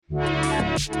Hello,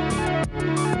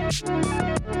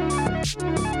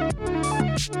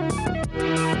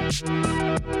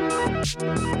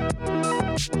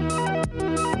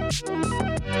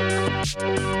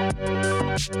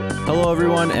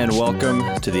 everyone, and welcome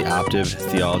to the Optive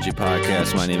Theology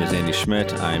Podcast. My name is Andy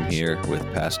Schmidt. I'm here with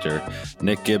Pastor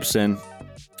Nick Gibson,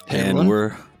 and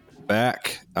we're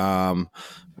back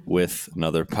with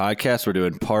another podcast. We're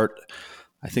doing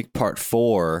part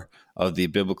 4 of the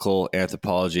Biblical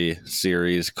Anthropology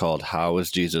series called How is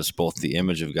Jesus Both the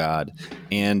Image of God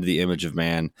and the Image of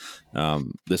Man?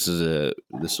 This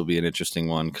will be an interesting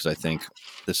one because I think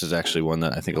this is actually one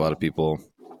that I think a lot of people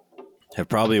have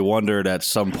probably wondered at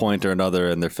some point or another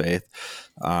in their faith.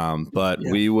 We'll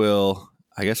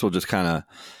just kind of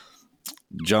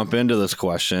jump into this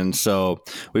question. So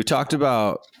we've talked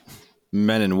about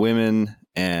men and women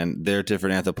and their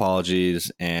different anthropologies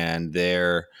and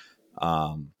their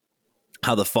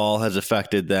how the fall has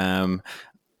affected them.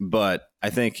 But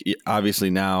I think obviously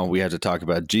now we have to talk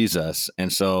about Jesus.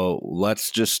 And so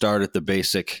let's just start at the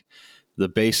basic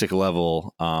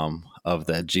level of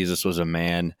that Jesus was a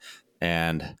man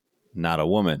and not a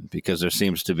woman, because there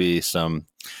seems to be some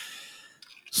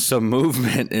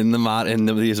movement in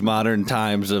these modern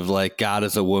times of like God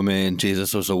is a woman,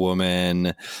 Jesus was a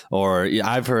woman, or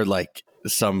I've heard like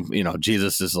some,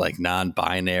 Jesus is like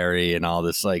non-binary and all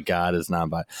this, like God is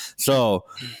non-binary. So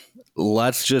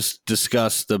let's just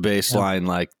discuss the baseline,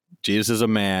 like Jesus is a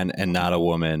man and not a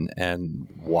woman, and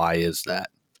why is that?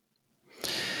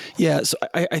 Yeah, so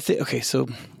I think, okay, so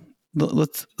I'm going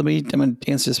to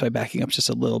answer this by backing up just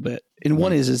a little bit. And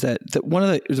one is that one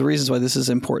of the reasons why this is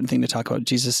an important thing to talk about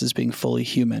Jesus as being fully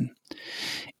human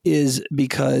is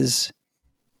because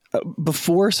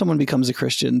before someone becomes a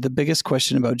Christian, the biggest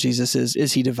question about Jesus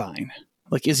is he divine?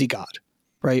 Like, is he God?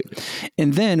 Right?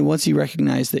 And then once you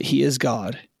recognize that he is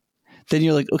God, then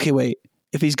you're like, okay, wait,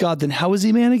 if he's God, then how is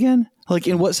he man again? Like,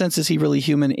 in what sense is he really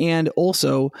human? And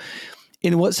also,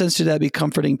 in what sense should that be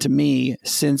comforting to me,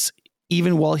 since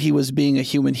even while he was being a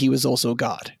human, he was also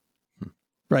God,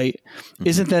 right? Mm-hmm.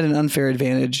 Isn't that an unfair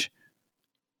advantage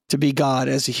to be God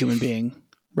as a human being,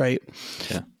 right?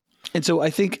 Yeah. And so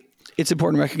I think it's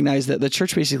important to recognize that the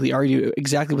church basically argued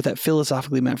exactly what that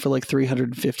philosophically meant for like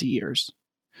 350 years.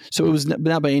 So it was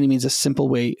not by any means a simple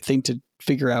thing to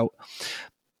figure out.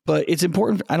 But it's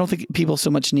important. I don't think people so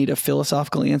much need a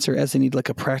philosophical answer as they need like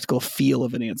a practical feel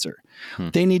of an answer.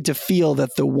 They need to feel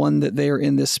that the one that they are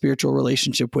in this spiritual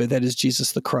relationship with, that is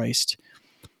Jesus the Christ,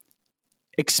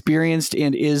 experienced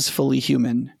and is fully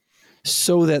human,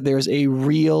 so that there's a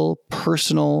real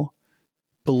personal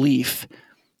belief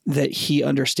that he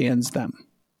understands them,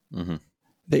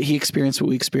 that he experienced what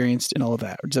we experienced and all of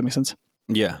that. Does that make sense?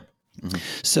 Yeah. Mm-hmm.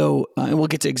 So, and we'll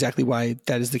get to exactly why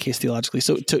that is the case theologically.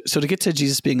 So to get to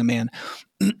Jesus being a man,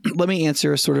 let me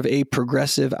answer sort of a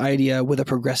progressive idea with a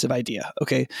progressive idea.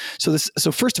 Okay. So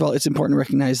first of all, it's important to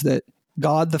recognize that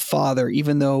God the Father,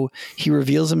 even though he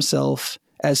reveals himself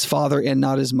as Father and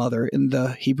not as Mother in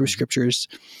the Hebrew Scriptures,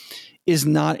 is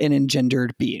not an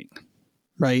engendered being,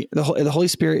 right? The Holy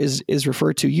Spirit is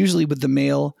referred to usually with the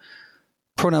male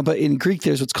pronoun, but in Greek,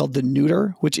 there's what's called the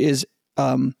neuter, which is,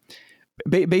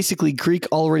 basically Greek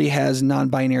already has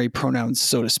non-binary pronouns,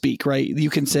 so to speak, right? You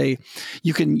can say,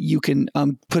 you can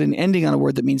put an ending on a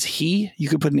word that means he, you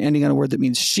could put an ending on a word that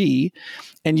means she,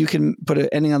 and you can put an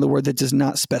ending on the word that does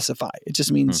not specify. It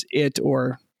just means it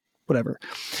or whatever.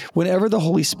 Whenever the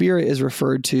Holy Spirit is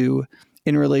referred to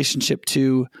in relationship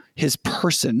to his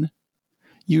person,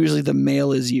 usually the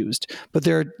male is used, but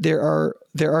there are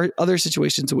other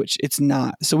situations in which it's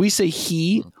not. So we say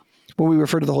he when we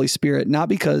refer to the Holy Spirit, not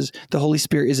because the Holy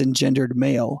Spirit is engendered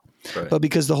male, right, but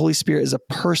because the Holy Spirit is a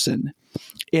person.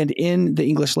 And in the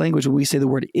English language, when we say the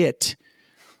word it,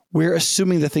 we're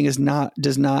assuming the thing does not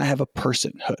have a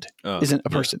personhood, isn't a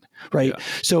person, right? Yeah.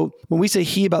 So when we say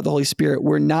he about the Holy Spirit,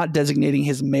 we're not designating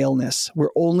his maleness.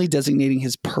 We're only designating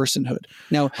his personhood.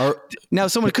 Now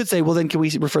someone could say, well, then can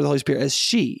we refer to the Holy Spirit as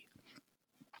she?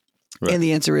 Right. And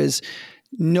the answer is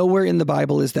nowhere in the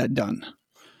Bible is that done.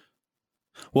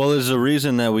 Well, there's a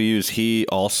reason that we use he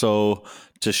also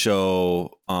to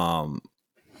show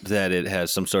that it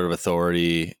has some sort of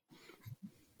authority,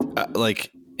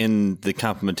 like in the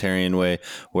complementarian way,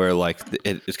 where like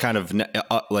it's kind of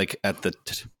like at the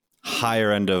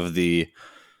higher end of the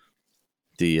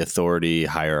authority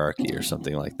hierarchy or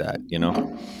something like that, you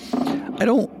know? I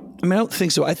don't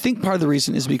think so. I think part of the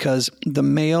reason is because the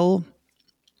male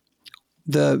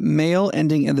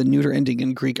ending and the neuter ending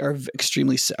in Greek are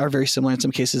very similar. In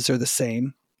some cases, they're the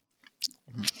same.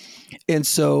 And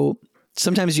so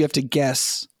sometimes you have to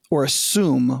guess or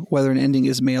assume whether an ending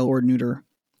is male or neuter.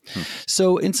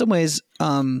 So in some ways,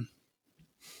 yeah,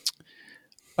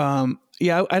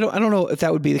 I don't know if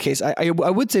that would be the case. I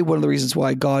would say one of the reasons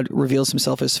why God reveals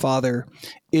himself as Father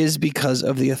is because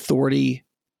of the authority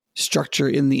structure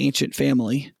in the ancient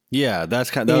family. Yeah,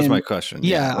 that was my question.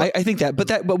 Yeah, I think that,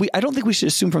 but I don't think we should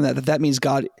assume from that means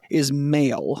God is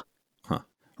male.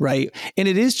 Right. And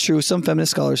it is true. Some feminist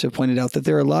scholars have pointed out that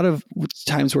there are a lot of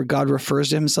times where God refers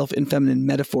to himself in feminine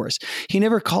metaphors. He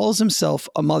never calls himself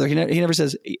a mother. He never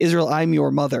says, Israel, I'm your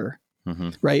mother.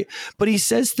 Right. But he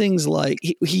says things like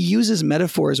he uses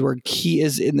metaphors where he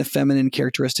is in the feminine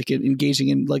characteristic and engaging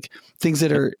in like things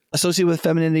that are associated with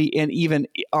femininity and even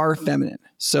are feminine.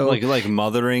 So like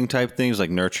mothering type things,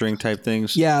 like nurturing type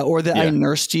things. Yeah. Or that I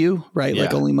nursed you. Right. Yeah.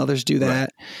 Like only mothers do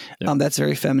that. Right. That's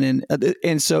very feminine.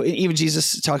 And so even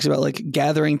Jesus talks about like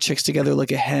gathering chicks together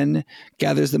like a hen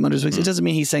gathers them under his wings. It doesn't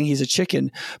mean he's saying he's a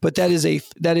chicken, but that is a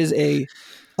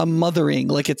mothering,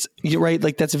 like you're right.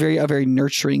 Like that's a very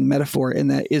nurturing metaphor. And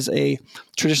that is a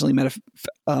traditionally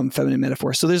feminine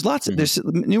metaphor. So there's there's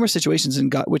numerous situations in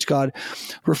God, which God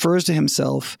refers to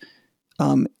himself,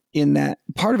 in that.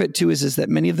 Part of it too is that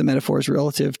many of the metaphors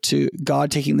relative to God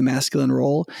taking the masculine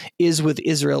role is with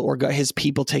Israel or God, his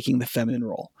people taking the feminine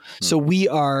role. So we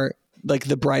are like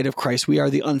the bride of Christ. We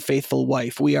are the unfaithful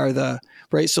wife. We are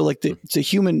right. So like the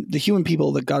human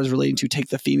people that God is relating to take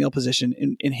the female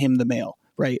position in him, the male.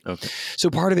 Right. Okay. So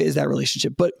part of it is that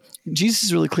relationship, but Jesus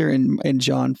is really clear in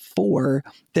John 4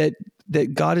 that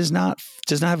God does not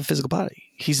have a physical body.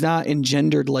 He's not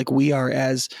engendered like we are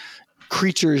as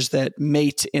creatures that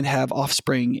mate and have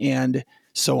offspring and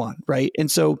so on. Right. And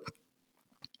so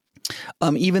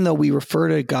even though we refer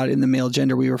to God in the male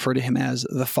gender, we refer to him as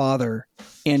the Father.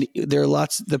 And there are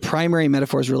the primary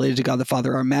metaphors related to God the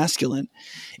Father are masculine.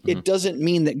 It doesn't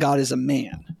mean that God is a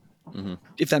man,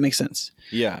 if that makes sense.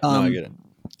 Yeah, I get it.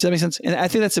 Does that make sense? And I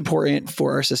think that's important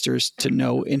for our sisters to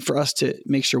know and for us to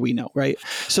make sure we know, right?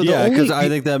 So because I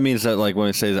think that means that like when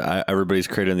it says that everybody's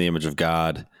created in the image of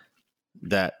God,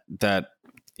 that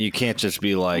you can't just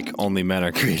be like only men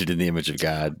are created in the image of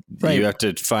God. Right. You have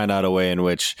to find out a way in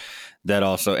which that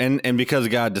also and because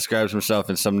God describes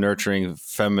himself in some nurturing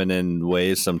feminine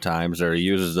ways sometimes, or he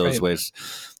uses those ways,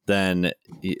 then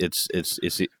it's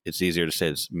easier to say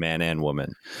it's man and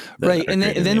woman. Right. And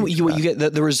then what you get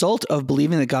the result of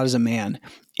believing that God is a man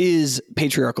is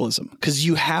patriarchalism, because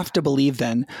you have to believe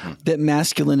then that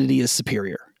masculinity is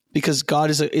superior because God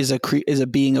is a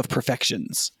being of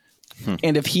perfections.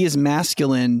 And if he is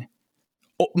masculine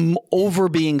over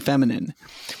being feminine,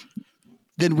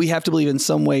 then we have to believe in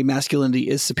some way masculinity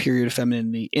is superior to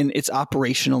femininity in its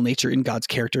operational nature in God's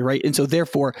character. Right. And so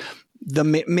therefore the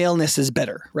maleness is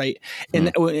better, right?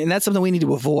 And that's something we need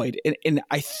to avoid, and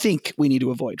I think we need to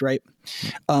avoid, right?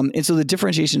 And so the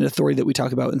differentiation and authority that we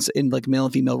talk about in like male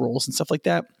and female roles and stuff like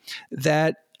that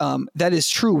is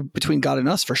true between God and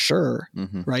us for sure,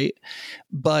 right?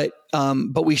 But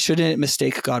we shouldn't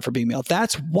mistake God for being male.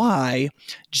 That's why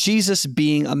Jesus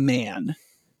being a man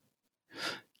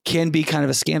can be kind of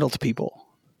a scandal to people,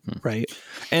 right?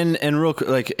 And real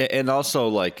like, and also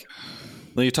like,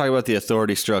 when you talk about the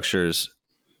authority structures,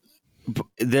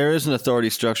 there is an authority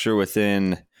structure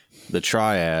within the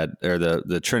triad or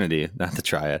the Trinity, not the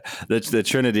triad, the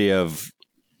Trinity of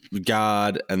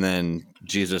God and then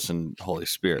Jesus and Holy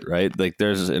Spirit, right? Like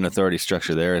there's an authority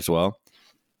structure there as well.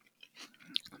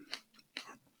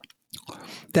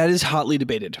 That is hotly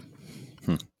debated.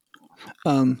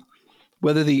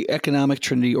 Whether the economic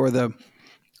Trinity or that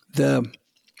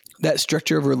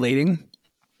structure of relating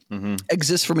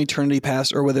exists from eternity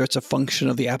past, or whether it's a function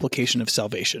of the application of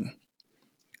salvation,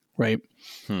 right?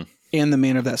 And the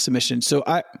manner of that submission. So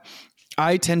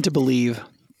I tend to believe,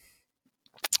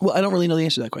 well, I don't really know the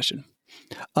answer to that question.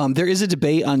 There is a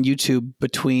debate on YouTube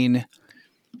between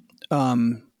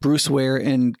Bruce Ware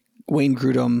and Wayne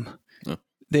Grudem.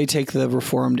 They take the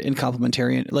Reformed and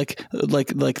complementarian,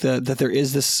 that there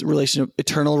is this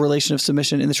eternal relation of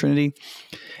submission in the Trinity.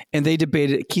 And they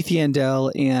debated Keith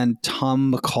Yandel and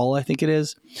Tom McCall, I think it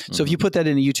is. So if you put that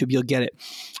into YouTube, you'll get it.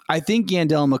 I think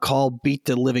Yandel and McCall beat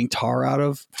the living tar out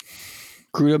of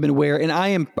Grudem and Ware. And I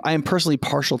am personally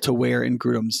partial to Ware and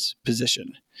Grudem's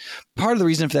position. Part of the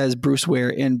reason for that is Bruce Ware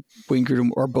and Wayne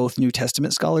Grudem are both New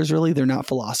Testament scholars, really. They're not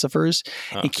philosophers.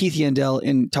 And Keith Yandel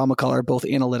and Tom McCall are both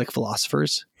analytic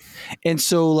philosophers. And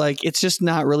so like it's just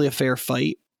not really a fair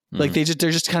fight. Like they're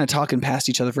just kind of talking past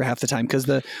each other for half the time, because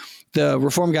the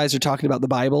Reform guys are talking about the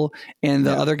Bible and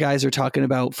the other guys are talking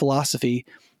about philosophy.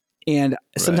 And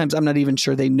sometimes I'm not even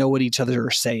sure they know what each other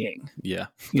are saying. Yeah.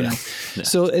 You know? Yeah.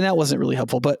 So, and that wasn't really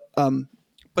helpful, but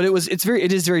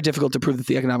it is very difficult to prove that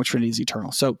the economic Trinity is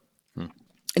eternal. So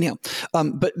Anyhow,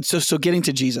 but so getting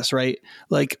to Jesus, right?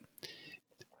 Like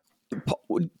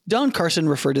Don Carson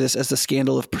referred to this as the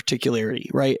scandal of particularity,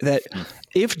 right? That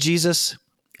if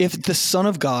the Son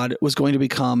of God was going to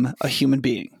become a human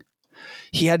being,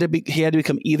 he had to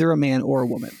become either a man or a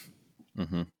woman,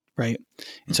 right?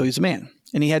 And so he's a man,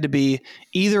 and he had to be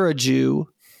either a Jew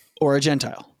or a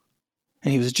Gentile,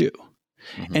 and he was a Jew,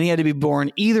 and he had to be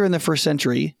born either in the first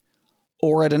century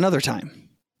or at another time,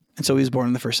 and so he was born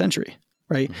in the first century,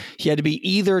 right? He had to be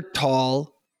either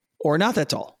tall or not that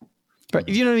tall. Right.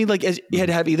 You know what I mean? Like he had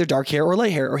to have either dark hair or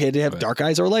light hair, or he had to have dark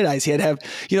eyes or light eyes. He had to have,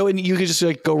 and you could just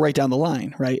like go right down the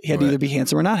line, right? He had to either be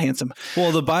handsome or not handsome.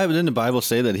 Well, didn't the Bible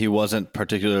say that he wasn't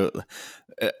particular,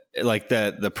 like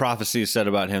that the prophecy said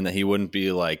about him that he wouldn't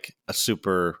be like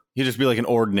he'd just be like an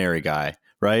ordinary guy,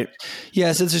 right?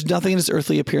 Yeah, since there's nothing in his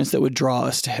earthly appearance that would draw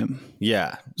us to him.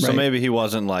 Yeah. So maybe he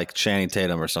wasn't like Channing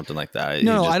Tatum or something like that.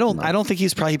 No, I don't think he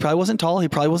probably wasn't tall. He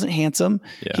probably wasn't handsome.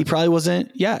 Yeah. He probably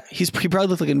wasn't. Yeah. He probably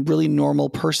looked like a really normal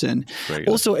person.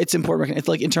 Also, it's important. It's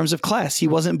like in terms of class, he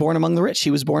wasn't born among the rich. He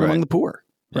was born among the poor,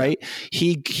 right?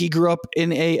 He grew up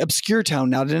in a obscure town,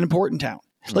 not an important town.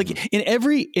 Like in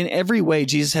every way,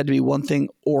 Jesus had to be one thing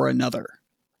or another.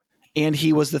 And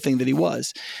he was the thing that he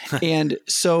was. And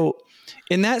so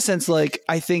in that sense, like,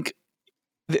 I think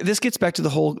this gets back to the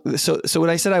whole. So when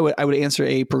I said I would answer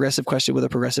a progressive question with a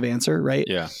progressive answer, right?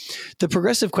 Yeah. The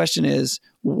progressive question is,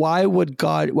 why would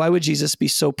Jesus be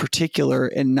so particular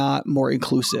and not more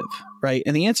inclusive, right?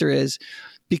 And the answer is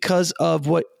because of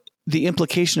what the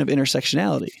implication of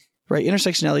intersectionality, right?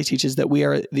 Intersectionality teaches that we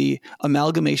are the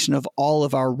amalgamation of all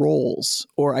of our roles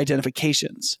or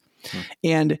identifications.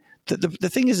 And the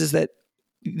thing is that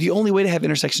the only way to have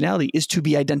intersectionality is to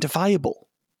be identifiable,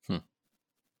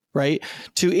 right?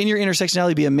 To, in your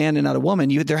intersectionality, be a man and not a woman,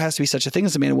 there has to be such a thing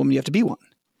as a man and woman. You have to be one.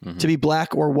 To be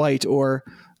black or white or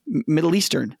Middle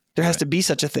Eastern, there has to be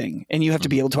such a thing, and you have to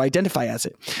be able to identify as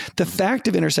it. The fact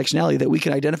of intersectionality, that we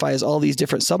can identify as all these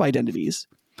different sub-identities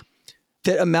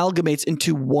that amalgamates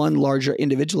into one larger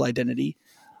individual identity,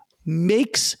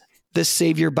 makes the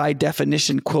Savior by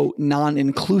definition, quote,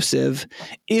 non-inclusive,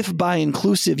 if by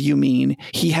inclusive you mean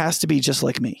he has to be just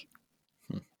like me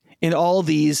in all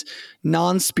these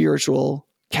non-spiritual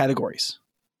categories,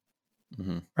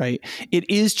 right? It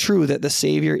is true that the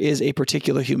Savior is a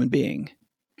particular human being,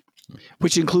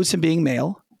 which includes him being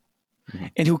male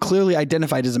and who clearly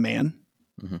identified as a man,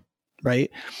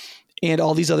 right? And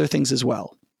all these other things as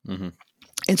well.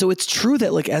 And so it's true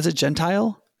that, like, as a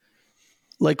Gentile,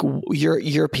 like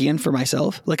European for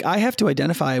myself, like I have to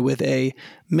identify with a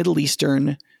Middle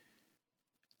Eastern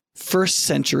first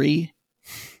century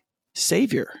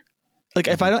Savior. Like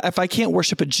if I can't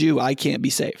worship a Jew, I can't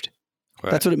be saved. Right.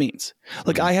 That's what it means.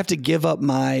 Like I have to give up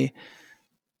my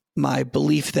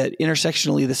belief that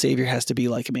intersectionally the Savior has to be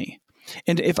like me.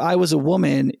 And if I was a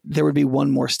woman, there would be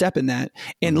one more step in that.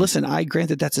 And listen, I grant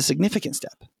that that's a significant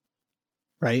step.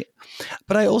 Right.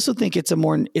 But I also think it's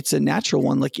a natural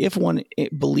one. Like if one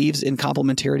believes in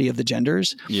complementarity of the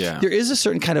genders, there is a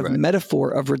certain kind of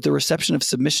metaphor of the reception of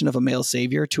submission of a male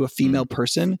savior to a female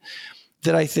person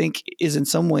that I think is in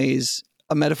some ways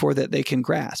a metaphor that they can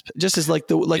grasp. Just as like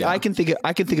I can think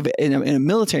of it in a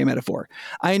military metaphor.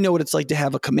 I know what it's like to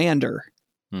have a commander,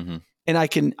 and I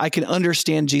can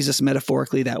understand Jesus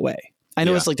metaphorically that way. I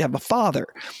know what it's like to have a father.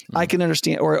 I can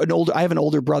understand, or I have an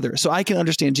older brother, so I can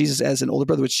understand Jesus as an older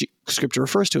brother, which Scripture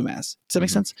refers to him as. Does that make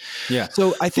sense? Yeah.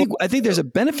 So I think there's a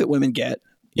benefit women get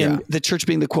in the church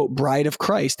being the quote bride of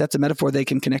Christ. That's a metaphor they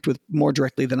can connect with more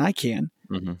directly than I can.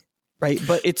 Right.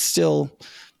 But it's still,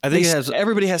 I think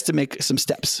everybody has to make some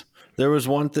steps. There was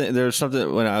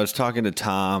something when I was talking to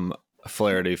Tom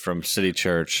Flaherty from City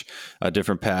Church, a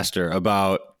different pastor,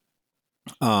 about,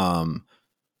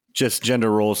 just gender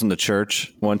roles in the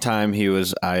church. One time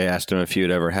I asked him if he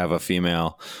would ever have a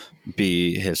female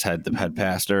be the head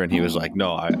pastor. And he was like,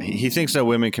 no, he thinks that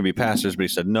women can be pastors, but he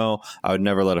said, no, I would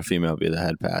never let a female be the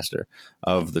head pastor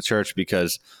of the church,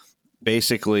 because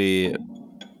basically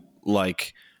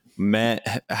like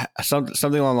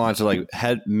something along the lines of like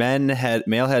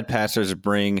male head pastors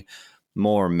bring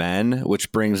more men,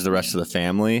 which brings the rest of the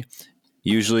family.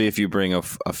 Usually if you bring a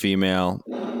female,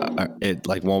 it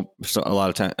like won't a lot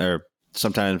of time, or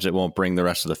sometimes it won't bring the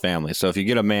rest of the family. So if you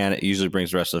get a man, it usually brings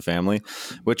the rest of the family,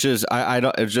 which is,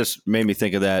 it just made me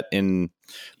think of that in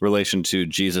relation to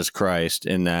Jesus Christ,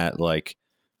 in that, like,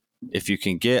 if you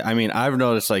can I've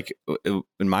noticed, like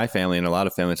in my family and a lot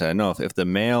of families I know, if the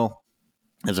male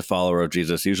is a follower of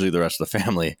Jesus, usually the rest of the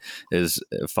family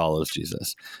follows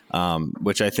Jesus,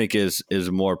 which I think is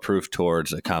more proof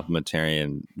towards a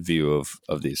complementarian view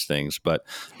of these things. But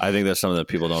I think that's something that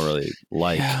people don't really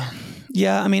like.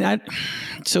 Yeah, I mean,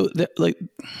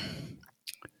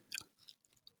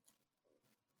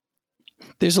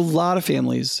 there's a lot of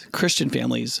families, Christian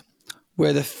families,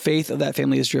 where the faith of that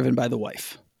family is driven by the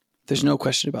wife. There's no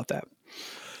question about that.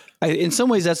 In some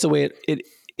ways, that's the way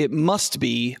it must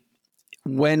be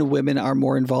when women are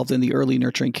more involved in the early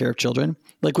nurturing care of children.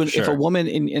 Like if a woman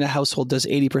in a household does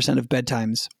 80% of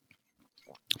bedtimes,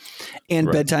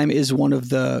 and bedtime is one of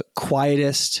the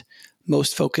quietest,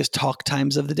 most focused talk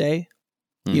times of the day,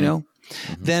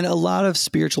 then a lot of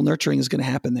spiritual nurturing is going to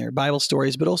happen there. Bible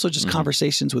stories, but also just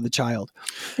conversations with the child.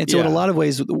 And so in a lot of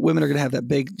ways, women are going to have that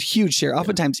big, huge share.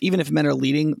 Oftentimes, even if men are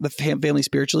leading the family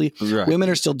spiritually, women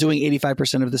are still doing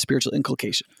 85% of the spiritual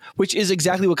inculcation, which is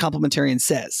exactly what complementarianism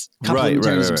says.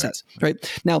 Says,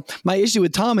 right? Now, my issue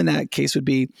with Tom in that case would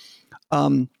be, I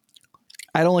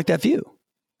don't like that view,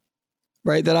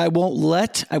 right? That I won't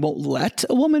let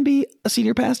a woman be a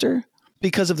senior pastor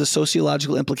because of the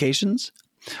sociological implications.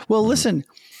 Well, listen,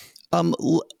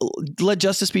 let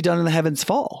justice be done in the heavens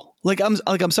fall.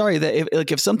 I'm sorry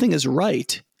that if something is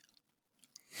right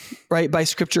by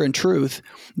scripture and truth,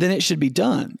 then it should be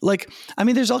done.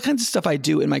 There's all kinds of stuff I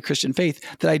do in my Christian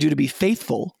faith that I do to be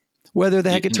faithful, whether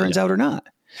the heck it turns out or not.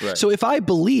 Right. So if I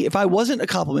wasn't a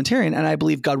complementarian and I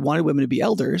believe God wanted women to be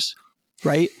elders,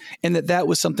 right? And that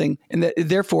was something, and that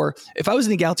therefore, if I was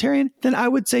an egalitarian, then I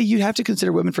would say you'd have to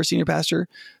consider women for senior pastor.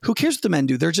 Who cares what the men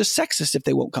do? They're just sexist if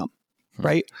they won't come,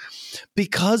 right?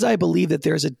 Because I believe that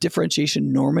there's a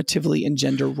differentiation normatively in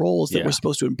gender roles that we're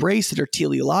supposed to embrace that are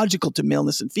teleological to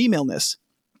maleness and femaleness.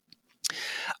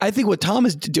 I think what Tom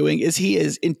is doing is he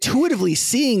is intuitively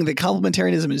seeing that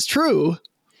complementarianism is true.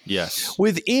 Yes.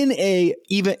 Within a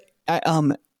even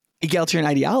egalitarian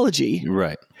ideology.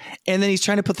 Right. And then he's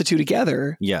trying to put the two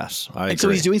together. Yes, I agree. And so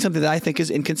he's doing something that I think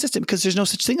is inconsistent because there's no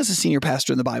such thing as a senior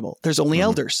pastor in the Bible. There's only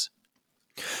elders.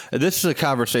 This is a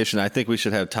conversation I think we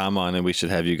should have Tom on and we should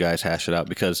have you guys hash it out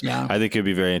because I think it'd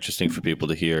be very interesting for people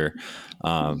to hear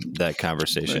that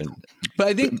conversation. Right. But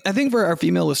I think for our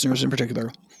female listeners in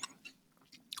particular,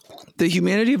 the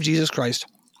humanity of Jesus Christ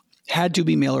had to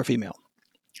be male or female.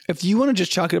 If you want to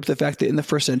just chalk it up to the fact that in the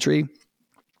first century,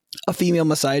 a female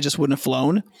Messiah just wouldn't have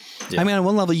flown. Yeah. On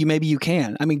one level, maybe you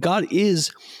can. God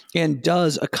is and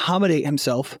does accommodate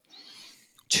himself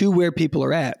to where people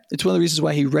are at. It's one of the reasons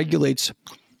why he regulates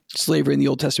slavery in the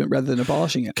Old Testament rather than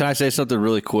abolishing it. Can I say something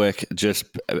really quick? Just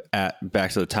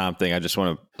back to the Tom thing. I just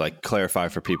want to clarify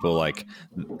for people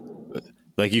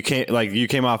you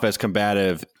came off as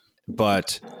combative,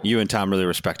 but you and Tom really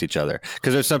respect each other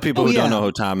because there's some people who don't know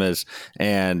who Tom is,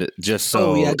 and just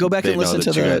so go back and listen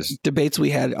to the debates we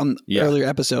had on earlier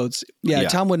episodes.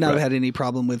 Tom would not have had any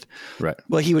problem with. Right.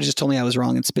 Well, he would just told me I was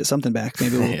wrong and spit something back.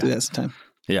 Maybe we'll do that sometime.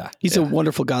 Yeah, he's a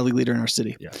wonderful godly leader in our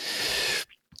city. Yeah.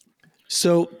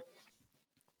 So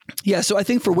I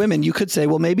think for women, you could say,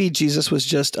 well, maybe Jesus was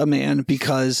just a man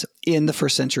because in the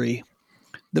first century,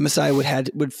 the Messiah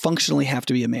would functionally have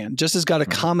to be a man, just as God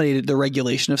accommodated the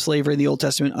regulation of slavery in the Old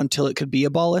Testament until it could be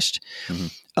abolished.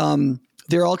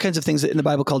 There are all kinds of things in the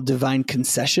Bible called divine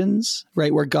concessions,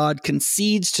 right? Where God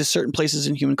concedes to certain places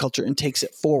in human culture and takes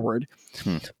it forward,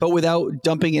 but without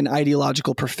dumping an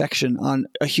ideological perfection on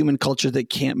a human culture that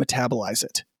can't metabolize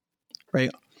it,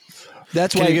 right?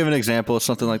 That's why. Can you give an example of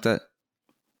something like that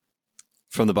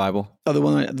from the Bible? Oh, the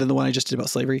one I just did about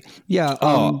slavery. Yeah.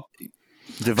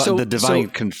 The divine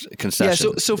concession.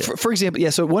 Yeah. So for example,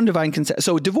 so one divine concession.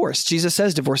 So divorce. Jesus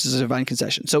says divorce is a divine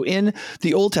concession. So in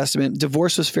the Old Testament,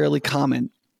 divorce was fairly common,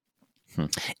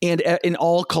 and in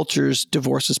all cultures,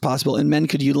 divorce was possible, and men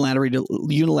could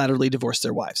unilaterally divorce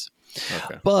their wives.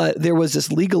 Okay. But there was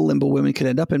this legal limbo women could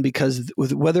end up in because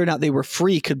whether or not they were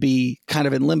free could be kind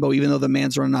of in limbo, even though the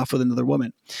man's running off with another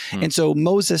woman. And so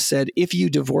Moses said, if you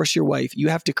divorce your wife, you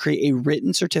have to create a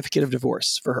written certificate of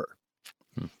divorce for her.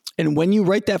 And when you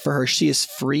write that for her, she is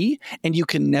free and you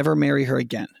can never marry her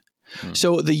again.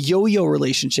 So the yo-yo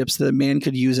relationships that a man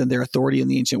could use in their authority in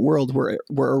the ancient world were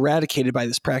eradicated by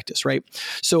this practice, right?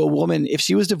 So a woman, if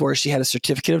she was divorced, she had a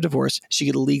certificate of divorce. She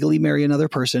could legally marry another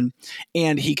person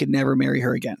and he could never marry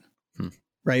her again,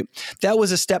 right? That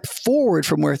was a step forward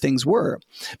from where things were.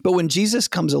 But when Jesus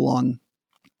comes along,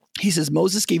 he says,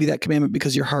 Moses gave you that commandment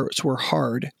because your hearts were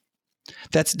hard.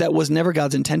 That was never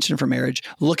God's intention for marriage.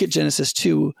 Look at Genesis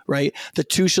 2, right? The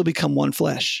two shall become one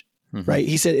flesh, right?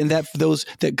 He said, and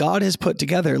that God has put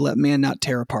together, let man not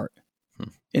tear apart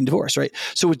in divorce, right?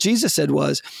 So what Jesus said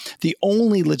was the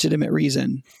only legitimate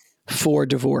reason for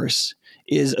divorce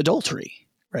is adultery,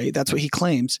 right? That's what he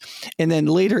claims. And then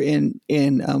later in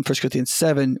 1 Corinthians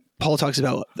 7, Paul talks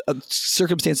about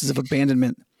circumstances of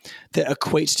abandonment that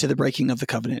equates to the breaking of the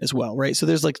covenant as well, right? So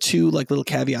there's like two like little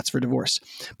caveats for divorce,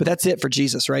 but that's it for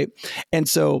Jesus, right? And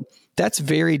so that's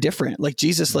very different. Like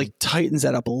Jesus like tightens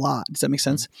that up a lot. Does that make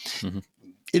sense? Mm-hmm.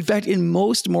 In fact, in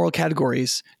most moral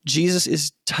categories, Jesus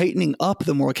is tightening up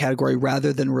the moral category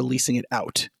rather than releasing it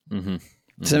out. Mm-hmm.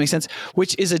 Does that make sense?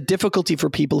 Which is a difficulty for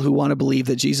people who want to believe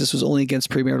that Jesus was only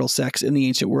against premarital sex in the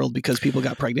ancient world because people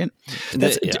got pregnant.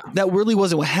 That really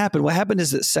wasn't what happened. What happened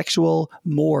is that sexual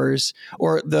mores,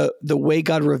 or the way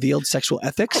God revealed sexual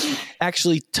ethics,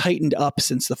 actually tightened up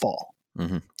since the fall.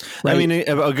 Mm-hmm. Right? I mean,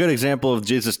 a good example of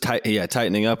Jesus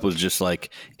tightening up was just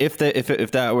like if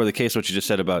that were the case, what you just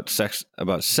said about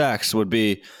sex would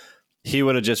be. He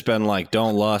would have just been like,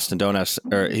 don't lust and don't have,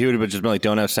 or he would have just been like,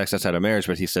 don't have sex outside of marriage,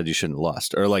 but he said you shouldn't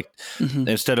lust. Or like,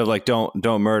 instead of like, don't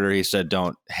murder, he said,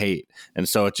 don't hate. And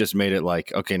so it just made it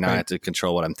like, okay, now I have to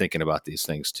control what I'm thinking about these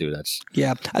things too.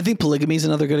 I think polygamy is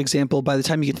another good example. By the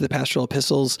time you get to the pastoral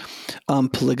epistles,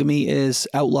 polygamy is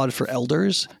outlawed for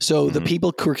elders. So the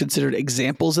people who are considered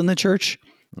examples in the church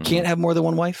can't have more than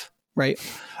one wife, right?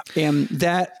 And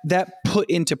that put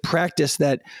into practice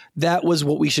that was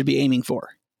what we should be aiming for.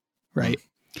 Right.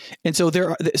 And so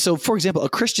for example, a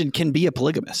Christian can be a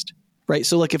polygamist, right?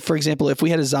 So like if we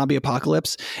had a zombie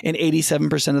apocalypse and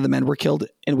 87% of the men were killed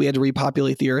and we had to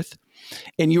repopulate the earth,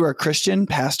 and you are a Christian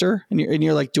pastor and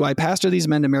you're like, do I pastor these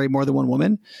men to marry more than one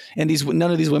woman? And none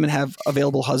of these women have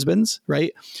available husbands,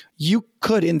 right? You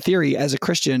could, in theory, as a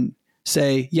Christian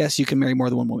say, yes, you can marry more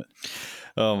than one woman.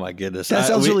 Oh my goodness. That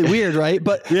sounds really weird, right?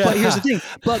 But here's the thing.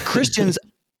 But Christians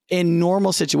in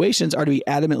normal situations are to be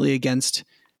adamantly against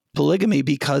polygamy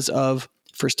because of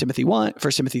 1 Timothy 1,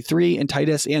 1 Timothy 3, and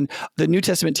Titus, and the New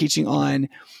Testament teaching on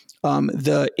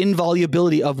the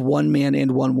inviolability of one man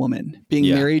and one woman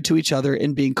being married to each other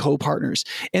and being co-partners.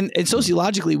 And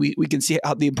sociologically, we can see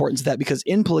how the importance of that, because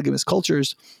in polygamous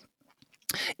cultures,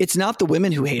 it's not the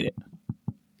women who hate it.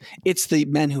 It's the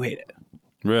men who hate it.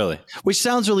 Really? Which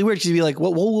sounds really weird, because you'd be like,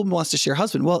 well, what woman wants to share a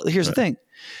husband? Well, here's the thing.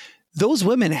 Those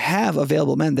women have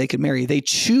available men they could marry. They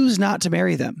choose not to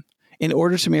marry them in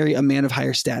order to marry a man of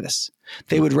higher status.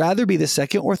 They would rather be the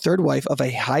second or third wife of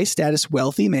a high status,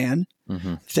 wealthy man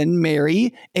than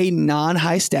marry a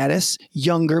non-high status,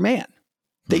 younger man.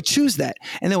 They choose that.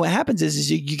 And then what happens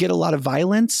is you get a lot of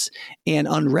violence and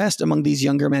unrest among these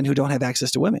younger men who don't have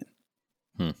access to women.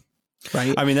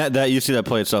 Right. I mean, that you see that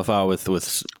play itself out with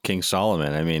King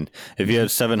Solomon. I mean, if you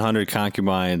had 700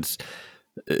 concubines,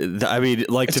 I mean,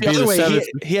 like it's to be the seventh,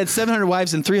 he had 700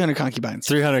 wives and 300 concubines.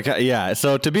 300, yeah.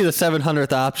 So to be the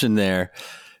 700th option there,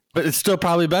 but it's still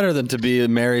probably better than to be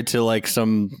married to like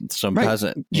some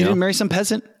peasant. You didn't marry some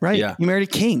peasant, right? Yeah. You married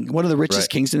a king, one of the richest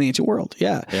kings in the ancient world.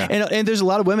 Yeah. And there's a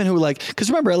lot of women who like, because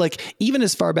remember, like even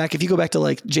as far back, if you go back to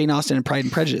like Jane Austen and Pride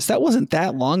and Prejudice, that wasn't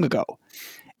that long ago.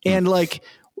 And like,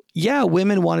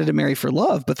 women wanted to marry for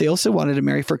love, but they also wanted to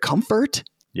marry for comfort.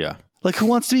 Yeah. Like who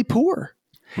wants to be poor?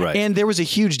 Right. And there was a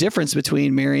huge difference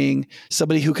between marrying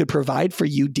somebody who could provide for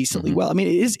you decently well. I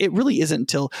mean, it really isn't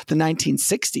until the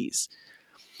 1960s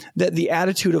that the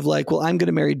attitude of like, well, I'm going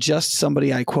to marry just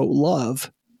somebody I quote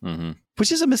love,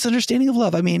 which is a misunderstanding of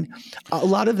love. I mean, a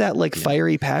lot of that like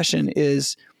fiery passion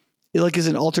is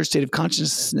an altered state of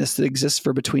consciousness that exists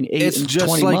for between 8 and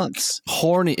 20 months.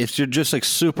 Horny. It's just like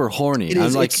super horny.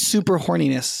 It's super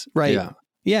horniness. Right. Yeah.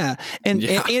 Yeah. And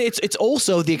it's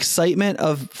also the excitement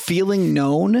of feeling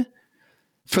known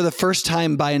for the first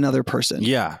time by another person.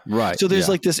 Yeah. Right. So there's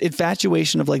like this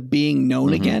infatuation of like being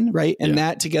known again. Right. And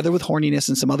that together with horniness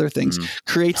and some other things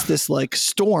creates this like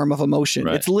storm of emotion.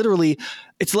 Right.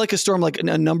 It's like a storm, like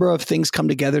a number of things come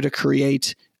together to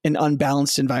create an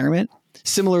unbalanced environment.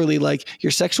 Similarly, like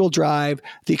your sexual drive,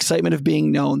 the excitement of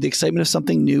being known, the excitement of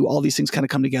something new, all these things kind of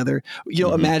come together,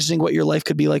 imagining what your life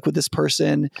could be like with this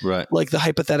person, like the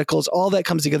hypotheticals, all that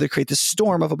comes together to create this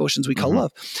storm of emotions we call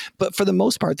love. But for the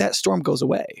most part, that storm goes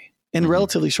away in a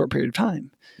relatively short period of time.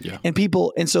 Yeah.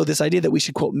 And so this idea that we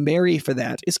should quote marry for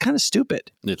that is kind of stupid.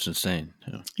 It's insane.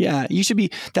 Yeah.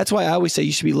 That's why I always say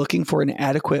you should be looking for an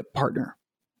adequate partner.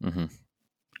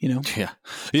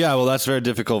 Yeah. Well, that's very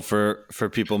difficult for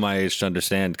people my age to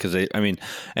understand, because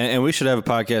and we should have a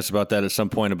podcast about that at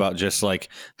some point, about just like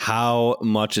how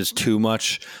much is too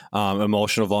much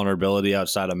emotional vulnerability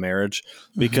outside of marriage,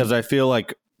 because I feel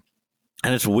like,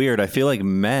 and it's weird, I feel like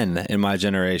men in my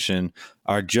generation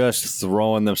are just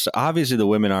throwing them. Obviously the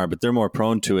women are, but they're more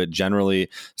prone to it generally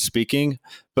speaking.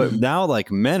 But now like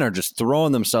men are just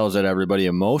throwing themselves at everybody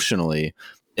emotionally.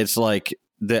 It's like,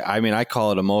 I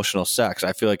call it emotional sex.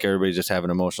 I feel like everybody's just having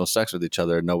emotional sex with each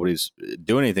other and nobody's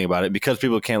doing anything about it because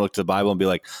people can't look to the Bible and be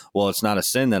like, well, it's not a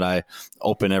sin that I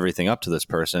open everything up to this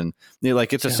person.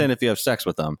 Like, it's a sin if you have sex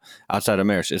with them outside of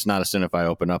marriage. It's not a sin if I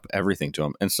open up everything to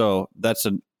them. And so that's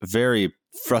a very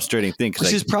frustrating thing.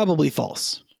 Which is probably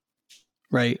false.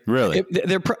 Right. Really?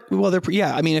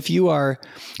 Yeah. I mean, if you are,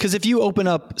 because if you open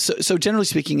up, so generally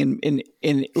speaking,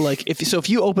 if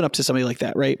you open up to somebody like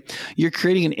that, right, you're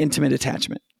creating an intimate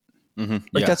attachment.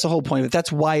 Like that's the whole point of it.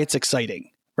 That's why it's exciting,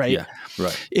 right? Yeah.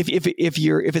 Right. If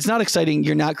it's not exciting,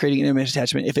 you're not creating an intimate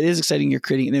attachment. If it is exciting, you're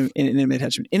creating an intimate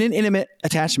attachment. In an intimate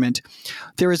attachment,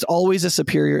 there is always a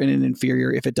superior and an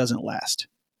inferior if it doesn't last.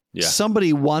 Yeah.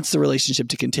 Somebody wants the relationship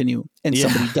to continue and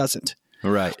somebody doesn't.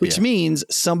 Right. Which means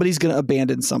somebody's going to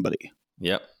abandon somebody.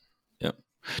 Yep.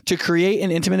 To create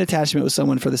an intimate attachment with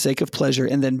someone for the sake of pleasure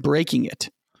and then breaking it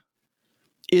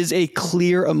is a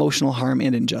clear emotional harm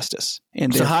and injustice.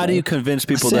 And so how do you convince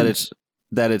people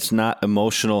that it's not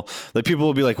emotional? Like, people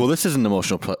will be like, well, this isn't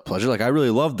emotional pleasure. Like, I really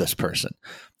love this person.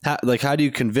 How do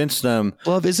you convince them?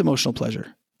 Love is emotional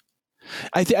pleasure.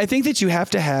 I think that you have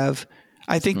to have,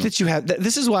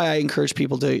 this is why I encourage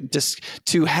people to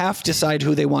decide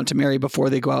who they want to marry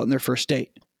before they go out on their first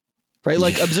date, right?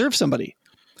 Like, observe somebody.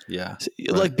 Yeah.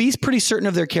 Like, be pretty certain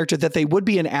of their character that they would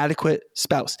be an adequate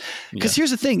spouse. Because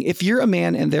here's the thing. If you're a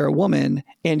man and they're a woman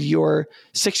and your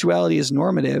sexuality is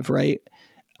normative, right?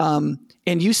 And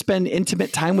you spend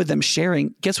intimate time with them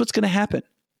sharing, guess what's going to happen?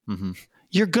 Mm-hmm.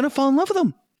 You're going to fall in love with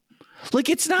them. Like,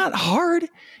 it's not hard.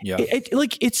 Yeah.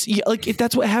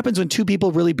 That's what happens when two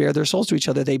people really bare their souls to each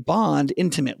other. They bond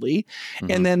intimately,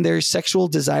 and then their sexual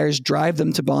desires drive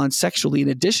them to bond sexually. In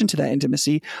addition to that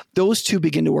intimacy, those two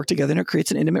begin to work together, and it creates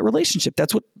an intimate relationship.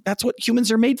 That's what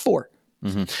humans are made for.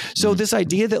 Mm-hmm. So this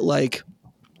idea that, like,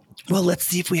 well, let's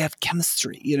see if we have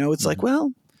chemistry. It's like,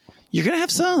 well, you're going to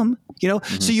have some,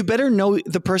 so you better know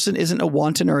the person isn't a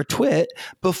wanton or a twit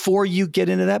before you get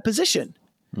into that position.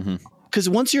 Mm-hmm. Because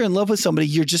once you're in love with somebody,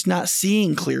 you're just not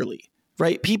seeing clearly,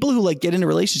 right? People who like get into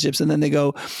relationships and then they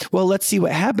go, well, let's see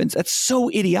what happens. That's so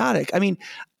idiotic. I mean,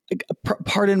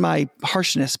 pardon my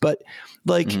harshness, but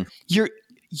like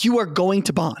you are going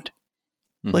to bond.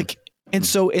 Like,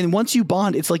 and once you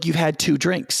bond, it's like you've had 2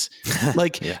 drinks.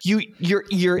 Like you're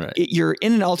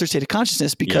in an altered state of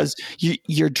consciousness because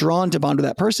you're drawn to bond with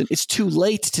that person. It's too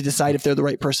late to decide if they're the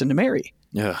right person to marry.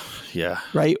 Yeah.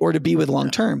 Right. Or to be with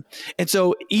long term. And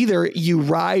so either you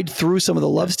ride through some of the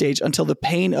love stage until the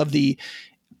pain of the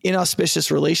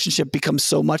inauspicious relationship becomes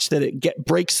so much that it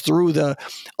breaks through the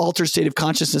altered state of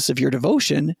consciousness of your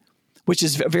devotion, which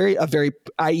is a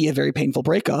very painful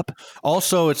breakup.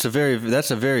 Also, that's a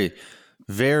very,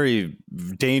 very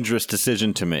dangerous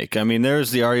decision to make. I mean,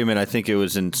 there's the argument, I think it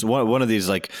was in one of these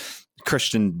like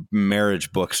Christian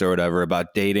marriage books or whatever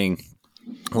about dating.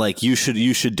 Like, you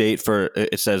should date for,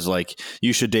 it says like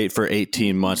you should date for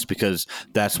 18 months because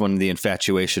that's when the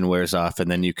infatuation wears off, and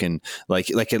then you can like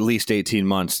at least 18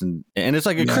 months, and it's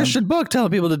like a Christian book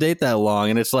telling people to date that long,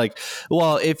 and it's like,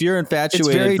 well, if you're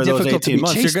infatuated for those 18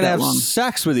 months, you're gonna have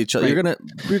sex with each other. Right.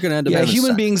 You're gonna end up having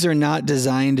human sex. Beings are not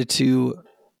designed to.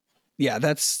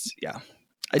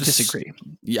 I disagree.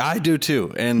 Yeah, I do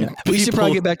too. And we should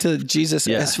probably get back to Jesus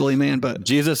as fully man, but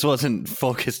Jesus wasn't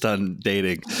focused on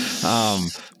dating.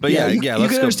 But you can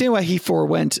understand why he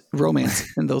forewent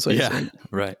romance in those ways. Yeah,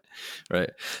 right.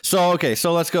 So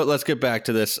let's get back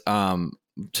to this.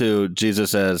 To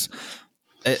Jesus as.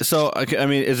 So, I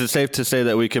mean, is it safe to say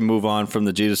that we can move on from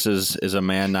the Jesus is a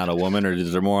man, not a woman, or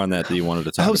is there more on that you wanted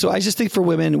to talk about? So I just think for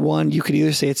women, one, you could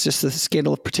either say it's just the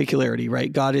scandal of particularity,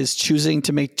 right? God is choosing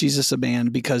to make Jesus a man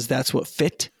because that's what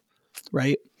fit,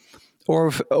 right? Or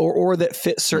that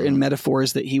fit certain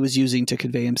metaphors that he was using to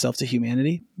convey himself to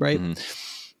humanity, right?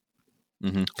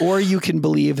 Or you can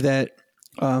believe that,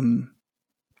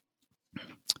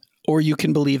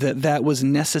 that was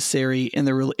necessary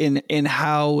in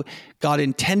how God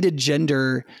intended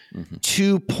gender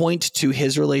to point to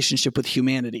his relationship with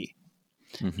humanity,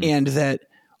 and that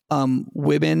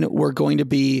women were going to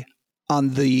be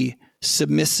on the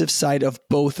submissive side of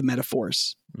both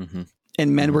metaphors,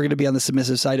 and men were going to be on the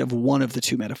submissive side of one of the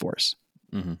two metaphors.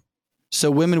 So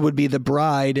women would be the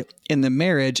bride in the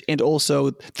marriage and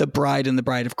also the bride in the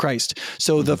bride of Christ.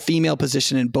 So the female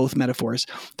position in both metaphors.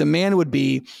 The man would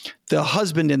be the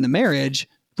husband in the marriage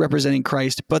representing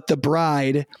Christ, but the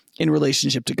bride in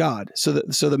relationship to God. So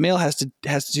the male has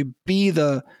to be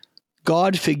the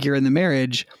God figure in the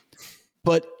marriage,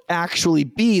 but actually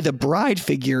be the bride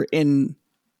figure in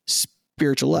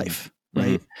spiritual life,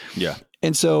 right? Yeah.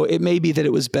 And so it may be that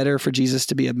it was better for Jesus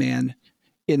to be a man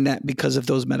in that because of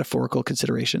those metaphorical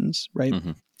considerations, right?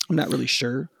 I'm not really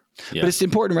sure. Yeah. But it's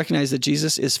important to recognize that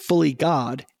Jesus is fully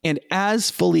God. And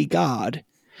as fully God,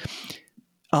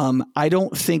 I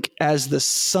don't think as the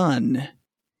Son,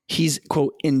 he's,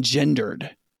 quote,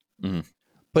 engendered. Mm-hmm.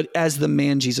 But as the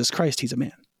man Jesus Christ, he's a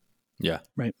man. Yeah.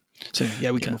 Right. So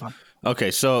we can move on.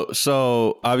 Okay.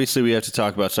 So obviously we have to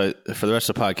talk about, so for the rest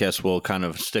of the podcast, we'll kind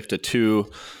of stick to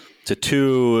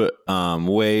two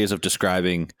ways of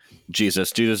describing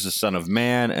Jesus. Jesus, the Son of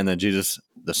Man, and then Jesus,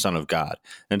 the Son of God.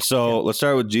 And so let's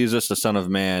start with Jesus, the Son of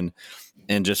Man.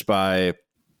 And just by,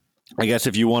 I guess,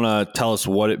 if you want to tell us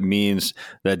what it means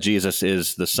that Jesus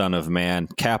is the Son of Man,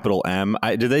 capital M.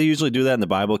 Do they usually do that in the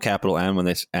Bible, capital M when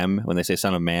they say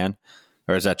Son of Man,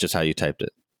 or is that just how you typed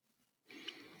it?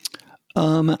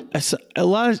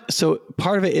 So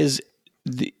part of it is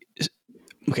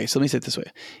okay. So let me say it this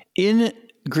way: in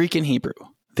Greek and Hebrew,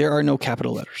 there are no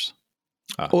capital letters.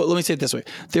 Let me say it this way: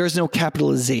 there is no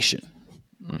capitalization.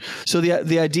 So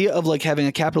the idea of like having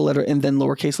a capital letter and then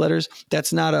lowercase letters,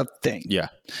 that's not a thing. Yeah.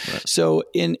 Right. So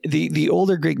in the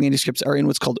older Greek manuscripts are in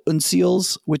what's called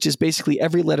uncials, which is basically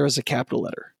every letter is a capital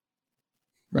letter.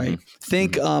 Right. Mm-hmm.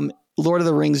 Think Lord of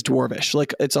the Rings Dwarvish,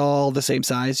 like it's all the same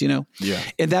size, you know? Yeah.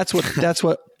 And that's what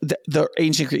the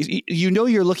ancient Greek,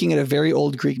 you're looking at a very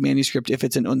old Greek manuscript if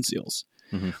it's in uncials.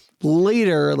 Mm-hmm.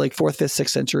 Later, like 4th, 5th, 6th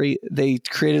century, they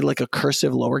created like a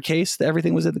cursive lowercase that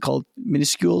everything was called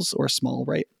minuscules or small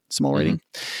writing.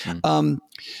 Mm-hmm.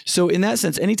 So in that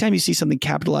sense, anytime you see something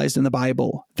capitalized in the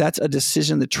Bible, that's a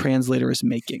decision the translator is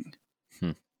making.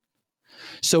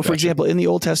 So for example, in the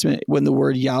Old Testament, when the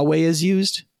word Yahweh is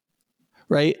used,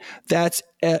 right, that's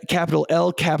capital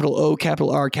L, capital O, capital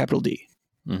R, capital D.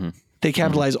 Mm-hmm. They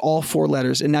capitalize all 4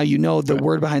 letters, and now the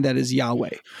word behind that is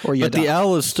Yahweh or Yada. But the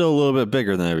L is still a little bit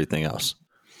bigger than everything else.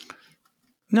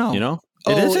 No,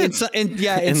 it isn't.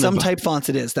 In some type fonts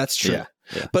it is. That's true. Yeah.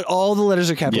 But all the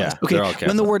letters are capitalized. Yeah, okay. Capitalized.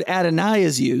 When the word Adonai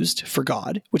is used for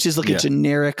God, which is like a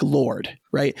generic Lord,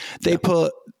 right? They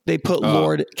put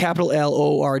Lord capital L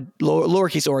O R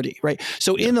lowercase O R D, right?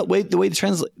 So in the way they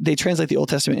translate the Old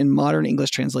Testament in modern English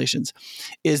translations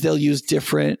is they'll use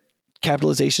different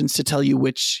capitalizations to tell you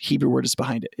which Hebrew word is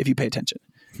behind it if you pay attention.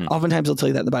 Oftentimes they'll tell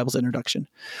you that in the Bible's introduction.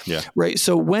 Yeah. Right.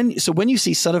 So when you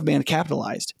see Son of Man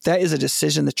capitalized, that is a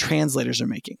decision the translators are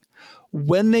making.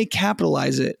 When they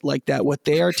capitalize it like that, what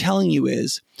they are telling you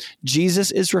is Jesus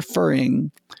is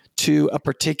referring to a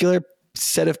particular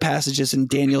set of passages in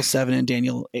Daniel 7 and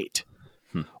Daniel 8,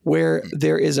 where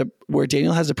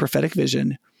Daniel has a prophetic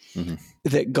vision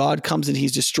that God comes and he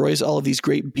destroys all of these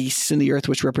great beasts in the earth,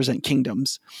 which represent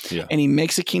kingdoms. Yeah. And he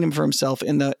makes a kingdom for himself.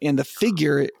 And the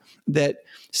figure that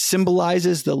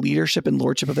symbolizes the leadership and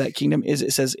lordship of that kingdom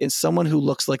it's someone who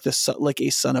looks like a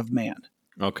son of man.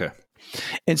 Okay.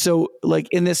 And so like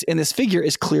in this figure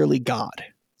is clearly God.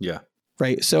 Yeah.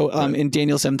 Right. So in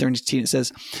Daniel 7:13, it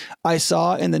says, I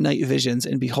saw in the night visions,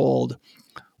 and behold,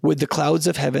 with the clouds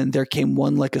of heaven, there came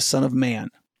one like a son of man.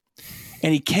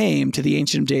 And he came to the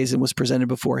Ancient of Days and was presented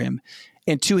before him.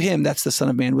 And to him, that's the Son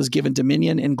of Man, was given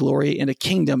dominion and glory and a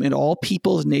kingdom, and all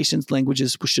peoples, nations,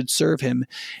 languages should serve him.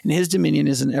 And his dominion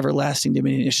is an everlasting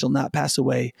dominion. It shall not pass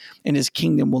away, and his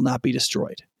kingdom will not be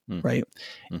destroyed. Right.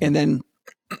 And then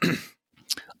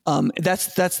that's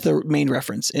the main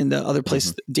reference. In the other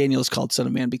place, Daniel is called Son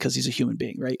of Man because he's a human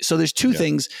being. Right. So there's two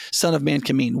things Son of Man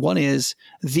can mean. One is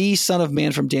the Son of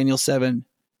Man from Daniel 7,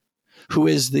 who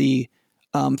is the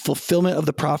fulfillment of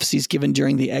the prophecies given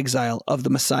during the exile of the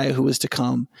Messiah who was to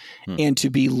come and to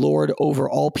be Lord over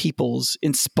all peoples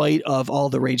in spite of all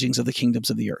the ragings of the kingdoms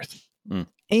of the earth.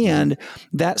 And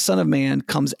that Son of Man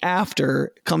comes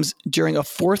during a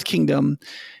fourth kingdom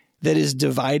that is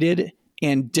divided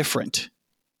and different.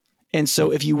 And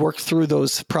so if you work through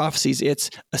those prophecies, it's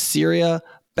Assyria,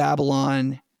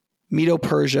 Babylon,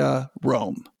 Medo-Persia,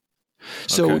 Rome.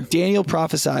 So Daniel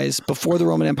prophesies before the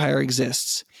Roman Empire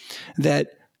exists that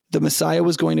the Messiah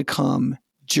was going to come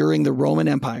during the Roman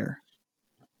Empire,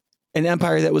 an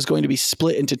empire that was going to be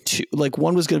split into two, like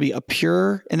one was going to be a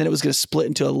pure, and then it was going to split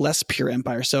into a less pure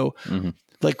empire. So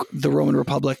like the Roman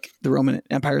Republic, the Roman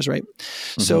empires, right?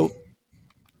 So,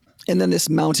 and then this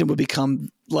mountain would become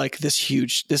like this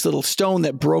little stone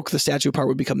that broke the statue apart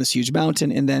would become this huge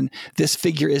mountain. And then this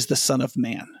figure is the Son of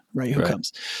Man, right? Who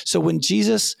comes. So when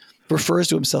Jesus refers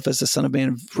to himself as the Son of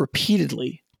Man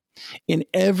repeatedly, in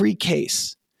every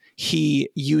case, he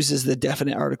uses the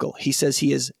definite article. He says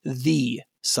he is the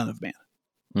Son of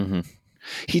Man.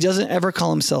 He doesn't ever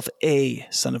call himself a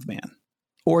Son of Man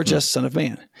or just Son of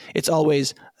Man. It's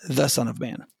always the Son of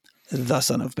Man, the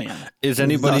Son of Man. Is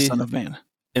anybody the Son of Man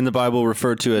in the Bible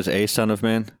referred to as a Son of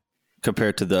Man?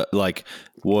 compared to the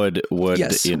would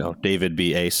Yes. David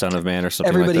be a son of man or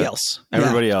something Everybody like that? else.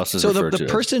 Everybody else is referred to.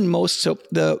 So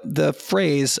the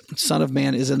phrase son of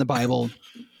man is in the Bible.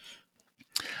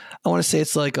 I want to say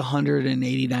it's like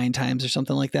 189 times or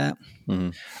something like that.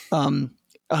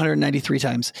 193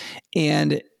 times.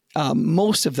 And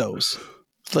most of those,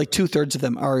 like 2/3 of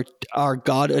them are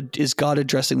God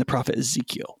addressing the prophet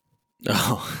Ezekiel.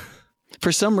 Oh,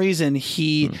 for some reason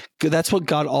that's what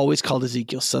God always called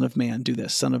Ezekiel, son of man, do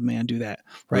this, son of man, do that.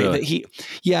 Right. Really?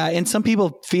 And some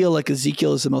people feel like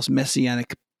Ezekiel is the most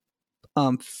messianic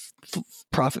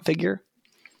prophet figure.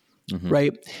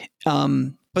 Right.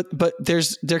 But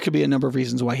there could be a number of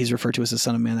reasons why he's referred to as the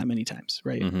son of man that many times.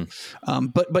 Right.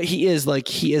 But he is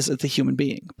the human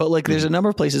being, but there's a number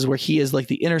of places where he is like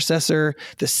the intercessor,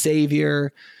 the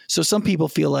savior. So some people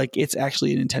feel like it's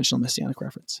actually an intentional messianic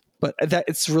reference, but that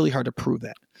it's really hard to prove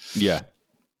that. Yeah.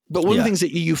 But one of the things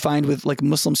that you find with like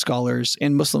Muslim scholars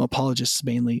and Muslim apologists,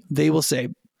 mainly, they will say,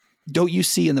 don't you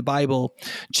see in the Bible,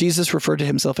 Jesus referred to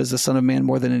himself as the son of man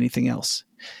more than anything else.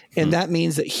 And that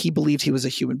means that he believed he was a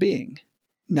human being,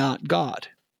 not God.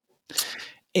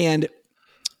 And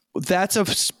that's a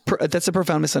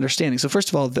profound misunderstanding. So first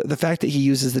of all, the fact that he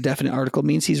uses the definite article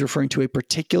means he's referring to a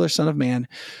particular son of man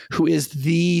who is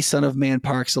the son of man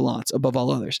par excellence above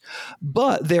all others.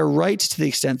 But they're right to the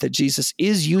extent that Jesus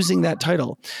is using that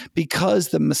title because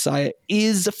the Messiah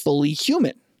is fully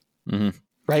human.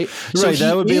 Right. So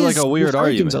that would be like a weird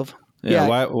argument.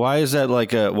 Yeah. Why is that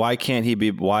why can't he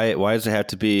be, why does it have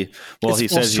to be, well, he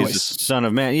says he's the son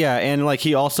of man. Yeah. And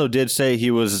he also did say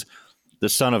he was the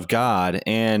son of God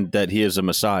and that he is a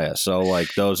Messiah. So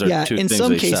those are two things. In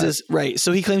some cases, said. Right.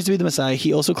 So he claims to be the Messiah.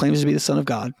 He also claims to be the son of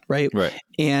God. Right. Right.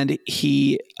 And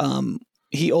he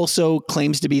also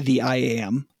claims to be the I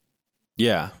am.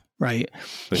 Yeah. Right.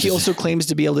 He also claims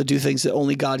to be able to do things that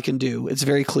only God can do. It's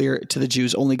very clear to the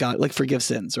Jews, only God, forgive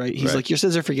sins, right? He's like, your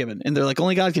sins are forgiven. And they're like,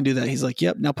 only God can do that. He's like,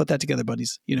 yep, now put that together,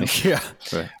 buddies. Yeah.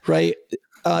 Right.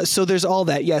 So there's all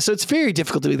that. Yeah. So it's very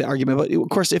difficult to make the argument. But of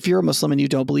course, if you're a Muslim and you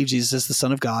don't believe Jesus is the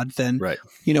son of God, then,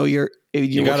 you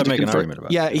got to make an argument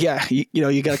about it. Yeah.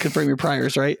 You got to confirm your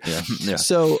priors, right? Yeah.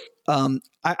 So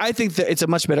I think that it's a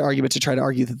much better argument to try to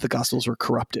argue that the Gospels were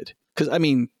corrupted. Because,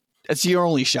 it's your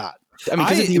only shot.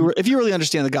 If you really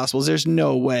understand the Gospels, there's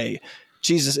no way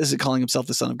Jesus isn't calling himself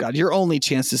the son of God. Your only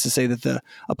chance is to say that the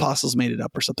apostles made it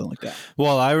up or something like that.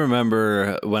 Well, I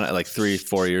remember when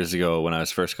 3-4 years ago when I was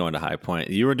first going to High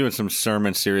Point, you were doing some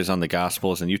sermon series on the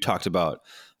Gospels and you talked about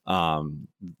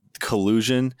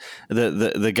collusion.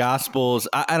 The Gospels,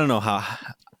 I don't know how,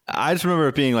 I just remember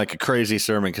it being a crazy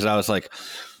sermon because I was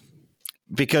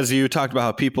because you talked about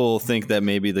how people think that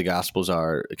maybe the Gospels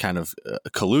are kind of a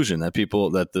collusion, that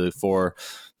the four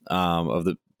of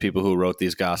the people who wrote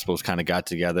these Gospels kind of got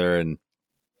together and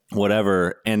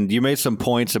whatever. And you made some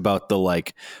points about the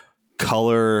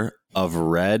color of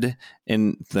red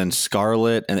and then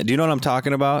scarlet. And do you know what I'm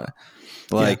talking about?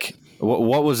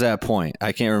 What was that point?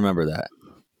 I can't remember that.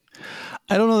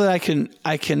 I don't know that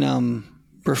I can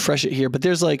refresh it here, but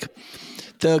there's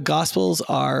the Gospels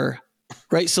are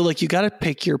right. So you got to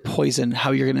pick your poison,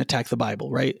 how you're going to attack the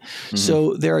Bible. Right.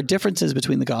 So there are differences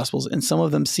between the Gospels and some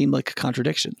of them seem like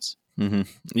contradictions.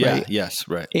 Yeah. Right? Yes.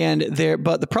 Right.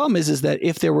 But the problem is that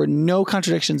if there were no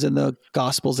contradictions in the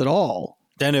Gospels at all,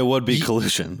 then it would be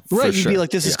collusion. Right. You'd be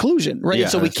like, this is collusion. Right. Yeah,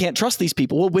 so we can't trust these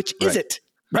people. Well, which is it?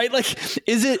 Right.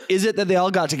 Is it that they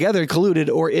all got together and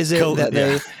colluded, or is it that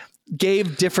they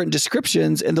gave different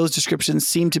descriptions and those descriptions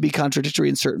seem to be contradictory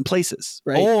in certain places?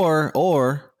 Right.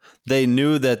 Or they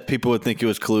knew that people would think it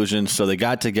was collusion, so they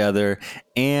got together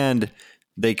and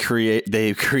they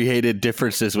created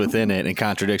differences within it and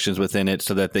contradictions within it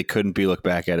so that they couldn't be looked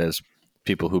back at as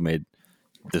people who made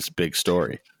this big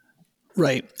story.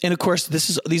 Right. And of course,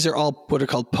 these are all what are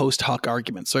called post hoc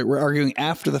arguments. Right. We're arguing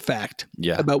after the fact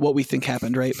about what we think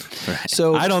happened. Right.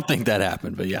 So I don't think that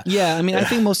happened, but yeah. Yeah. I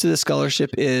think most of the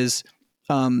scholarship is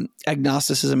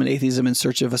agnosticism and atheism in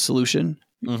search of a solution.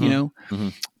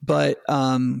 But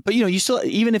you still,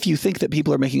 even if you think that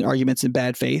people are making arguments in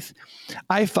bad faith,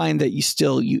 I find that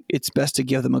it's best to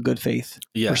give them a good faith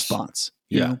response.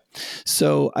 You know?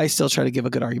 So I still try to give a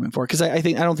good argument for it. Cause I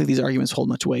don't think these arguments hold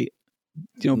much weight,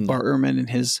 Bart Ehrman and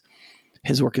his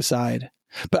work aside.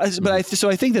 But I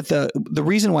think that the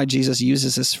reason why Jesus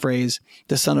uses this phrase,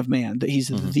 the son of man, that he's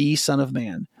the son of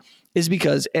man, is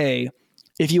because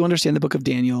if you understand the book of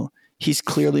Daniel, he's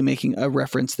clearly making a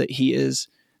reference that he is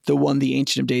the one the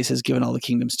Ancient of Days has given all the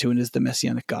kingdoms to and is the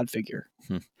messianic God figure.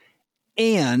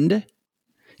 And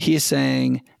he is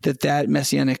saying that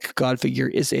messianic God figure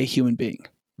is a human being,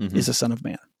 is a son of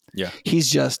man. Yeah. He's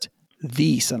just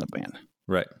the son of man.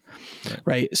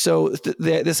 Right. So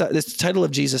this title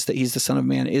of Jesus, that he's the Son of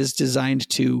Man, is designed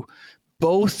to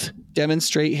both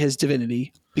demonstrate his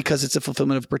divinity because it's a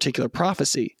fulfillment of a particular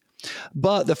prophecy,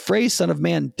 but the phrase Son of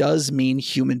Man does mean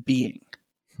human being,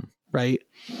 right?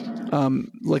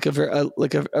 Like a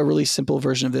really simple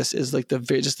version of this is like the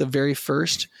very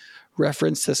first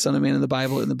reference to Son of Man in the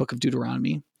Bible in the book of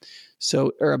Deuteronomy.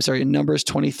 In Numbers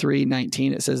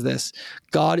 23:19, it says this: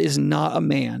 God is not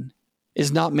man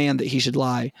that he should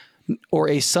lie, or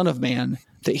a son of man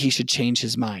that he should change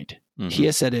his mind. Mm-hmm. He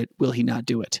has said it, will he not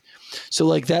do it? So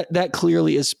like that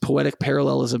clearly is poetic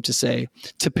parallelism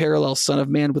to parallel Son of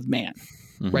Man with man,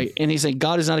 right? And he's saying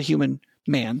God is not a human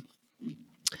man,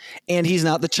 and he's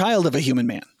not the child of a human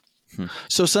man.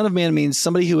 So Son of Man means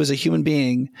somebody who is a human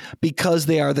being because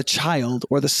they are the child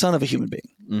or the son of a human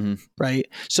being, right?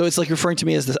 So it's like referring to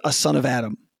me as a son of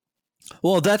Adam.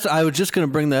 Well, I was just going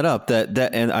to bring that up.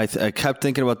 And I kept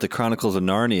thinking about the Chronicles of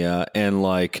Narnia and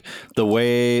like the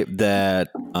way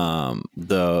that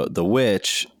the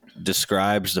witch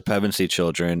describes the Pevensey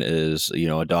children is,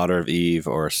 a daughter of Eve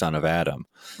or a son of Adam.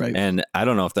 Right. And I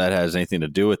don't know if that has anything to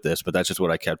do with this, but that's just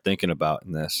what I kept thinking about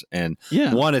in this. And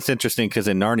one, it's interesting because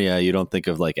in Narnia, you don't think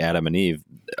of like Adam and Eve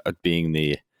being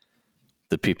the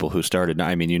people who started.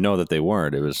 I mean, that they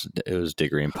weren't. It was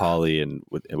Diggory and Polly and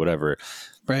whatever.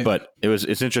 Right. But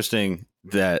it's interesting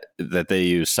that they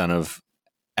use son of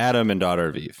Adam and daughter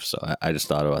of Eve. So I just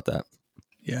thought about that.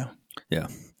 Yeah. Yeah.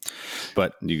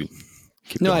 But you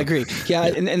keep No, going. I agree. Yeah.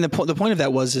 And the point of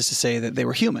that is to say that they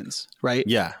were humans, right?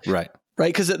 Yeah. Right.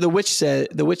 Right. Because the witch, I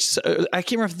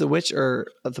can't remember if the witch or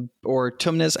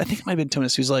Tumnus, I think it might have been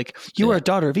Tumnus, who's like, you are a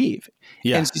daughter of Eve.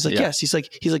 Yeah. And she's like, yes. He's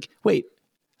like, wait,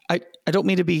 I don't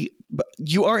mean to be, but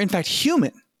you are in fact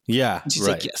human. Yeah. And she's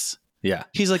like, yes. Yeah.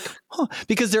 He's like,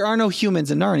 because there are no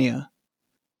humans in Narnia,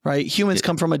 right? Humans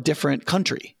come from a different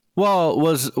country. Well,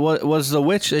 was the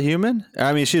witch a human?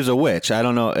 I mean, she was a witch. I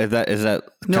don't know if that is that.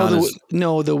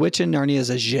 No, the witch in Narnia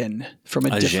is a djinn from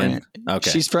a different. Djinn?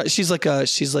 Okay. She's like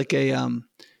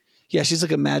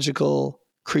a magical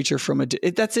creature from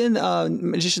that's in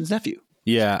Magician's Nephew.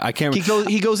 Yeah, I can't.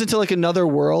 He goes into like another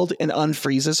world and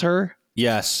unfreezes her.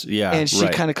 Yes, yeah, and she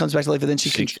kind of comes back to life, and then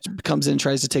she comes in and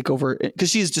tries to take over because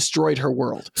she's destroyed her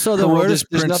world. So there's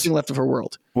nothing left of her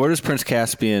world. Where does Prince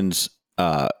Caspian's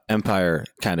empire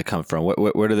kind of come from?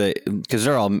 Where do they? Because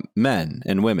they're all men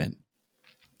and women.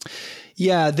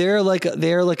 Yeah, they're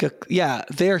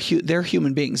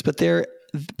human beings, but they're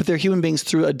human beings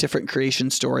through a different creation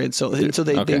story, and so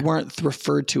they weren't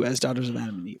referred to as daughters of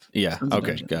Adam and Eve. Yeah.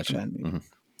 Okay. Gotcha. Mm-hmm.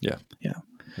 Yeah. Yeah.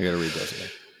 I got to read those again.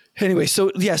 Anyway,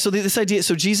 this idea,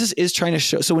 so Jesus is trying to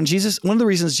show, one of the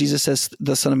reasons Jesus says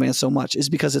the Son of Man so much is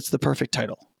because it's the perfect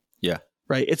title. Yeah.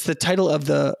 Right. It's the title of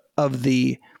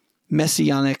the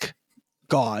messianic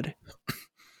God,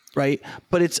 right?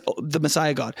 But it's the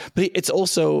Messiah God, but it's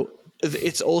also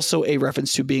a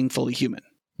reference to being fully human.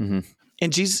 Mm-hmm.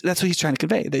 And Jesus, that's what he's trying to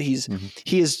convey, that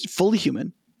he is fully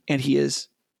human and he is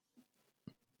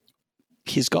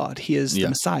God. He is the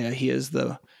Messiah. He is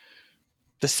the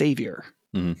Savior.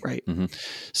 Mm-hmm. Right. Mm-hmm.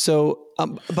 So,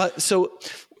 so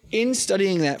in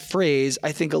studying that phrase,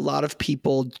 I think a lot of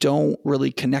people don't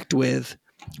really connect with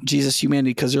Jesus'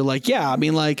 humanity because they're like, yeah, I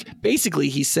mean, like basically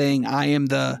he's saying I am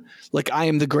the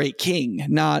great king,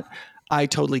 not I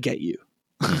totally get you.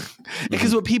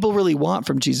 Because what people really want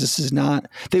from Jesus is not,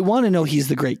 they want to know he's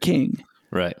the great king.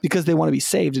 Right. Because they want to be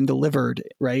saved and delivered.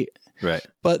 Right. Right.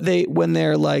 But when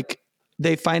they're like,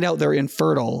 they find out they're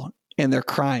infertile and they're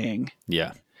crying.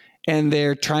 Yeah. And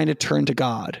they're trying to turn to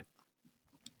God.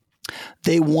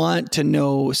 They want to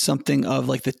know something of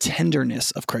like the tenderness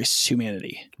of Christ's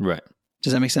humanity. Right.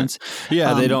 Does that make sense?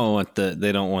 Yeah, they don't want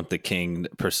the king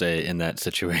per se in that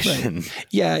situation. Right.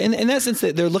 Yeah, in that sense,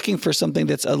 that they're looking for something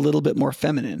that's a little bit more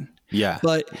feminine. Yeah.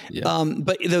 But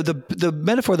the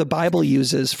metaphor the Bible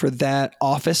uses for that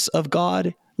office of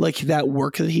God, like that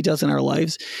work that he does in our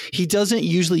lives, he doesn't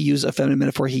usually use a feminine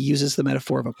metaphor. He uses the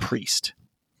metaphor of a priest.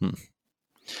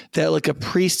 That like a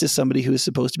priest is somebody who is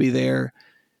supposed to be there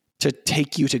to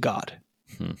take you to God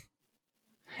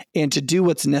and to do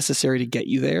what's necessary to get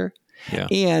you there. Yeah.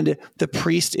 And the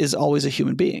priest is always a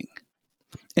human being.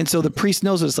 And so the priest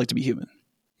knows what it's like to be human.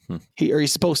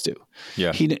 He's supposed to.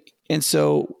 Yeah. And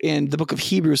so in the book of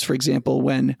Hebrews, for example,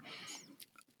 when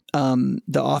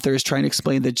the author is trying to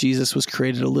explain that Jesus was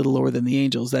created a little lower than the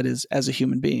angels, that is, as a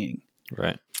human being.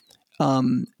 Right.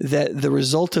 That the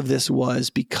result of this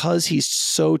was because he's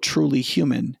so truly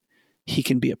human, he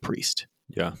can be a priest.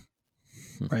 Yeah.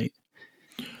 Right.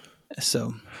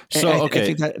 So okay. I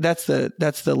think that's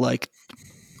the like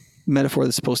metaphor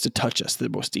that's supposed to touch us the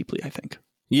most deeply, I think.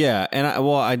 Yeah. And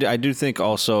I do think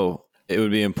also it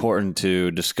would be important to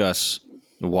discuss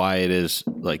why it is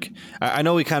like, I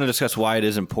know we kind of discussed why it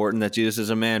is important that Jesus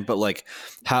is a man, but like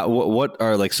what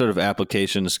are like sort of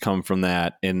applications come from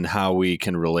that in how we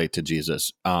can relate to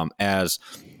Jesus as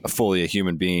fully a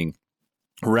human being,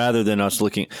 rather than us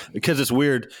looking, because it's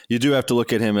weird. You do have to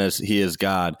look at him as he is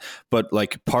God, but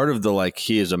like part of the like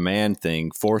he is a man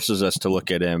thing forces us to look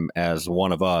at him as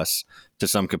one of us to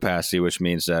some capacity, which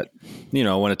means that, you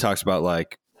know, when it talks about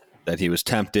like that he was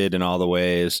tempted in all the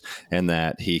ways and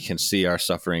that he can see our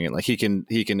suffering and like he can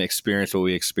experience what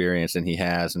we experience, and he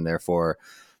has, and therefore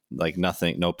like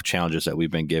no challenges that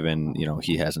we've been given, you know,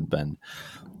 he hasn't been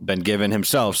given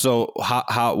himself. So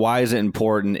why is it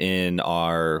important in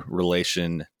our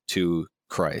relation to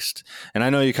Christ? And I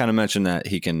know you kind of mentioned that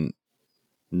he can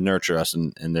nurture us,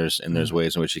 and there's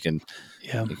ways in which he can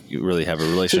you really have a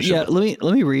relationship. So,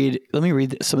 let me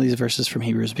read some of these verses from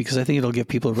Hebrews, because I think it'll give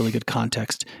people a really good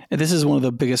context. And this is one of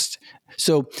the biggest.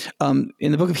 So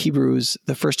in the book of Hebrews,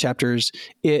 the first chapters,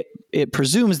 it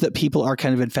presumes that people are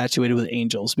kind of infatuated with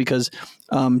angels, because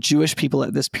Jewish people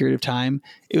at this period of time,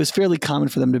 it was fairly common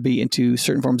for them to be into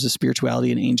certain forms of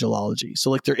spirituality and angelology. So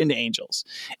like they're into angels.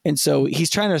 And so he's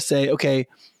trying to say, okay,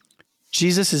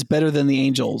 Jesus is better than the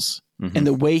angels. Mm-hmm. And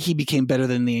the way he became better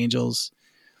than the angels,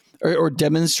 or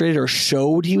demonstrated or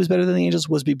showed he was better than the angels,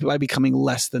 was by becoming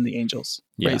less than the angels.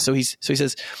 Yeah. Right. So he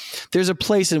says, there's a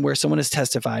place in where someone has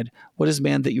testified, what is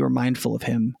man that you are mindful of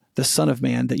him? The son of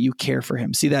man that you care for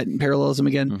him. See that parallelism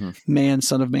again? Mm-hmm. Man,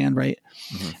 son of man, right?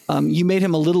 Mm-hmm. You made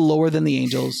him a little lower than the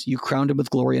angels. You crowned him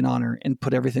with glory and honor and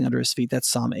put everything under his feet. That's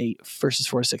Psalm 8, verses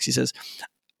 4-6. He says,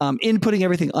 in putting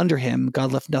everything under him,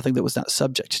 God left nothing that was not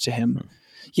subject to him. Mm-hmm.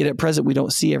 Yet at present, we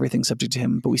don't see everything subject to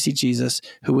him, but we see Jesus,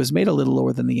 who was made a little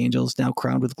lower than the angels, now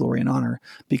crowned with glory and honor,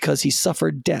 because he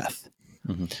suffered death,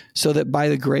 so that by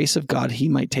the grace of God, he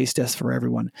might taste death for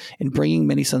everyone. In bringing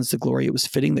many sons to glory, it was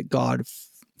fitting that God,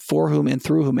 for whom and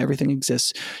through whom everything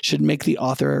exists, should make the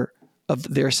author of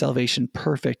their salvation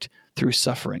perfect through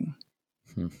suffering.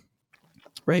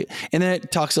 Right. And then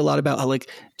it talks a lot about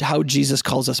how Jesus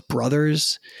calls us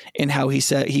brothers, and how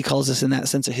he calls us in that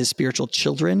sense of his spiritual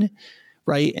children.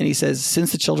 Right. And he says,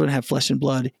 since the children have flesh and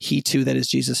blood, he too, that is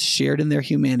Jesus, shared in their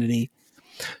humanity,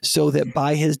 so that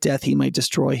by his death he might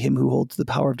destroy him who holds the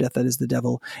power of death, that is the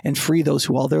devil, and free those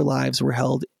who all their lives were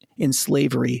held in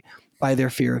slavery by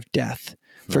their fear of death.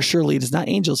 For surely it is not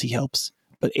angels he helps,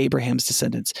 but Abraham's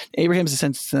descendants. Abraham's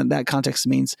descendants in that context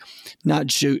means not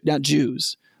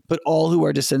Jews, but all who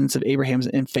are descendants of Abraham's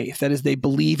in faith. That is, they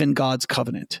believe in God's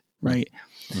covenant. Right.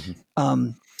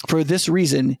 Mm-hmm. For this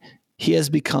reason, for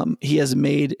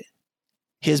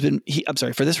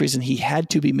this reason, he had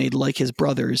to be made like his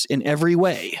brothers in every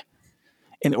way,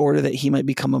 in order that he might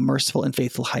become a merciful and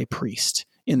faithful high priest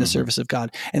in the service of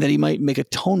God, and that he might make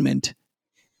atonement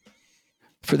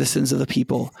for the sins of the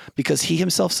people, because he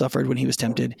himself suffered when he was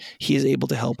tempted. He is able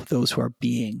to help those who are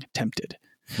being tempted.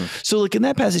 So like in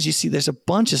that passage, you see there's a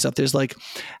bunch of stuff. There's like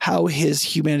how his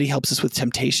humanity helps us with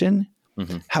temptation.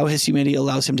 Mm-hmm. How his humanity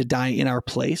allows him to die in our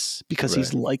place because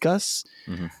he's like us.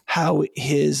 Mm-hmm.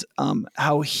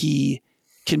 How he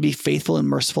can be faithful and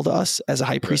merciful to us as a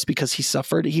high priest because he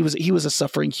suffered. He was a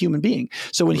suffering human being.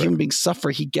 So when human beings suffer,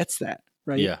 he gets that.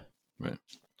 Right. Yeah. Right.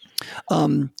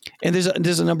 And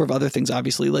there's a number of other things,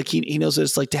 obviously, like he knows what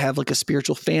it's like to have like a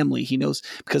spiritual family. He knows,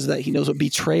 because of that, he knows what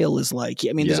betrayal is like.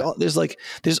 I mean,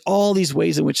 there's all these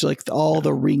ways in which like all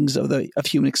the rings of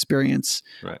human experience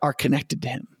are connected to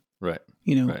him. Right.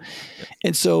 You know,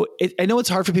 and so I know it's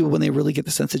hard for people when they really get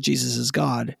the sense that Jesus is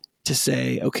God to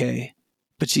say, okay,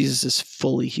 but Jesus is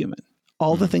fully human.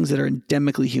 All the things that are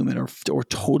endemically human or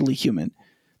totally human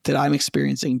that I'm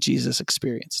experiencing, Jesus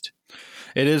experienced.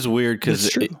 It is weird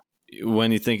because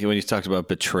when you talked about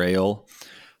betrayal,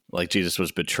 like Jesus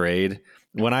was betrayed.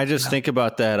 When I just think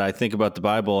about that, I think about the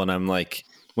Bible, and I'm like,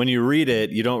 when you read it,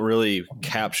 you don't really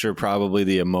capture probably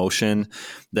the emotion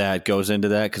that goes into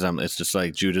that, because it's just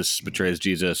like Judas betrays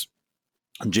Jesus,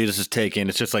 and Jesus is taken.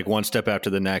 It's just like one step after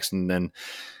the next, and then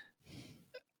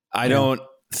I don't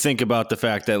think about the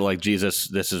fact that like Jesus,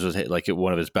 this is like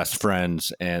one of his best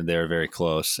friends, and they're very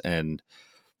close, and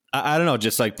I don't know,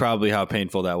 just like probably how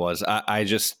painful that was. I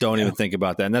just don't even think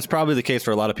about that. And that's probably the case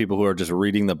for a lot of people who are just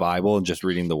reading the Bible and just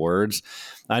reading the words.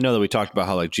 I know that we talked about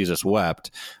how like Jesus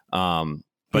wept.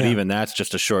 But even that's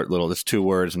just a short it's 2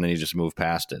 words, and then you just move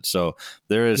past it. So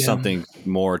there is something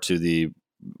more to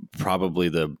probably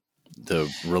the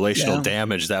relational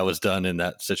damage that was done in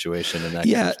that situation. And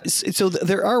that so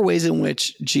there are ways in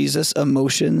which Jesus'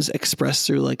 emotions expressed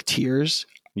through like tears.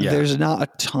 Yeah. There's not a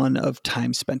ton of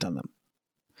time spent on them.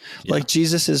 Like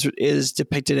Jesus is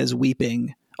depicted as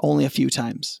weeping only a few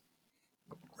times,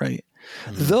 right?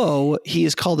 Mm-hmm. Though he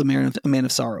is called a man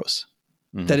of sorrows.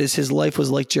 Mm-hmm. That is, his life was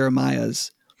like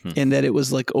Jeremiah's, and that it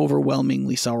was like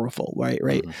overwhelmingly sorrowful, right?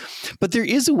 Mm-hmm. But there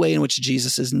is a way in which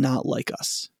Jesus is not like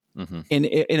us,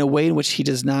 in a way in which he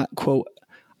does not, quote,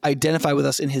 identify with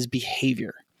us in his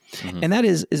behavior. And that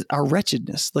is our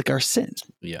wretchedness, like our sin.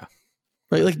 Yeah.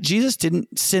 Right. Like Jesus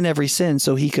didn't sin every sin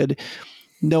so he could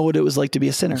know what it was like to be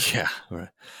a sinner. Yeah. Right.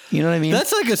 You know what I mean?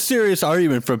 That's like a serious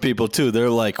argument from people too. They're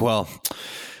like, well,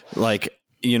 like,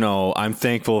 you know, I'm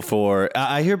thankful for,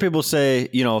 I hear people say,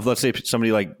 you know, if let's say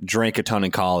somebody like drank a ton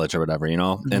in college or whatever, you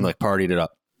know, and like partied it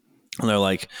up. And they're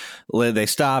like, they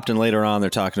stopped, and later on they're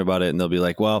talking about it, and they'll be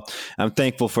like, well, I'm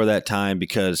thankful for that time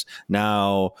because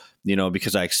now, you know,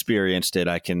 because I experienced it,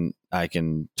 I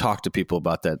can talk to people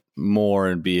about that more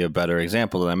and be a better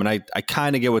example to them. And I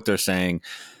kind of get what they're saying,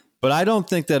 but I don't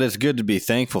think that it's good to be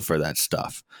thankful for that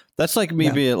stuff. That's like me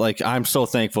being like, I'm so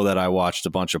thankful that I watched a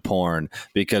bunch of porn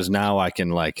because now I can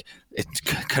like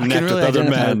connect with other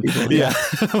men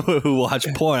who watch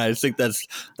porn. I think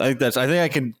I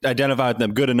can identify with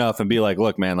them good enough and be like,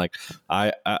 look, man, like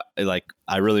I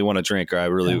really want to drink, or I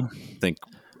really think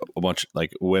a bunch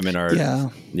like women are,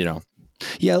 you know.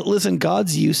 Yeah, listen,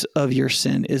 God's use of your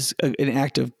sin is an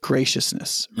act of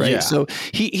graciousness, right? Yeah. So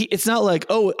he it's not like,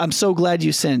 oh, I'm so glad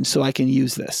you sinned so I can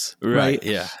use this, right?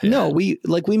 Yeah. No, we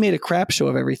made a crap show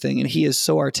of everything, and he is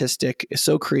so artistic,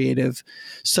 so creative,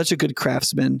 such a good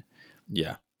craftsman.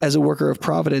 Yeah. As a worker of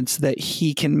providence that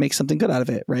he can make something good out of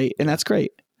it, right? And that's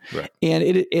great. Right.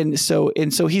 And so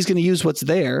he's going to use what's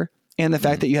there, and the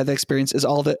fact that you have the experience is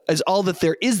all that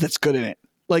there is that's good in it.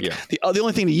 Like the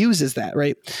only thing to use is that,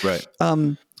 right? Right.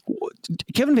 Kevin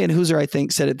Van Hooser, I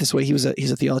think, said it this way. He's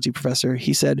a theology professor.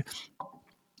 He said,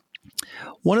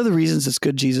 one of the reasons it's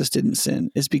good Jesus didn't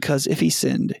sin is because if he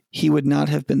sinned, he would not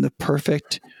have been the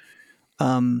perfect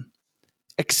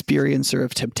experiencer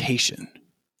of temptation.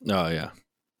 Oh, yeah.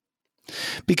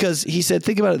 Because he said,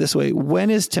 think about it this way. When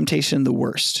is temptation the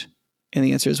worst? And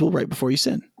the answer is, well, right before you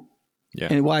sin. Yeah.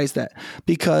 And why is that?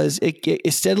 Because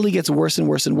it steadily gets worse and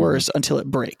worse and worse until it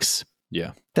breaks.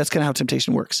 Yeah. That's kind of how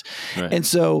temptation works. Right. And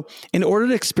so in order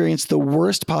to experience the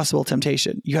worst possible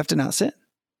temptation, you have to not sin.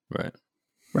 Right.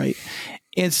 Right.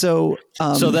 And so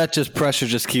that just pressure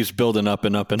just keeps building up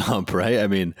and up and up, right? I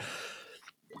mean,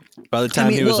 by the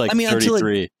time he was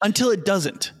 33. Until it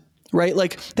doesn't. Right.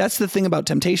 Like that's the thing about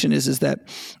temptation is that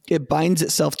it binds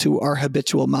itself to our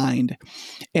habitual mind.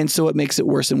 And so it makes it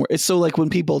worse and worse. It's so like when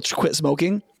people quit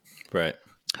smoking. Right.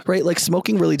 Right. Like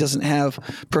smoking really doesn't have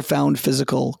profound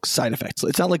physical side effects.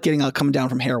 It's not like coming down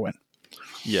from heroin.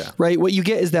 Yeah. Right. What you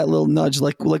get is that little nudge,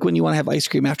 like when you want to have ice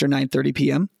cream after 9:30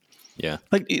 p.m. Yeah.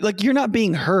 Like you're not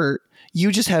being hurt.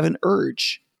 You just have an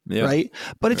urge. Yeah. Right.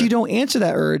 But if you don't answer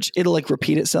that urge, it'll like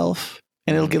repeat itself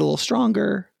and it'll get a little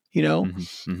stronger. You know,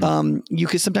 you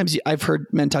could sometimes, I've heard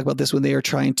men talk about this when they are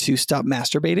trying to stop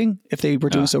masturbating, if they were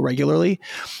doing so regularly,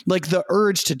 like the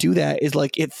urge to do that is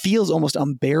like, it feels almost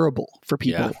unbearable for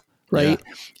people. Right.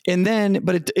 Yeah. And then,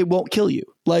 but it won't kill you.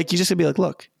 Like, you just gonna be like,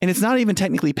 look, and it's not even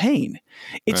technically pain.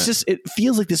 It's just, it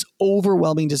feels like this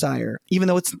overwhelming desire, even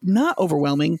though it's not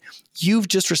overwhelming. You've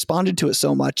just responded to it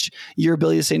so much. Your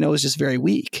ability to say no is just very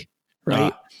weak.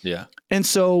 Right. Yeah. And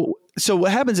so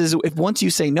what happens is if once you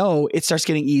say no, it starts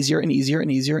getting easier and easier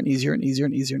and easier and easier and easier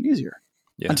and easier and easier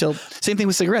until same thing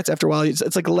with cigarettes. After a while,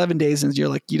 it's like 11 days and you're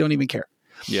like, you don't even care.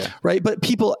 Yeah. Right. But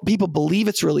people believe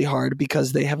it's really hard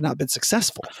because they have not been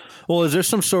successful. Well, is there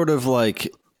some sort of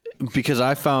like, because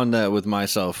I found that with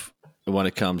myself when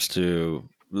it comes to,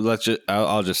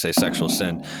 I'll just say sexual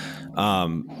sin.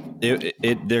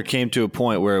 There came to a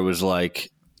point where it was like,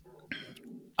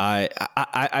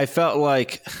 I felt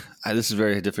like, this is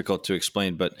very difficult to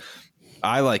explain, but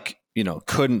I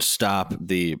couldn't stop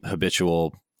the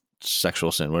habitual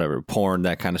sexual sin, whatever, porn,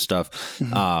 that kind of stuff.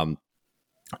 Mm-hmm.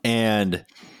 And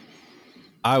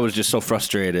I was just so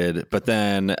frustrated, but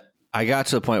then I got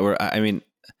to the point where,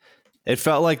 it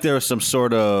felt like there was some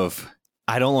sort of,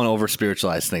 I don't want to over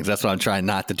spiritualize things. That's what I'm trying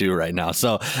not to do right now.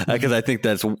 So, because I think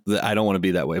I don't want to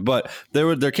be that way. But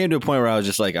there came to a point where I was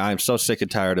just like, I'm so sick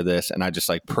and tired of this. And I just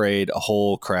like prayed a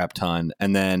whole crap ton.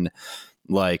 And then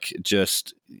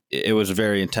it was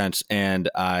very intense. And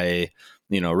I,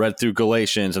 read through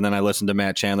Galatians, and then I listened to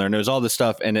Matt Chandler, and there was all this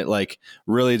stuff. And it like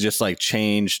really just like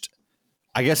changed,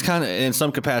 I guess kind of in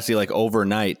some capacity, like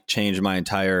overnight changed my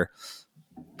entire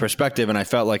perspective, and I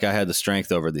felt like I had the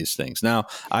strength over these things. Now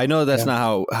I know that's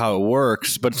not how it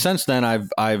works, but since then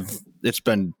it's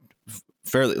been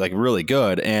fairly like really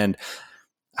good. And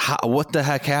what the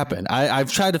heck happened?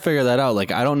 I've tried to figure that out.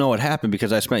 Like I don't know what happened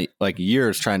because I spent like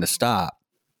years trying to stop.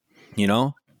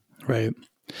 Right.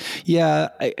 Yeah,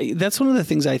 that's one of the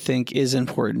things I think is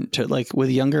important to, like, with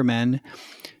younger men.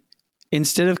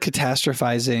 Instead of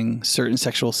catastrophizing certain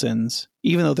sexual sins,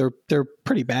 even though they're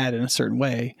pretty bad in a certain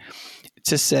way,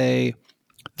 to say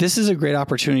this is a great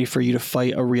opportunity for you to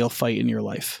fight a real fight in your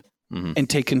life and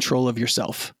take control of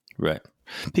yourself. Right.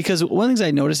 Because one of the things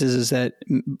I notice is that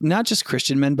not just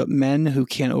Christian men, but men who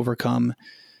can't overcome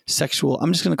sexual,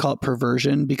 I'm just going to call it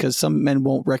perversion, because some men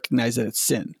won't recognize that it's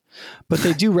sin, but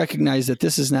they do recognize that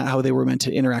this is not how they were meant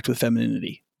to interact with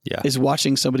femininity. Yeah. Is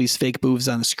watching somebody's fake boobs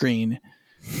on a screen,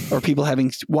 or people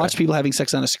having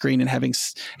sex on a screen and having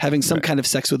some kind of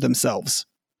sex with themselves,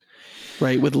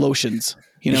 right? With lotions,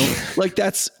 like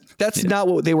that's not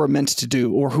what they were meant to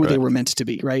do or who they were meant to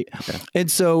be. Right. Yeah.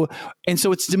 And so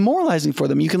it's demoralizing for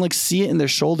them. You can, like, see it in their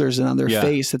shoulders and on their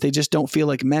face that they just don't feel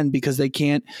like men because they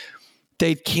can't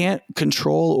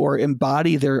control or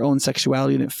embody their own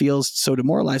sexuality, and it feels so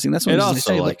demoralizing. That's what I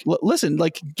say. Like, listen,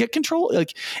 like, get control.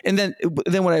 Like, and then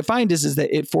what I find is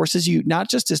that it forces you not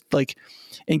just to, like,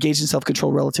 engage in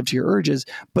self-control relative to your urges,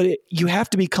 but you have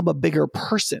to become a bigger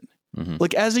person.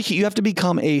 Like, you have to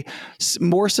become a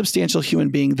more substantial human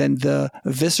being than the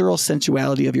visceral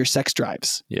sensuality of your sex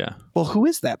drives. Yeah. Well, who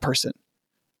is that person?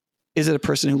 Is it a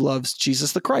person who loves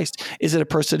Jesus the Christ? Is it a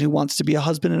person who wants to be a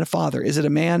husband and a father? Is it a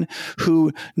man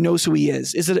who knows who he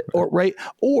is? Is it,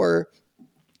 or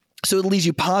so it leads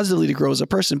you positively to grow as a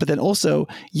person, but then also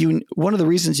one of the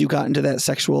reasons you got into that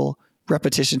sexual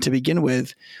repetition to begin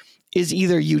with is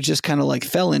either you just kind of, like,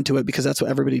 fell into it because that's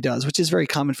what everybody does, which is very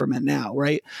common for men now,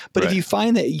 right? But if you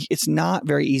find that it's not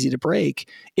very easy to break,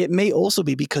 it may also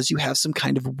be because you have some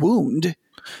kind of wound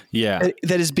that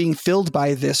is being filled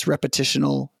by this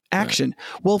repetitional action.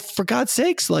 Well, for God's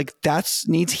sakes, like, that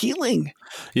needs healing.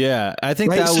 Yeah. I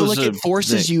think that was, it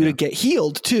forces you to get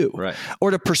healed too,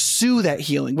 or to pursue that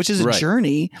healing, which is a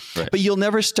journey, but you'll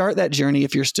never start that journey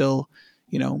if you're still,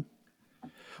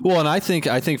 Well, and I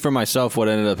think for myself, what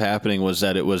ended up happening was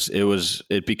that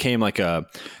it became like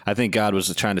I think God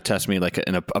was trying to test me, like,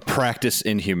 in a practice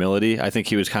in humility. I think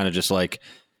he was kind of just like,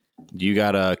 you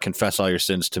got to confess all your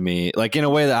sins to me, like, in a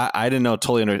way that I didn't know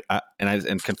totally.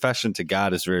 And confession to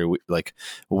God is very, like,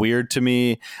 weird to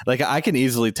me. Like, I can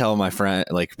easily tell my friend,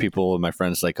 like, people, my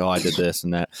friends, like, oh, I did this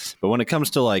and that. But when it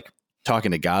comes to, like,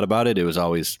 talking to God about it, it was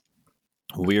always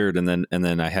weird. And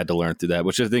then I had to learn through that,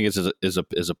 which I think is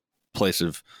a place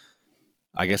of,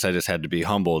 I guess I just had to be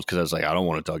humbled because I was like, I don't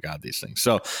want to tell God these things.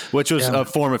 So, which was a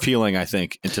form of healing, I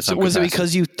think, into some. So was it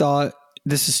because you thought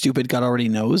this is stupid, God already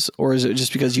knows, or is it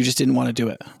just because you just didn't want to do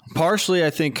it? Partially, I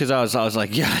think, because I was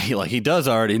like, yeah, he does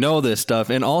already know this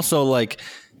stuff, and also, like,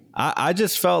 I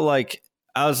just felt like,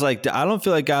 I was like, I don't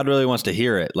feel like God really wants to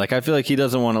hear it. Like, I feel like he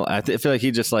doesn't want to. I feel like he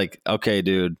just, like, okay,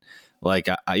 dude. Like,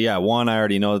 I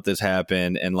already know that this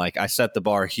happened, and, like, I set the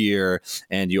bar here,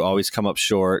 and you always come up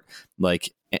short.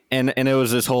 Like, and it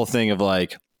was this whole thing of,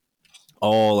 like,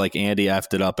 oh, like, Andy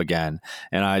effed it up again,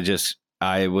 and I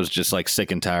was just, like, sick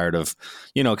and tired of,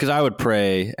 because I would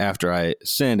pray after I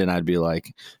sinned, and I'd be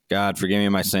like, God, forgive me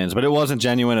my sins, but it wasn't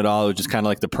genuine at all. It was just kind of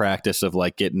like the practice of,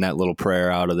 like, getting that little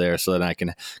prayer out of there so that I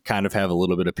can kind of have a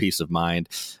little bit of peace of mind.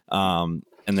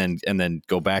 And then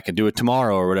go back and do it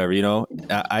tomorrow or whatever,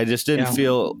 I just didn't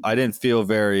feel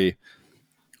very,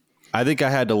 I think I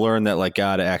had to learn that, like,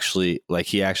 God actually, like,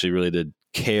 he actually really did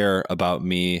care about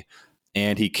me,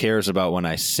 and he cares about when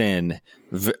I sin,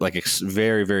 like,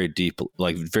 very, very deep,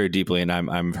 like, very deeply. And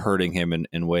I'm hurting him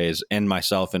in ways, and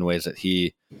myself in ways that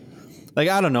he, like,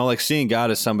 I don't know, like, seeing God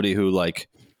as somebody who, like,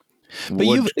 but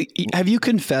have you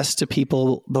confessed to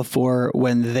people before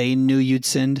when they knew you'd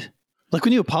sinned? Like,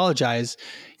 when you apologize,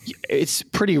 it's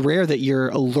pretty rare that you're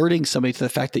alerting somebody to the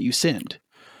fact that you sinned,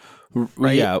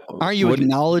 right? Yeah. Aren't you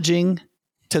acknowledging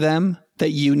to them that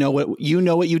you know what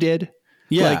you did?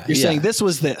 Yeah. Like, you're saying this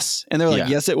was this, and they're like,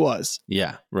 yes, it was.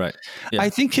 Yeah. Right. Yeah. I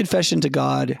think confession to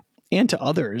God and to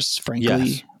others,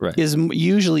 frankly, is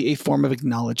usually a form of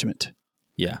acknowledgement.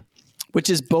 Yeah. Which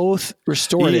is both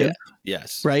restorative. Yeah.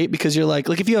 Yes. Right. Because you're like,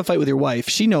 if you have a fight with your wife,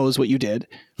 she knows what you did.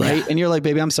 Right. Yeah. And you're like,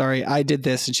 baby, I'm sorry. I did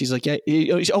this. And she's like, yeah.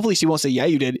 Hopefully she won't say, yeah,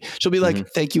 you did. She'll be like,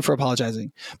 thank you for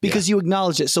apologizing, because you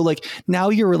acknowledge it. So, like, now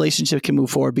your relationship can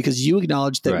move forward because you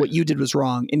acknowledge that what you did was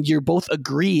wrong, and you're both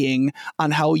agreeing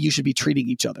on how you should be treating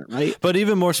each other. Right. But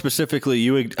even more specifically,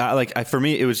 for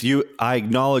me, it was I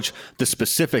acknowledge the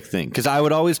specific thing, because I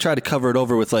would always try to cover it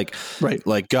over with, like,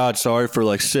 like, God, sorry for,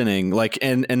 like, sinning, like,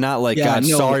 and not like, God,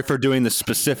 sorry for doing the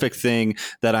specific thing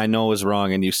that I know is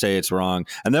wrong, and you say it's wrong.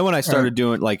 And then when I started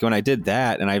doing, like, when I did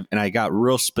that, and I got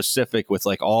real specific with,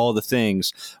 like, all the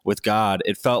things with God,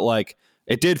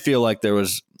 it did feel like there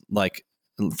was, like,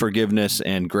 forgiveness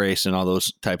and grace and all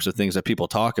those types of things that people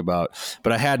talk about.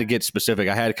 But I had to get specific.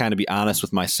 I had to kind of be honest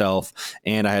with myself,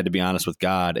 and I had to be honest with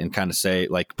God, and kind of say,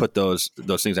 like, put those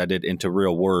things I did into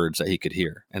real words that he could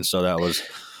hear. And so that was.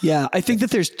 Yeah, I think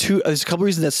that there's a couple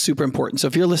reasons that's super important. So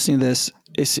if you're listening to this,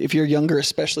 if you're younger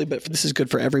especially, but this is good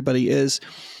for everybody, is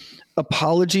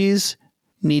apologies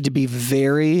need to be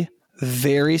very,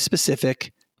 very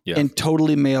specific and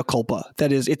totally mea culpa.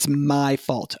 That is, it's my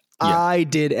fault. Yeah. I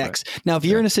did X. Right. Now, if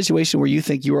you're in a situation where you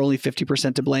think you are only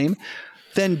 50% to blame,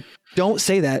 then don't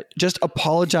say that. Just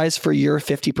apologize for your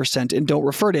 50% and don't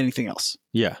refer to anything else.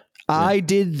 Yeah. I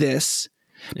did this.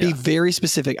 Be very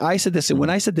specific. I said this. And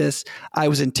when I said this, I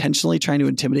was intentionally trying to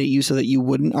intimidate you so that you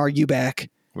wouldn't argue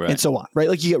back and so on. Right.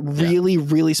 Like you get really,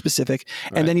 really specific.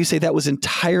 And then you say that was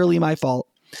entirely my fault.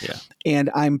 Yeah.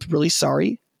 And I'm really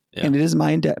sorry. Yeah. And it is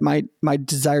my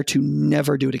desire to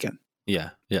never do it again. Yeah.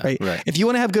 Yeah. Right. If you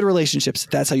want to have good relationships,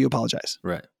 that's how you apologize.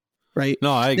 Right. Right.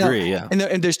 No, I agree. Now,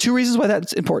 and there's two reasons why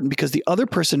that's important, because the other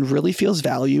person really feels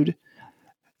valued.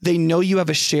 They know you have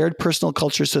a shared personal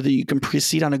culture so that you can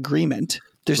proceed on agreement.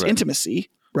 There's intimacy,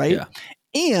 right? Yeah.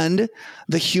 And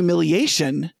the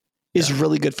humiliation is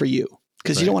really good for you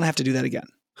because you don't want to have to do that again.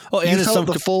 Oh, and you felt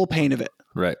the full pain of it.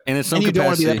 Right. And it's you don't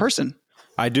want to be that person.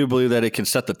 I do believe that it can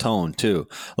set the tone too.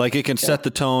 Like it can set the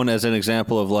tone as an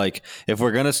example of like, if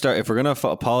we're going to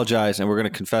apologize and we're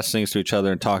going to confess things to each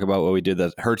other and talk about what we did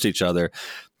that hurts each other,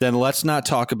 then let's not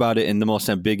talk about it in the most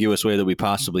ambiguous way that we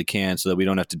possibly can so that we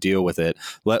don't have to deal with it.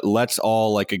 Let's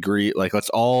all like agree, like let's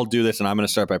all do this. And I'm going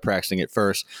to start by practicing it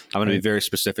first. I'm going to be very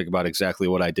specific about exactly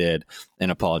what I did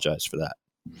and apologize for that.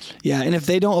 Yeah. And if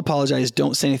they don't apologize,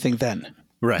 don't say anything then.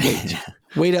 Right.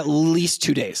 Wait at least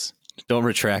 2 days. Don't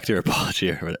retract your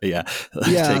apology. Take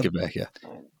it back.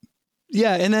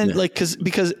 Yeah. And then because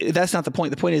that's not the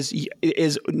point. The point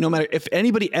is no matter if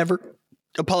anybody ever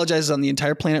apologizes on the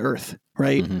entire planet Earth,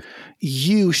 right? Mm-hmm.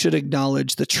 You should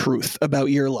acknowledge the truth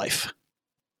about your life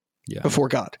before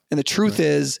God. And the truth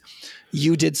is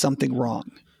you did something wrong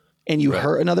and you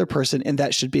hurt another person, and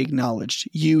that should be acknowledged.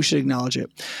 You should acknowledge it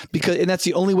and that's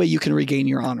the only way you can regain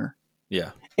your honor.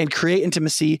 Yeah. And create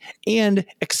intimacy and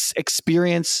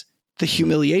experience the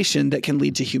humiliation that can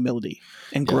lead to humility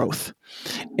and growth.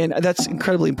 And that's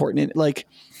incredibly important. And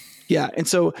and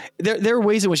so there are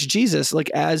ways in which Jesus,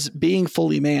 like as being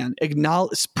fully man,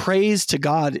 prays to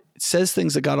God, says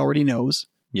things that God already knows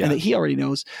and that he already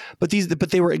knows, but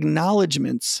they were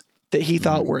acknowledgments that he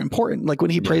thought were important. Like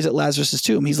when he prays at Lazarus'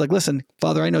 tomb, he's like, listen,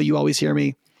 Father, I know you always hear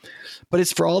me, but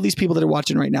it's for all these people that are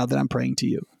watching right now that I'm praying to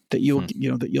you, that you'll,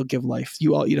 that you'll give life.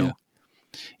 You all,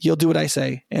 you'll do what I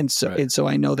say. And so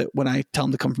I know that when I tell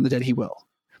him to come from the dead, he will.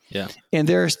 Yeah. And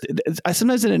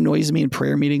sometimes it annoys me in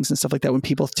prayer meetings and stuff like that when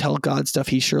people tell God stuff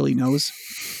he surely knows.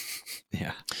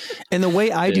 Yeah. And the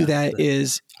way I do that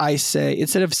is I say,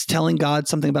 instead of telling God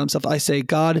something about himself, I say,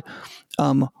 God,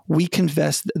 we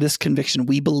confess this conviction.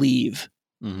 We believe.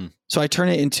 Mm-hmm. So I turn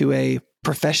it into a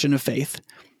profession of faith,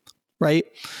 right?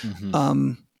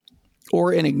 Mm-hmm.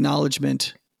 Or an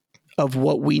acknowledgement of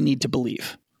what we need to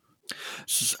believe.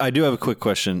 I do have a quick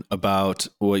question about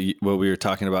what we were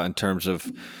talking about in terms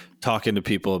of talking to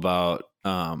people about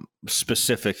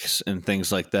specifics and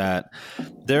things like that.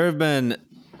 There have been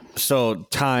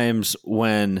times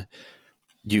when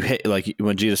you hate, like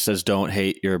when Jesus says, "Don't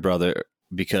hate your brother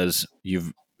because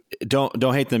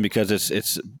don't hate them because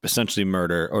it's essentially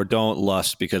murder," or "Don't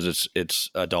lust because it's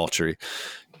adultery."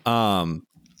 I've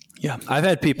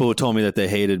had people who told me that they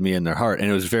hated me in their heart, and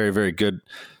it was very, very good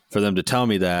for them to tell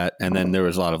me that. And then there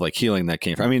was a lot of like healing that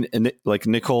came from, I mean, like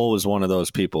Nicole was one of those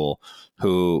people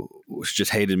who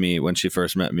just hated me when she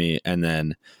first met me and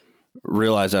then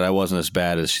realized that I wasn't as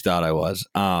bad as she thought I was,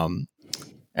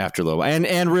 after a little while,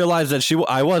 and realized that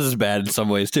I was as bad in some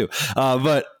ways too.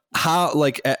 But how,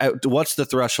 what's the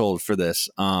threshold for this?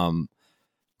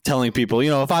 Telling people,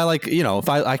 if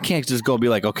I can't just go be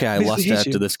like, okay, I lust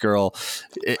after this girl.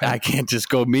 I can't just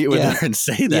go meet with her and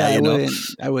say that.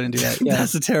 I wouldn't do that. Yeah.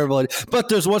 That's a terrible idea. But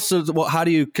there's how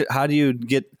do you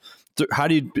get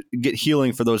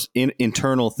healing for those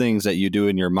internal things that you do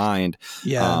in your mind?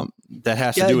 Yeah. That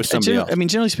has to do with somebody else. I mean,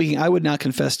 generally speaking, I would not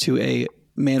confess to a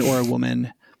man or a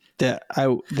woman that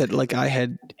I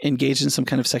had engaged in some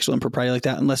kind of sexual impropriety like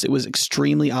that, unless it was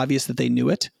extremely obvious that they knew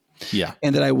it. Yeah.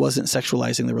 And that I wasn't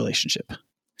sexualizing the relationship.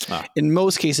 In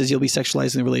most cases, you'll be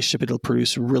sexualizing the relationship. It'll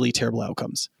produce really terrible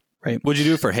outcomes. Right. Would you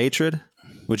do it for hatred?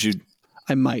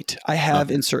 I might. I have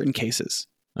in certain cases.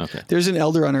 Okay. There's an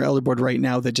elder on our elder board right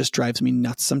now that just drives me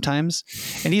nuts sometimes.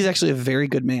 And he's actually a very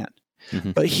good man.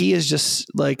 Mm-hmm. But he is just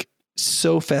like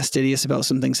so fastidious about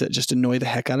some things that just annoy the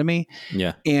heck out of me.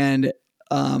 Yeah. And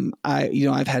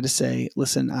I've had to say,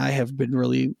 listen, I have been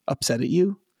really upset at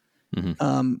you.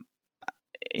 Mm-hmm.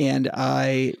 And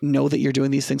I know that you're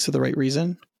doing these things for the right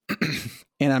reason.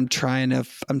 And I'm trying to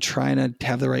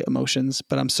have the right emotions,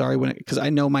 but I'm sorry because I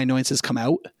know my annoyances come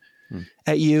out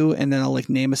at you, and then I'll like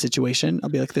name a situation. I'll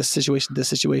be like, this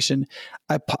situation.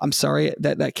 I'm sorry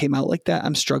that came out like that.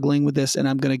 I'm struggling with this, and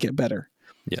I'm going to get better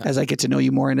as I get to know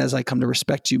you more. And as I come to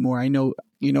respect you more, I know,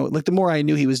 like the more I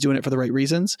knew he was doing it for the right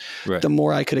reasons, the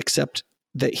more I could accept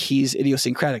that he's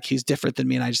idiosyncratic. He's different than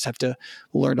me. And I just have to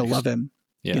learn to love him,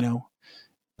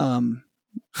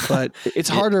 but it's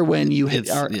harder when you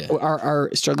are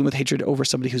struggling with hatred over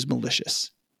somebody who's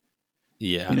malicious.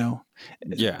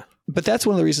 Yeah. But that's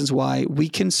one of the reasons why we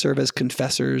can serve as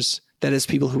confessors, that is,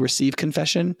 people who receive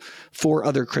confession for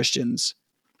other Christians.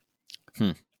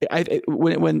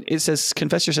 When it says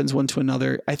confess your sins one to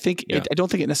another, I don't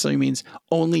think it necessarily means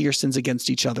only your sins against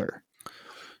each other.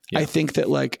 I think that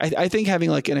I think having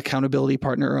like an accountability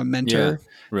partner or a mentor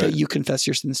that you confess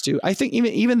your sins to. I think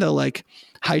even the like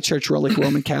high church role, like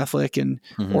Roman Catholic and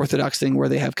Orthodox thing where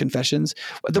they have confessions,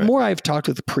 the more I've talked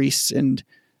with priests in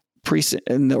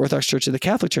the Orthodox Church and the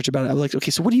Catholic Church about it, I'm like,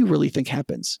 okay, so what do you really think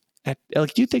happens? Do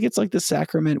you think it's like the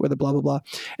sacrament where the blah, blah, blah?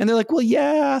 And they're like, well,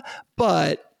 yeah,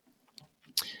 but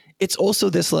it's also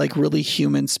this like really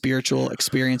human spiritual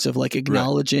experience of like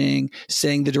acknowledging,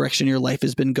 saying the direction your life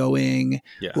has been going,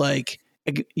 like,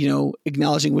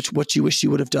 acknowledging what you wish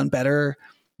you would have done better.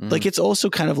 Like it's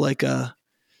also kind of like a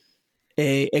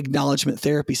acknowledgement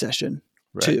therapy session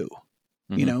too,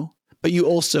 but you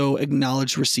also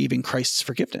acknowledge receiving Christ's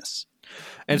forgiveness.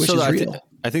 And so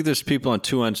I think there's people on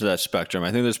two ends of that spectrum.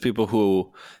 I think there's people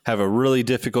who have a really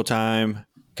difficult time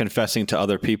confessing to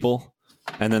other people.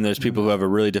 And then there's people who have a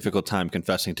really difficult time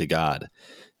confessing to God.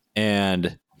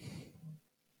 And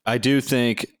I do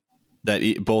think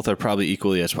that both are probably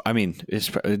equally do you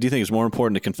think it's more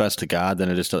important to confess to God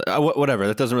than it is to whatever?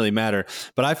 That doesn't really matter.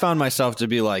 But I found myself to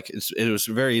be like, it was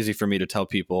very easy for me to tell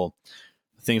people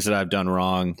things that I've done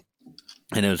wrong.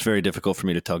 And it was very difficult for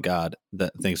me to tell God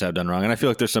that things I've done wrong. And I feel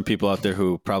like there's some people out there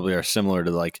who probably are similar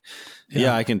to like,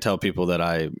 I can tell people that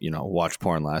I, watched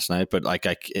porn last night, but like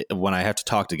when I have to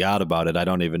talk to God about it, I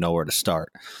don't even know where to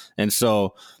start. And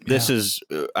so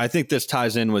I think this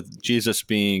ties in with Jesus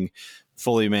being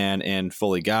fully man and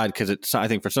fully God. Cause I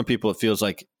think for some people it feels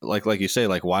like you say,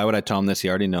 like, why would I tell him this? He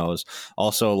already knows.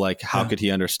 Also, like, how could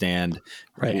he understand?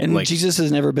 Right. And like, Jesus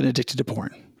has never been addicted to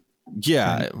porn.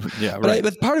 Right.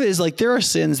 But part of it is like, there are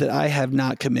sins that I have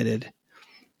not committed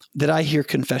that I hear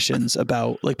confessions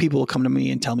about. Like people will come to me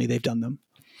and tell me they've done them,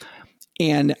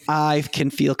 and I can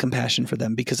feel compassion for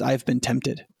them because I've been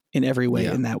tempted in every way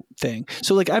in that thing.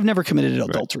 So like, I've never committed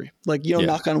adultery, like,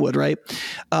 knock on wood. Right.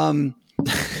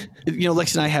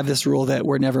 Lex and I have this rule that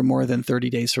we're never more than 30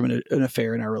 days from an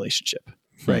affair in our relationship.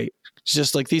 Right. It's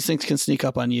just like these things can sneak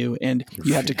up on you, and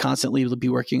you have to constantly be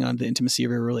working on the intimacy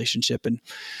of your relationship. And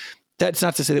that's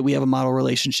not to say that we have a model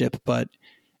relationship, but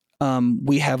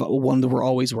we have one that we're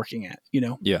always working at,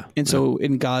 And so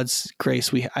in God's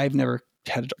grace, I've never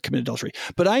had committed adultery,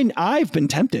 but I've been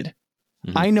tempted.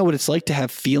 I know what it's like to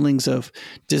have feelings of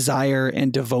desire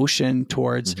and devotion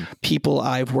towards people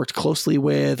I've worked closely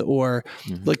with, or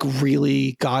like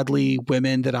really godly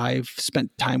women that I've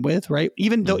spent time with. Right.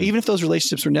 Even if those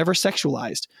relationships were never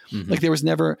sexualized, like there was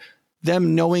never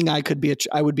them knowing I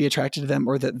would be attracted to them,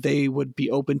 or that they would be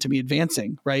open to me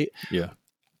advancing. Right. Yeah.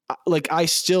 Like I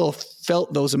still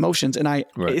felt those emotions, and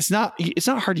it's not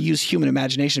hard to use human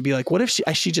imagination to be like, what if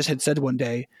she just had said one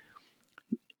day,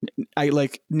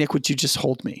 Nick, would you just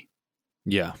hold me?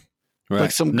 Yeah.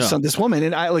 Right. Like this woman,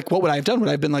 and I like, what would I have done? Would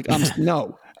I have been like,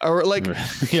 no, or like,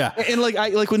 And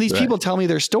like, when these people tell me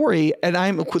their story, and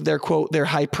I'm their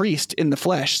high priest in the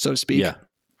flesh, so to speak. Yeah.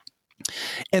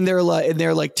 And they're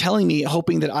like telling me,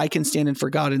 hoping that I can stand in for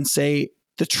God and say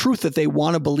the truth that they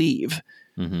want to believe,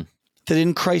 that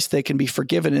in Christ they can be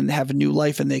forgiven and have a new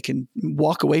life, and they can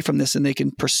walk away from this and they can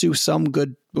pursue some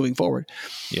good moving forward.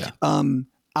 Yeah.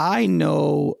 I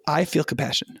know I feel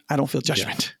compassion. I don't feel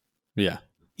judgment. Yeah.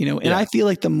 And I feel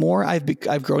like the more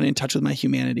I've grown in touch with my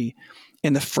humanity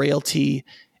and the frailty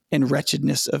and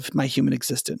wretchedness of my human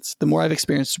existence, the more I've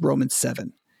experienced Romans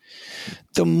 7,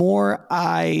 the more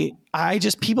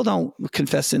people don't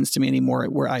confess sins to me anymore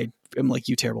where I am like,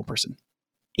 you terrible person.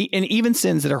 And even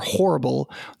sins that are horrible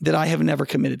that I have never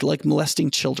committed, like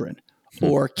molesting children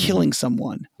or killing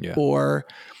someone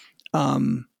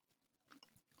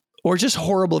or just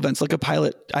horrible events. Like a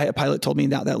pilot told me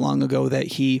not that long ago that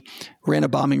he ran a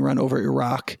bombing run over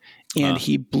Iraq and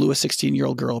he blew a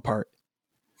 16-year-old girl apart.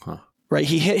 Right.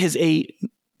 He hit his 8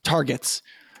 targets,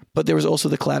 but there was also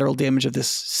the collateral damage of this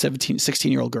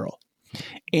 16-year-old girl.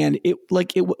 And it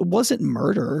wasn't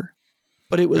murder,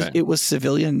 but it was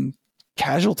civilian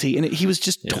casualty, and he was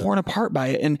just torn apart by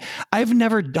it. And I've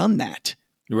never done that.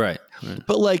 Right.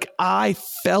 But like, I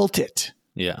felt it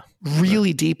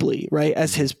really deeply, right?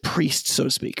 As his priest, so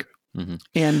to speak. Mm-hmm.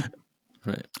 And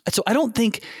so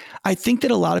I think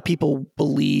that a lot of people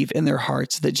believe in their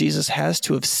hearts that Jesus has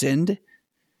to have sinned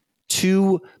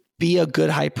to be a good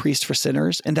high priest for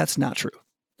sinners. And that's not true.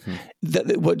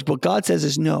 What God says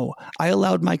is, no, I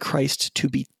allowed my Christ to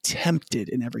be tempted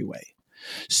in every way.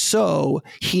 So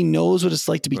he knows what it's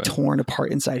like to be torn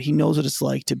apart inside. He knows what it's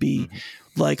like to be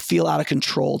like, feel out of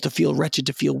control, to feel wretched,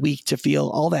 to feel weak, to feel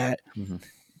all that. Mm-hmm.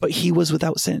 But he was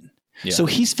without sin. Yeah. So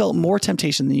he's felt more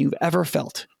temptation than you've ever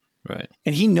felt. Right.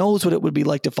 And he knows what it would be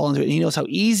like to fall into it. And he knows how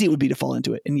easy it would be to fall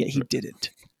into it. And yet he didn't.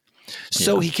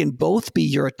 So he can both be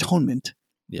your atonement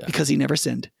because he never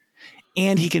sinned.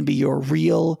 And he can be your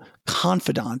real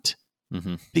confidant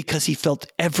because he felt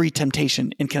every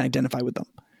temptation and can identify with them.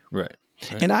 Right.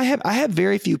 And I have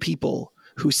very few people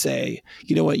who say,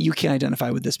 you know what, you can't identify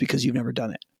with this because you've never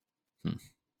done it.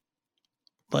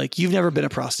 Like, you've never been a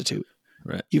prostitute.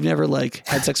 Right. You've never like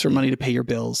had sex for money to pay your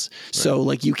bills. Right. So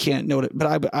like, you can't know it.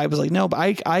 But I was like, no, but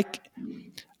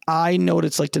I know what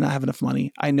it's like to not have enough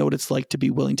money. I know what it's like to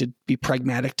be willing to be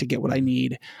pragmatic to get what I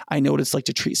need. I know what it's like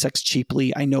to treat sex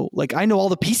cheaply. I know all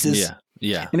the pieces. Yeah.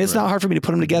 Yeah. And it's not hard for me to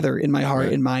put them together in my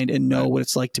heart and mind and know what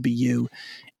it's like to be you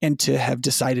and to have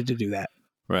decided to do that.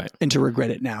 Right. And to regret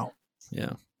it now.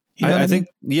 Yeah. You know I think,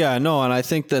 and I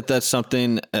think that's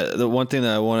something, the one thing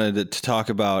that I wanted to talk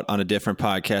about on a different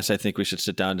podcast, I think we should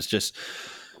sit down, is just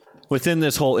within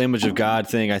this whole image of God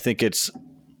thing. I think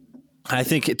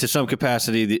to some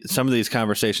capacity, some of these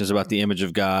conversations about the image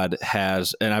of God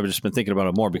has, and I've just been thinking about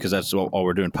it more because that's all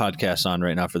we're doing podcasts on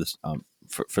right now for this,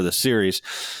 for the series.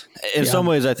 In some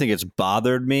ways, I think it's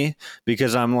bothered me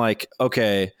because I'm like,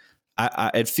 okay,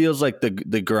 it feels like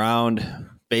the ground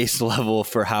base level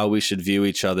for how we should view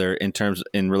each other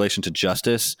in relation to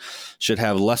justice should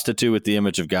have less to do with the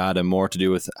image of God and more to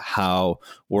do with how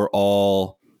we're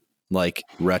all like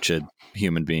wretched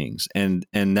human beings. And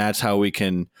that's how we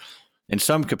can, in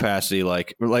some capacity,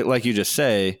 like you just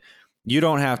say, you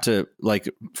don't have to like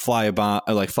fly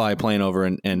a plane over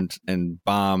and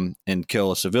bomb and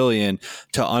kill a civilian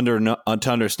to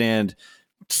understand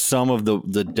some of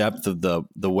the depth of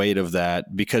the weight of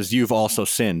that, because you've also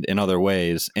sinned in other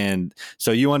ways. And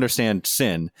so you understand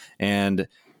sin. And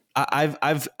I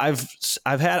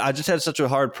just had such a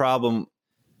hard problem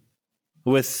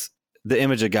with the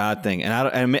image of God thing. And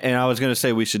I was going to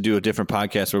say we should do a different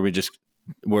podcast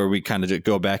where we kind of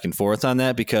go back and forth on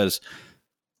that, because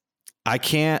I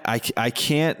can't,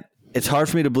 it's hard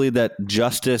for me to believe that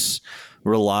justice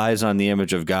relies on the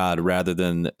image of God rather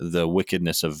than the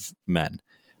wickedness of men.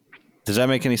 Does that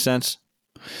make any sense?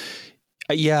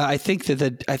 Yeah, I think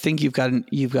I think you've got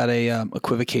a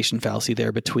equivocation fallacy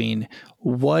there between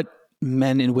what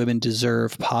men and women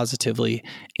deserve positively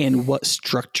and what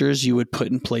structures you would put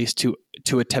in place to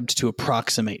attempt to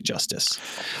approximate justice,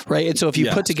 right? And so if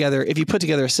you put together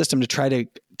a system to try to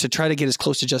get as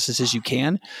close to justice as you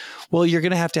can, well, you're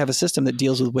going to have a system that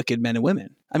deals with wicked men and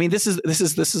women. I mean, this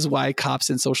is why cops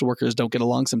and social workers don't get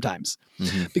along sometimes,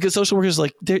 because social workers are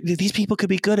like, these people could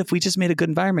be good if we just made a good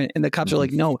environment, and the cops are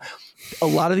like, no, a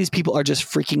lot of these people are just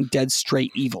freaking dead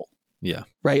straight evil. Yeah,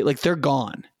 right. Like, they're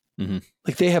gone.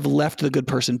 Like, they have left the good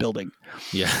person building.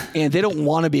 Yeah. And they don't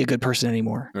want to be a good person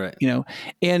anymore. Right. You know,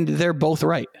 and they're both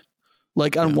right.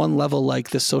 Like, on one level, like,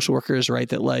 the social worker is right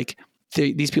that like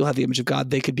these people have the image of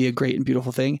God. They could be a great and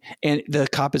beautiful thing. And the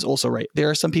cop is also right. There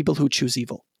are some people who choose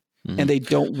evil and they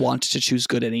don't want to choose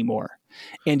good anymore.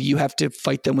 And you have to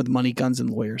fight them with money, guns, and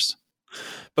lawyers.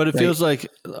 But it feels like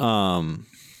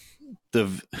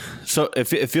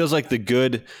it feels like the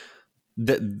good,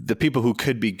 the people who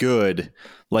could be good,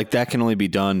 like, that can only be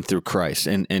done through Christ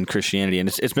and Christianity. And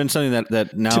it's been something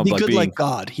that now, to be good like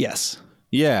God. Yes.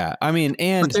 Yeah. I mean,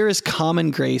 but there is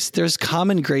common grace. There's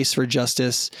common grace for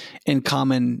justice and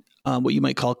common, what you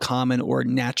might call common or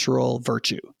natural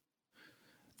virtue.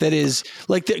 That is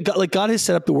like God has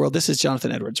set up the world. This is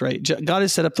Jonathan Edwards, right? God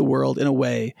has set up the world in a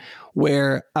way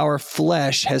where our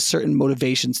flesh has certain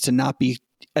motivations to not be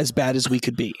as bad as we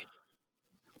could be.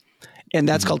 And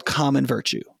that's called common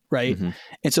virtue, right?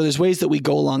 And so there's ways that we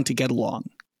go along to get along,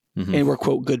 and we're,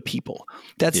 quote, good people.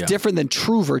 That's different than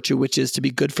true virtue, which is to be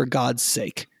good for God's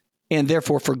sake, and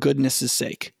therefore for goodness'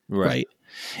 sake, right?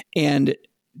 And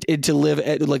to live,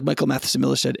 like Michael Matheson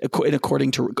Miller said,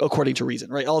 according to reason,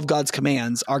 right? All of God's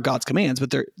commands are God's commands,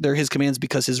 but they're His commands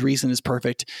because His reason is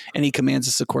perfect, and He commands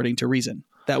us according to reason.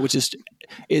 that which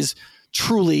is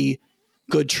truly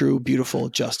good, true, beautiful,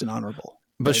 just, and honorable.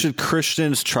 But should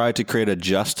Christians try to create a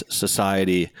just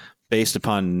society based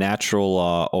upon natural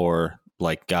law or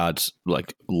like God's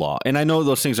like law? And I know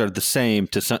those things are the same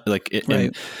to some, like,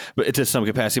 but to some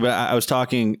capacity. But I was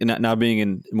talking, now being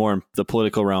in more in the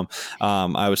political realm,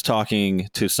 I was talking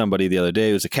to somebody the other day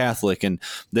who was a Catholic, and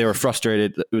they were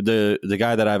frustrated. The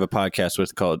guy that I have a podcast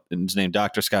with his name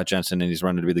Dr. Scott Jensen, and he's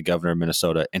running to be the governor of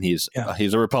Minnesota, and he's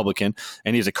a Republican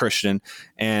and he's a Christian,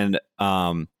 and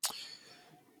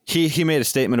He made a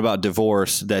statement about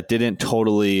divorce that didn't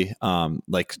totally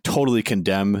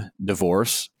condemn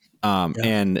divorce.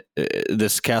 And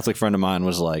this Catholic friend of mine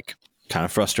was like kind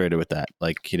of frustrated with that.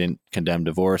 Like, he didn't condemn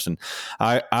divorce. And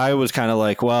I was kind of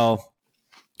like, well,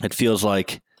 it feels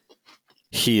like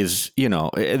he's,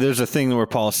 there's a thing where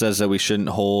Paul says that we shouldn't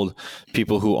hold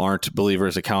people who aren't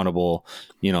believers accountable,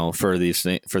 for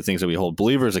for things that we hold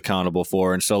believers accountable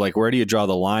for. And so, like, where do you draw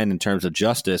the line in terms of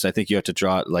justice? I think you have to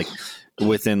draw it like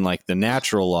within like the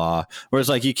natural law, whereas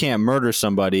like you can't murder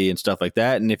somebody and stuff like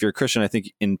that. And if you're a Christian, I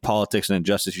think in politics and in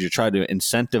justice, you should try to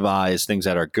incentivize things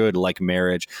that are good, like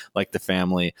marriage, like the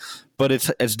family. But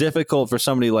it's difficult for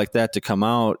somebody like that to come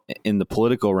out in the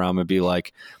political realm and be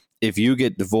like, if you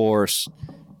get divorced,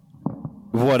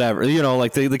 whatever,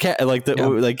 like like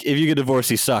if you get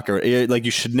divorced, you suck, or like you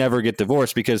should never get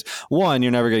divorced, because one,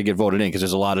 you're never going to get voted in because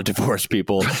there's a lot of divorced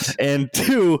people, and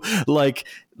two, like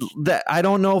that, I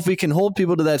don't know if we can hold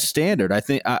people to that standard. I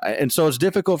think, and so it's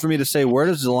difficult for me to say, where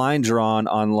does the line drawn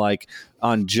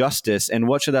on justice, and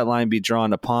what should that line be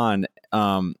drawn upon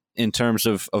in terms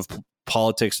of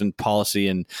politics and policy,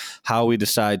 and how we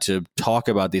decide to talk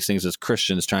about these things as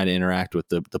Christians trying to interact with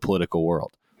the political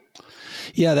world.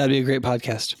 Yeah, that'd be a great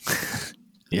podcast.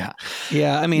 Yeah.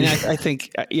 I mean, I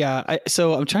think,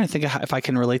 so I'm trying to think of if I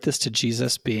can relate this to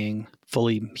Jesus being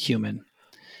fully human.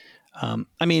 I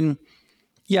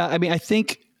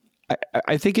think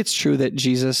it's true that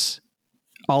Jesus,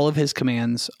 all of his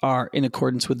commands are in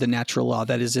accordance with the natural law.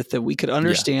 That is, if we could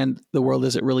understand the world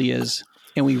as it really is,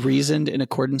 and we reasoned in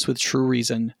accordance with true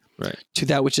reason, right, to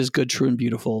that which is good, true, and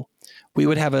beautiful, we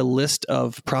would have a list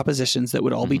of propositions that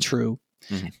would all be true.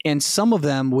 Mm-hmm. And some of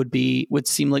them would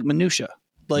seem like minutia,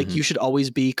 like you should always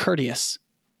be courteous,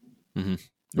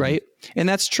 right? And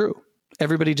that's true.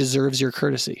 Everybody deserves your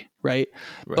courtesy, right?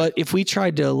 But if we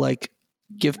tried to like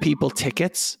give people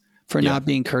tickets for not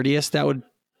being courteous, that would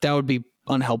be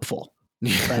unhelpful,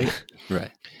 right?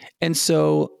 Right. And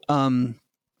so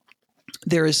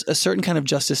there is a certain kind of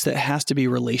justice that has to be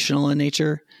relational in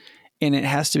nature, and it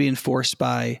has to be enforced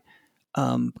by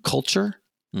culture.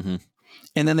 Mm-hmm.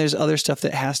 And then there's other stuff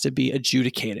that has to be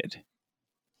adjudicated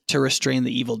to restrain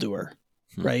the evildoer,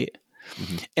 right?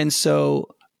 Mm-hmm. And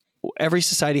so every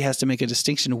society has to make a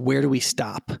distinction. Where do we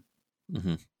stop?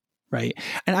 Mm-hmm. Right.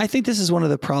 And I think this is one of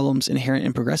the problems inherent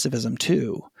in progressivism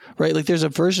too, right? Like, there's a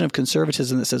version of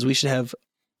conservatism that says we should have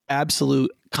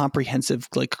absolute comprehensive,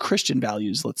 like, Christian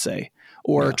values, let's say,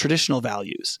 or traditional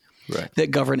values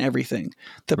that govern everything.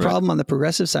 The problem on the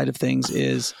progressive side of things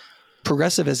is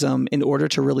progressivism, in order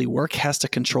to really work, has to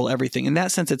control everything. In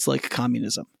that sense, it's like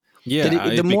communism. Yeah,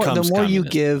 the more you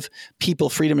give people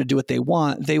freedom to do what they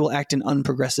want, they will act in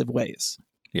unprogressive ways.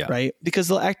 Yeah. Right. Because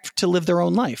they'll act to live their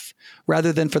own life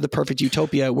rather than for the perfect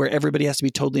utopia where everybody has to be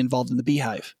totally involved in the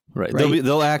beehive. Right.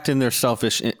 They'll act in their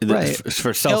selfish,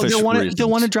 for selfish reasons. They'll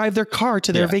want to drive their car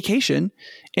to their vacation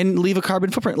and leave a carbon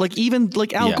footprint. Like, even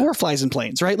like Al Gore flies in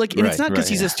planes, right? Like, and it's not because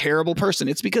he's this terrible person.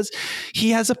 It's because he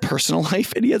has a personal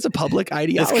life and he has a public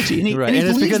ideology. And he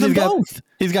believes them both.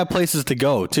 He's got places to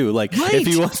go too. Like, if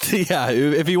he wants to,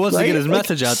 if he wants to get his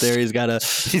message out there, he's got to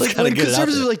get it out there.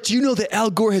 Conservatives are like, do you know that Al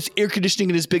Gore has air conditioning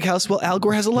in his big house? Well, Al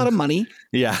Gore has a lot of money.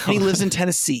 Yeah. And he lives in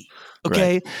Tennessee.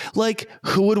 Okay. Like,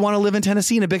 who would want to live in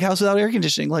Tennessee in a big house without air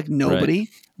conditioning? Like, nobody.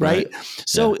 Right.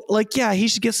 So he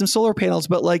should get some solar panels,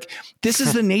 but like, this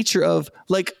is the nature of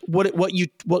like what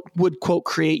would quote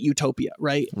create utopia,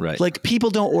 right? Right. Like, people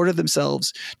don't order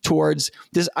themselves towards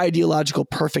this ideological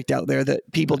perfect out there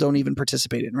that people don't even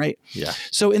participate in. Right. Yeah.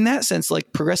 So in that sense,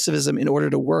 like, progressivism, in order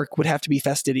to work, would have to be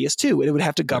fastidious too. It would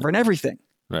have to govern everything.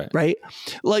 Right.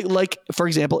 Like, for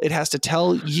example, it has to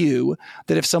tell you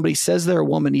that if somebody says they're a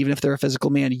woman, even if they're a physical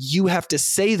man, you have to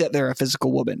say that they're a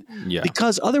physical woman. Yeah.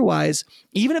 Because otherwise,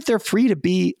 even if they're free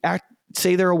to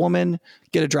say they're a woman,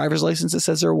 get a driver's license that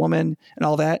says they're a woman and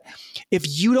all that, if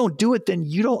you don't do it, then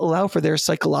you don't allow for their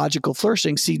psychological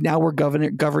flourishing. See, now we're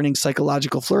governing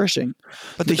psychological flourishing,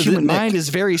 but the human mind is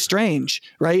very strange,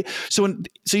 right? So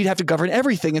you'd have to govern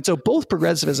everything. And so both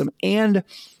progressivism and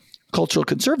cultural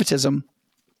conservatism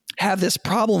have this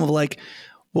problem of like,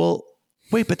 well,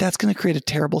 wait, but that's going to create a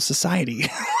terrible society.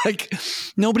 Like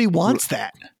nobody wants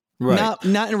that. Right.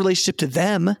 Not in relationship to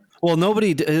them. Well,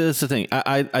 nobody. That's the thing.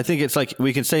 I think it's like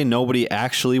we can say nobody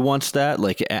actually wants that,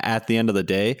 like at the end of the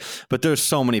day. But there's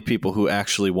so many people who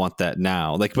actually want that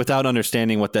now, like without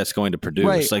understanding what that's going to produce.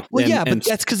 Right. Like, well, but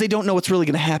that's because they don't know what's really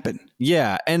going to happen.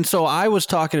 Yeah, and so I was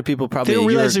talking to people probably. They don't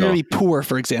realize they're going to be poor,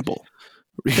 for example.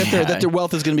 That their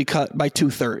wealth is going to be cut by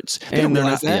 2/3. They don't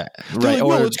realize that. Yeah, right. Like, no,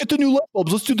 let's get the new light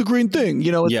bulbs. Let's do the green thing.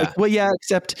 You know, it's like, well, yeah,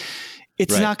 except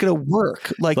it's not going to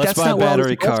work. Like let's that's buy not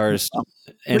battery cars,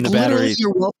 and like, the battery.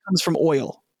 Your wealth comes from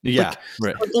oil. Yeah,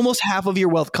 like almost half of your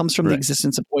wealth comes from the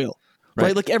existence of oil.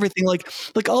 Right. Like everything, like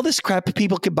all this crap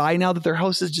people can buy now that their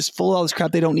house is just full of all this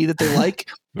crap they don't need that they like.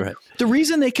 Right. The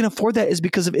reason they can afford that is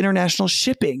because of international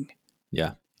shipping.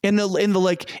 Yeah. And the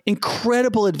like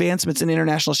incredible advancements in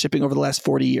international shipping over the last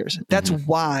 40 years. That's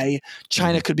why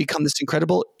China could become this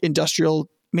incredible industrial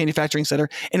manufacturing center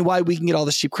and why we can get all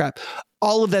this cheap crap.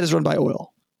 All of that is run by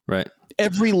oil. Right.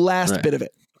 Every last bit of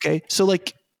it. Okay. So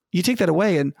like you take that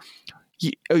away and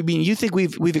you think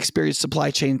we've experienced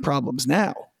supply chain problems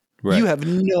now. Right. You have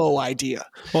no idea.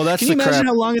 Well, that's Can you imagine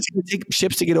how long it's going to take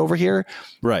ships to get over here?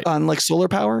 Right. On like solar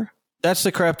power? That's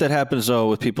the crap that happens though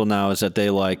with people now is that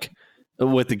they like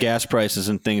with the gas prices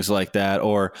and things like that,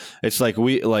 or it's like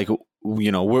we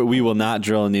will not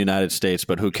drill in the United States,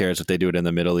 but who cares if they do it in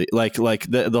the Middle East? Like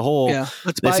the whole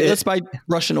let's buy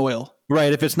Russian oil.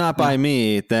 Right. If it's not by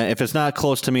me, then if it's not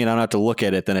close to me and I don't have to look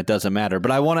at it, then it doesn't matter.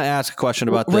 But I want to ask a question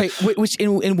about which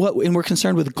and we're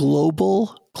concerned with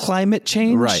global climate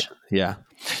change. Right. Yeah.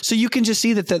 So you can just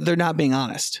see that they're not being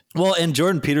honest. Well, and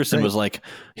Jordan Peterson was like,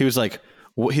 he's like,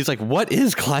 what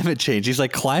is climate change? He's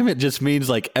like, climate just means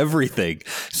like everything.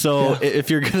 So if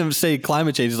you're going to say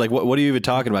climate change, he's like, what are you even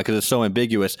talking about? Because it's so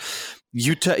ambiguous.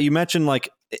 You mentioned like,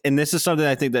 and this is something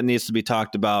I think that needs to be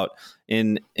talked about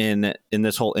in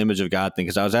this whole image of God thing.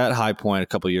 Because I was at High Point a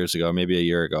couple of years ago, maybe a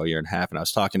year and a half, and I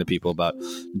was talking to people about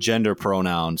gender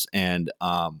pronouns and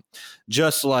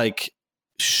just like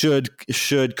should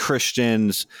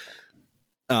Christians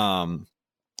like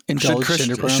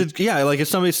if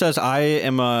somebody says I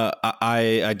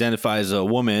identify as a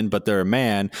woman but they're a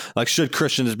man, like should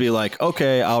Christians be like,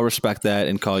 okay, I'll respect that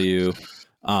and call you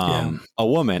a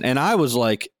woman? And I was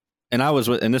like,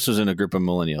 and this was in a group of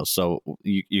millennials, so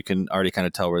you can already kind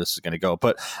of tell where this is going to go.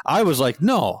 But I was like,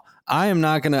 no, I'm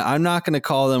not gonna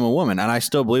call them a woman, and I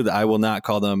still believe that I will not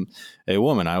call them a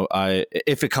woman. I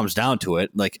if it comes down to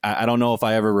it, like I don't know if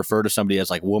I ever refer to somebody as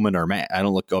like woman or man. I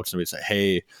don't go up to somebody and say,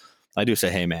 hey. I do say,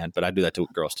 hey, man, but I do that to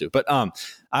girls too. But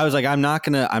I was like, I'm not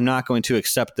going to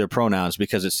accept their pronouns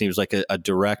because it seems like a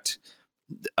direct.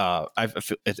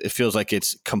 It feels like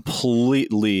it's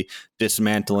completely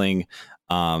dismantling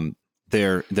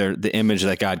the image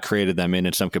that God created them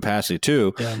in some capacity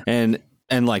too. Yeah.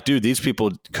 And like, dude, these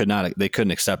people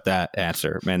couldn't accept that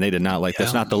answer, man. They did not like,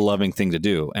 that's not the loving thing to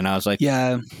do. And I was like,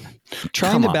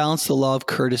 trying to balance the law of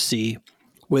courtesy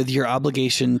with your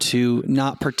obligation to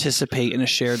not participate in a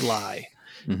shared lie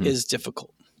is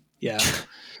difficult. Yeah.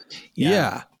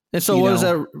 And so what does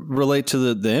that relate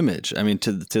to the image? I mean,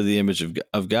 to the image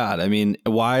of God. I mean,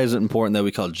 why is it important that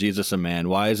we call Jesus a man?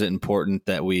 Why is it important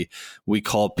that we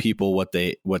call people what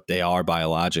they are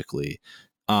biologically?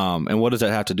 And what does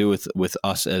that have to do with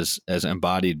us as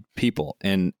embodied people?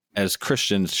 And as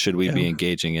Christians, should we be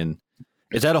engaging in?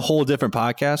 Is that a whole different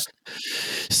podcast?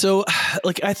 So,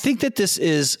 like, I think that this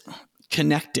is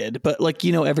connected, but like,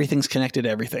 everything's connected to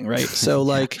everything, right? So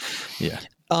like,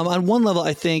 on one level,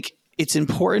 I think it's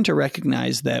important to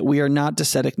recognize that we are not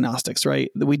docetic Gnostics,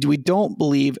 right? We do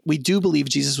believe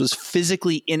Jesus was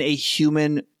physically in a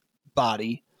human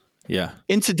body. Yeah.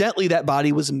 Incidentally, that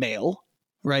body was male,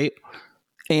 right?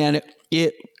 And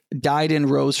it died and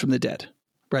rose from the dead,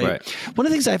 right? One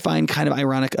of the things I find kind of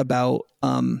ironic about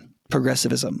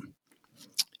progressivism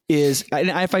is,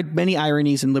 and I find many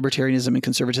ironies in libertarianism and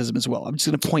conservatism as well. I'm just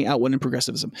going to point out one in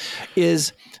progressivism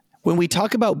is when we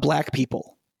talk about black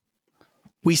people,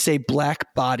 we say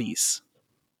black bodies.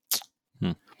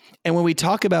 And when we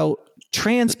talk about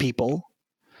trans people,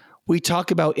 we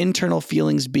talk about internal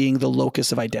feelings being the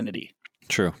locus of identity.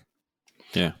 True.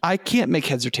 Yeah. I can't make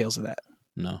heads or tails of that.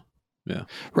 No. Yeah.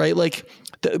 Right. Like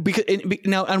because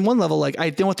now on one level, like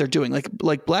I know what they're doing.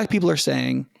 Like black people are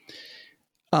saying,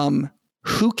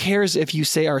 who cares if you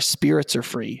say our spirits are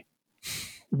free?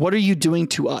 What are you doing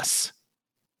to us?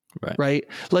 Right.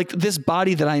 Like this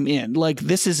body that I'm in, like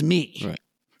this is me. Right.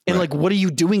 And like, what are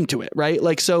you doing to it? Right.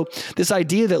 Like, so this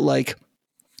idea that like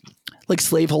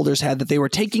slaveholders had that they were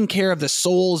taking care of the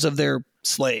souls of their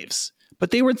slaves,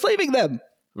 but they were enslaving them.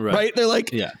 right? They're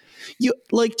like, yeah, you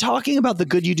like talking about the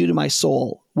good you do to my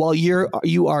soul while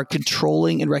you are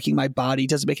controlling and wrecking my body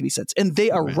doesn't make any sense. And they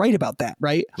are right about that,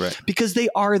 right? Because they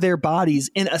are their bodies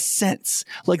in a sense,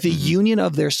 like the union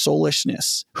of their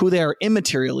soulishness, who they are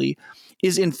immaterially,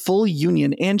 is in full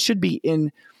union and should be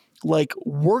in like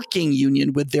working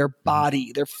union with their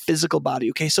body, their physical body.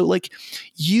 Okay. So like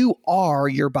you are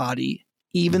your body,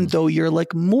 even though you're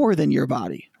like more than your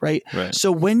body. Right.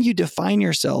 So when you define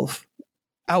yourself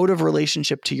out of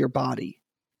relationship to your body,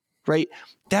 right,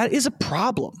 that is a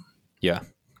problem. Yeah.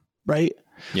 Right.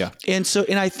 Yeah. And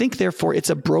I think therefore it's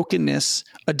a brokenness,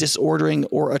 a disordering,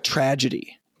 or a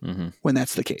tragedy when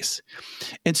that's the case.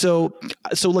 And so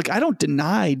like, I don't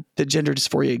deny that gender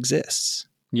dysphoria exists.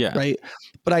 Yeah. Right.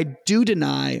 But I do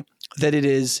deny that it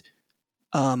is,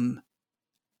 the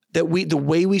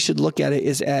way we should look at it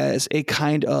is as a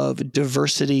kind of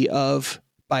diversity of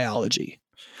biology.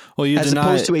 Well, as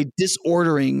opposed to a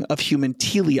disordering of human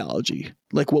teleology,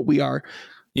 like what we are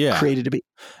created to be.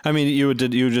 I mean, you would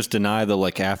just deny the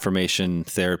like affirmation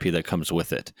therapy that comes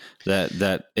with it,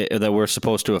 that we're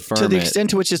supposed to affirm to the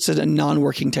extent to which it's a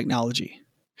non-working technology.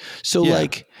 So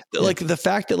like the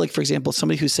fact that, like, for example,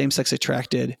 somebody who's same-sex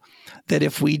attracted, that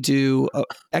if we do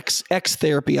X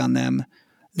therapy on them,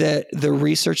 that the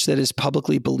research that is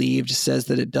publicly believed says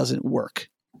that it doesn't work,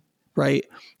 right?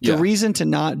 The reason to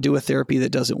not do a therapy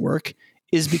that doesn't work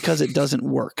is because it doesn't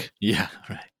work. Yeah.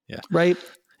 Right. Yeah. Right.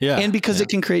 Yeah. And because it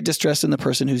can create distress in the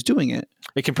person who's doing it.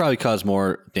 It can probably cause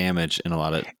more damage in a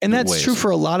lot of and that's ways. True for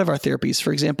a lot of our therapies.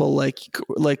 For example, like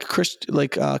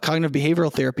cognitive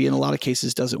behavioral therapy in a lot of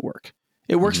cases doesn't work.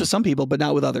 It works with some people, but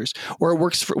not with others. Or it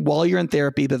works while you're in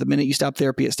therapy, but the minute you stop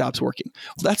therapy, it stops working.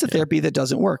 Well, that's a therapy that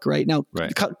doesn't work, right? Now,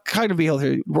 cognitive behavioral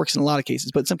therapy works in a lot of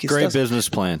cases, but in some cases, great business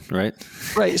plan, right?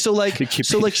 Right. So like,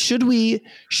 should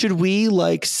we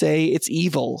like say it's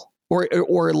evil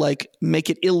or like make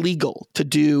it illegal to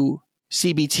do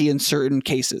CBT in certain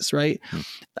cases, right?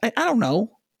 I don't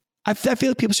know. I feel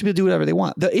like people should do whatever they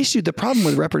want. The problem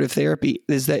with reparative therapy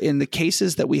is that in the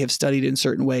cases that we have studied in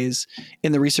certain ways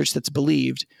in the research that's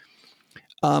believed,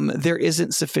 there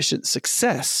isn't sufficient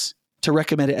success to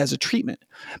recommend it as a treatment.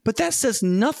 But that says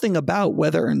nothing about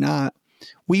whether or not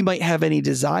we might have any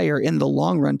desire in the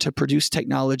long run to produce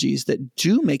technologies that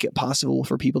do make it possible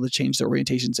for people to change their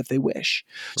orientations if they wish.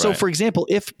 Right. So, for example,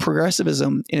 if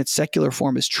progressivism in its secular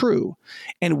form is true,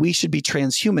 and we should be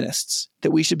transhumanists,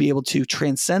 that we should be able to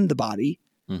transcend the body,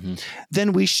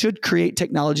 then we should create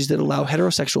technologies that allow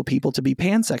heterosexual people to be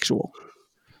pansexual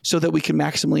so that we can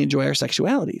maximally enjoy our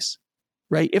sexualities.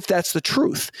 Right? If that's the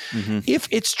truth. If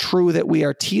it's true that we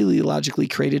are teleologically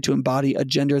created to embody a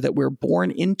gender that we're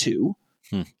born into,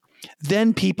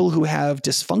 then people who have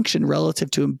dysfunction relative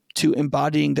to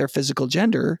embodying their physical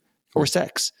gender or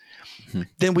sex,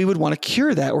 then we would want to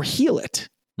cure that or heal it.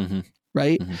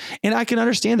 Right? And I can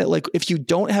understand that, like, if you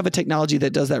don't have a technology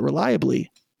that does that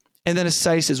reliably, and then a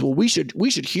society says, well, we should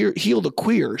heal the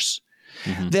queers,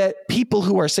 that people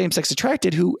who are same-sex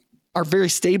attracted, who are very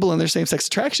stable in their same-sex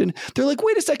attraction, they're like,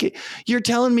 wait a second, you're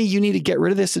telling me you need to get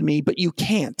rid of this in me, but you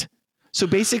can't. So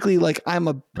basically, like, I'm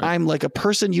like a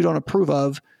person you don't approve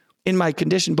of in my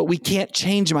condition, but we can't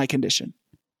change my condition.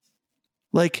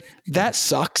 Like, that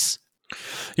sucks.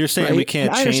 You're saying we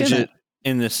can't change it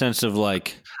in the sense of,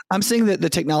 like, I'm saying that the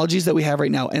technologies that we have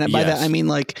right now, and by that I mean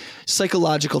like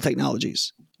psychological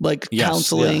technologies, like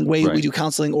counseling, we do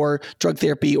counseling or drug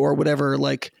therapy or whatever,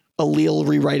 like allele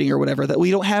rewriting or whatever, that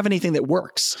we don't have anything that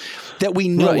works that we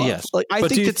know of. Yes. Like, I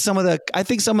think some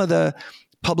of the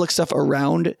public stuff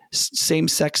around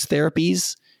same-sex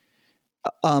therapies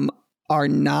are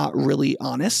not really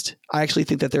honest. I actually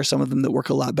think that there's some of them that work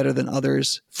a lot better than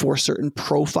others for certain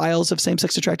profiles of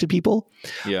same-sex attracted people.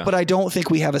 Yeah. But I don't think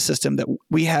we have a system that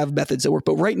we have methods that work.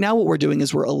 But right now what we're doing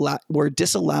is we're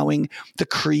disallowing the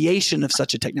creation of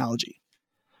such a technology.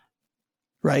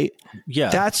 Right? Yeah.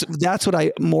 That's what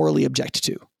I morally object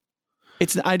to.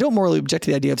 I don't morally object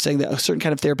to the idea of saying that a certain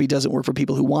kind of therapy doesn't work for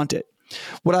people who want it.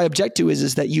 What I object to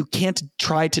is that you can't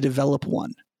try to develop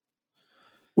one,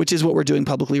 which is what we're doing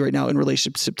publicly right now in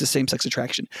relationship to same-sex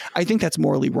attraction. I think that's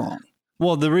morally wrong.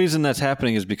 Well, the reason that's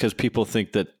happening is because people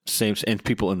think that and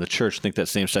people in the church think that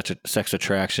same-sex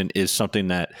attraction is something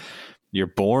that you're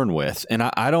born with. And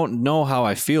I don't know how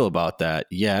I feel about that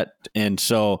yet. And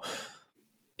so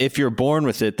if you're born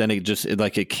with it, then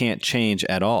it can't change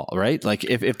at all, right? Like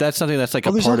if that's something that's like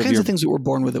a part of your kinds of things that we're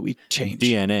born with that we change.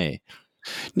 DNA.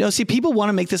 No, see, people want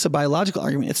to make this a biological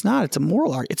argument. It's not. It's a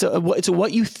moral argument.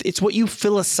 It's what you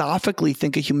philosophically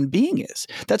think a human being is.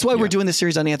 That's why we're doing this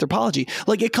series on anthropology.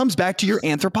 Like, it comes back to your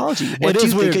anthropology. What do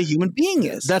you think a human being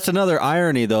is? That's another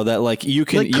irony, though, that like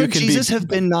could Jesus have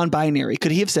been non-binary?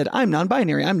 Could he have said, "I'm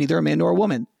non-binary. I'm neither a man nor a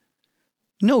woman"?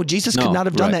 No, Jesus could not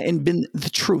have done that and been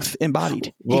the truth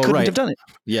embodied. He couldn't have done it.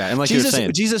 Yeah, and like Jesus, you're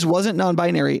saying, Jesus wasn't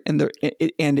non-binary, and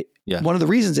one of the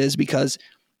reasons is because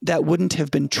that wouldn't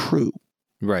have been true.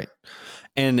 Right.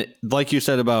 And like you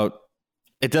said about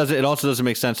it also doesn't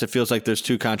make sense. It feels like there's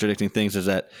two contradicting things, is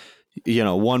that,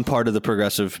 one part of the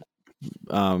progressive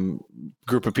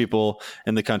group of people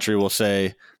in the country will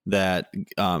say that,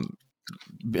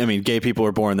 gay people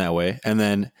were born that way. And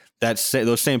then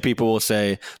those same people will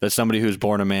say that somebody who's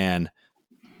born a man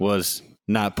was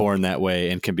not born that way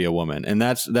and can be a woman. And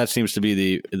that seems to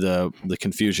be the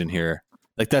confusion here.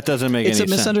 Like, that doesn't make any sense.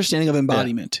 It's a misunderstanding of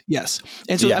embodiment. Yeah. Yes.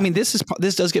 And so,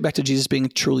 this does get back to Jesus being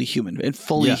truly human and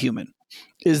fully human,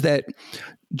 is that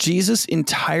Jesus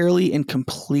entirely and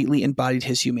completely embodied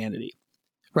his humanity.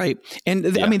 Right. And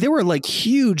there were like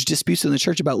huge disputes in the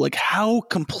church about like how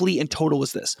complete and total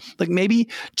was this? Like, maybe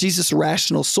Jesus'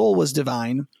 rational soul was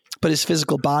divine, but his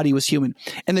physical body was human.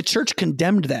 And the church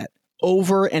condemned that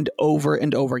over and over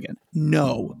and over again.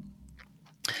 No.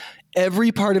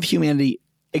 Every part of humanity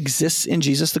exists in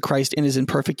Jesus the Christ and is in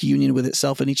perfect union with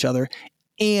itself and each other,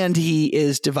 and he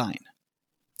is divine.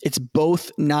 It's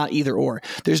both, not either or.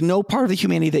 There's no part of the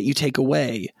humanity that you take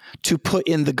away to put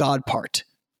in the God part.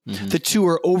 Mm-hmm. The two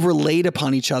are overlaid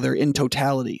upon each other in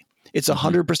totality. It's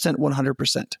 100%,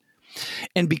 100%.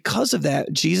 And because of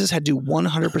that, Jesus had to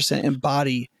 100%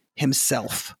 embody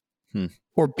himself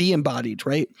or be embodied,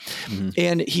 right? Mm-hmm.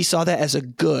 And he saw that as a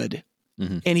good.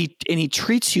 Mm-hmm. And he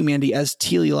treats humanity as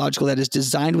teleological, that is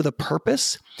designed with a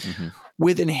purpose,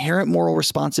 with inherent moral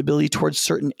responsibility towards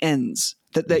certain ends,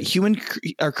 that humans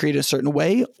are created a certain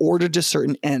way, ordered to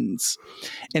certain ends.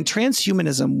 And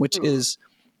transhumanism, which is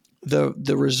the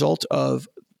result of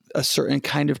a certain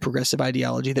kind of progressive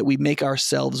ideology that we make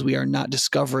ourselves, we are not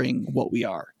discovering what we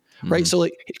are, right? So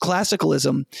like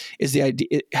classicalism is the idea,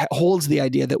 it holds the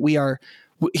idea that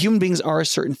human beings are a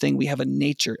certain thing. We have a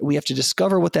nature. We have to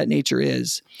discover what that nature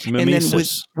is. Mimesis. And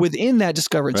then within that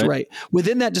discoverance, right?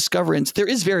 Within that discoverance, there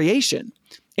is variation,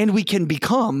 and we can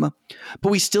become, but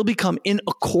we still become in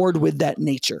accord with that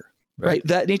nature, right?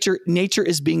 That nature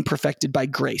is being perfected by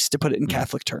grace, to put it in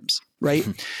Catholic terms, right?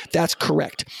 That's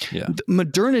correct. Yeah.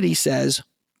 Modernity says,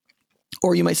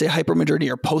 or you might say hypermodernity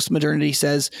or postmodernity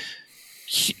says,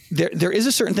 there is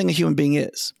a certain thing a human being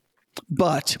is,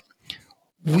 but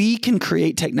we can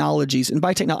create technologies, and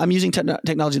by technology, I'm using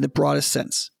technology in the broadest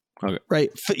sense, right?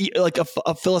 Like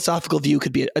a philosophical view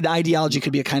could be, an ideology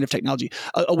could be a kind of technology.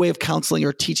 A way of counseling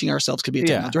or teaching ourselves could be a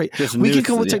technology, right? We can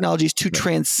come up with technologies to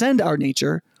transcend our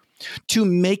nature, to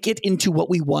make it into what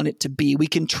we want it to be. We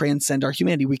can transcend our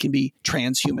humanity. We can be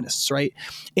transhumanists, right?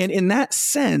 And in that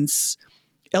sense,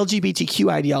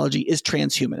 LGBTQ ideology is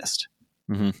transhumanist.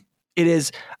 Mm-hmm. It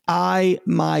is, I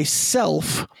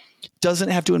myself doesn't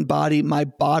have to embody my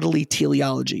bodily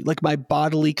teleology, like my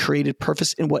bodily created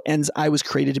purpose and what ends I was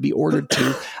created to be ordered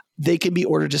to. They can be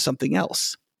ordered to something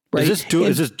else, right? Is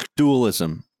this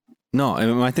dualism? No,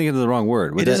 am I thinking of the wrong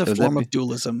word? It is a form of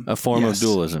dualism. A form of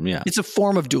dualism, yeah. It's a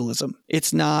form of dualism.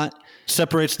 It's not...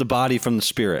 Separates the body from the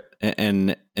spirit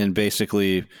and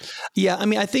basically... Yeah,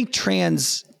 I think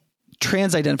trans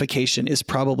identification is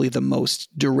probably the most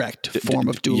direct form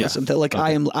of dualism.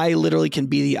 That I literally can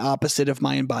be the opposite of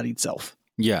my embodied self.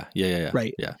 Yeah.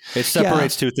 Right. Yeah. It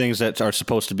separates two things that are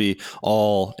supposed to be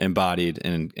all embodied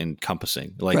and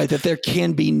encompassing. Like, right. That there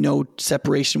can be no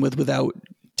separation without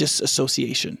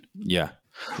disassociation. Yeah.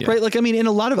 Right. Like, in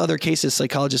a lot of other cases,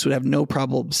 psychologists would have no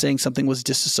problem saying something was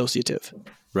disassociative.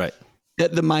 Right.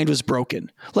 That the mind was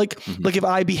broken. Like if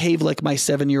I behave like my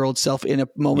 7-year-old self in a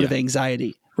moment of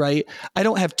anxiety, right? I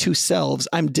don't have two selves.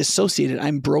 I'm dissociated.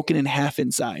 I'm broken in half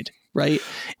inside. Right.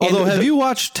 Although, have you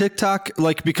watched TikTok?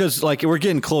 Like, because like we're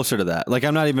getting closer to that. Like,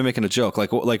 I'm not even making a joke.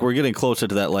 Like we're getting closer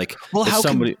to that. Like, well, how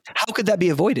could that be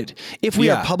avoided? If we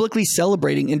are publicly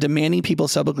celebrating and demanding people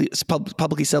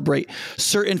publicly celebrate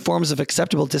certain forms of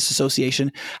acceptable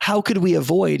disassociation, how could we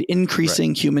avoid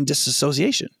increasing human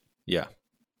disassociation? Yeah.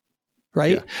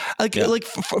 Right. Yeah. Like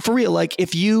for real. Like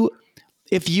if you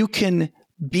can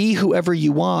be whoever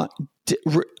you want,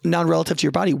 non-relative to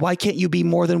your body, why can't you be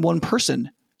more than one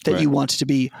person that you want to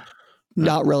be,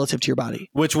 not relative to your body?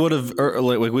 Which would have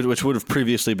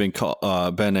previously been multiple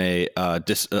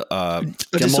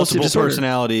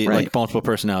personality, like multiple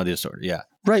personality disorder. Yeah.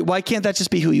 Right. Why can't that just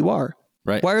be who you are?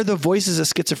 Right. Why are the voices a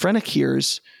schizophrenic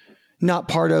hears not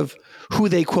part of who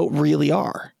they quote really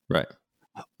are. Right.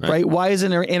 Right. Why is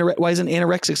an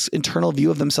anorexic's internal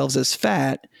view of themselves as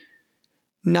fat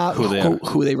not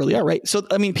who they really are? Right. So,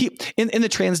 I mean, in the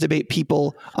trans debate,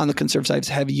 people on the conservative sides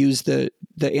have used the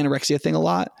anorexia thing a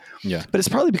lot. Yeah. But it's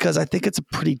probably because I think it's a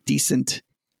pretty decent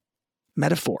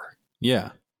metaphor.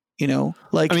 Yeah. You know,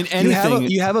 like, I mean,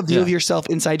 you have a view of yourself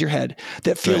inside your head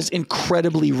that feels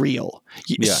incredibly real.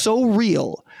 So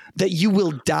real that you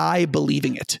will die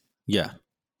believing it. Yeah.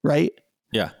 Right.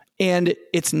 Yeah. And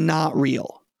it's not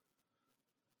real.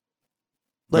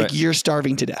 Like you're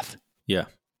starving to death. Yeah.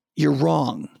 You're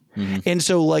wrong. Mm-hmm. And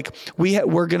so like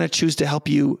we're going to choose to help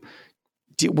you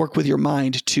work with your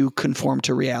mind to conform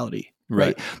to reality.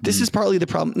 Right. This is partly the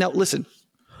problem. Now, listen,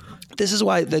 this is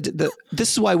why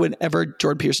this is why whenever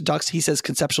Jordan Peterson talks, he says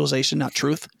conceptualization, not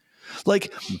truth.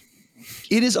 Like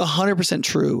it is 100%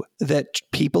 true that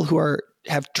people who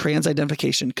have trans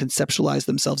identification conceptualize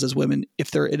themselves as women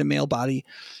if they're in a male body,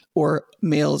 or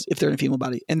males if they're in a female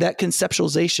body. And that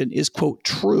conceptualization is, quote,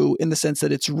 true in the sense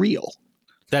that it's real.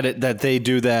 That they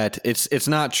do that. It's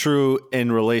not true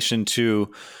in relation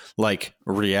to like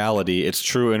reality. It's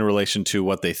true in relation to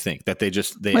what they think, that they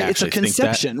actually it's a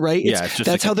conception, think that, right?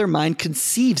 That's how their mind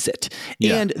conceives it.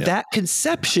 And that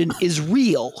conception is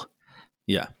real.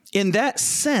 Yeah. In that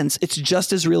sense, it's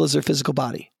just as real as their physical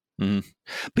body. Mm-hmm.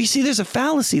 But you see, there's a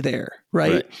fallacy there,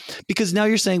 right? Because now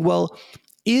you're saying, well,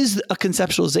 is a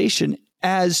conceptualization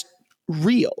as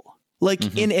real?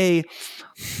 Like in a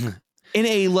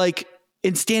like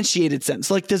instantiated sense?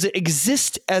 Like, does it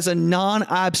exist as a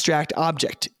non-abstract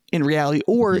object in reality,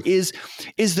 or is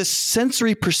the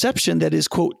sensory perception that is,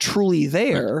 quote, truly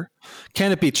there?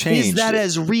 Can it be changed? Is that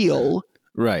as real?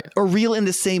 Right. Or real in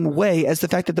the same way as the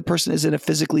fact that the person is in a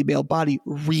physically male body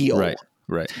real?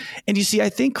 Right. And you see, I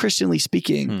think Christianly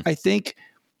speaking, I think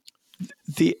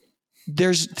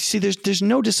there's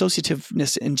no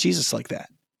dissociativeness in Jesus like that.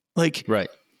 Like,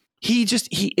 he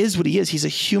is what he is. He's a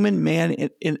human man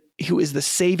who is the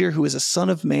Savior, who is a son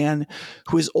of man,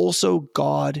 who is also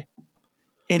God.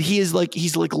 And he's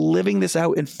living this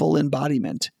out in full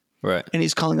embodiment. Right. And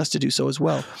he's calling us to do so as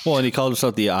well. Well, and he called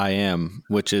himself the I am,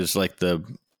 which is like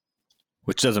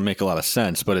which doesn't make a lot of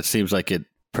sense, but it seems like it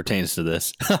pertains to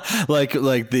this.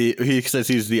 He says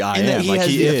he's the I am. He has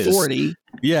the authority.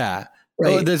 Yeah.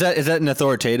 Right. Is that an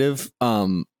authoritative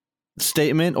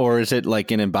statement, or is it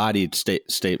like an embodied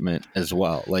statement as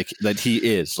well? Like that he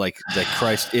is, like that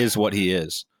Christ is what he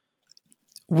is.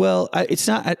 Well, it's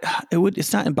not.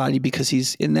 It's not embodied because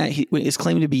he's in that he is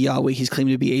claiming to be Yahweh. He's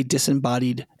claiming to be a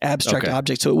disembodied abstract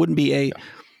object. So it wouldn't be a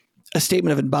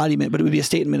statement of embodiment, but it would be a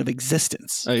statement of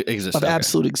existence, of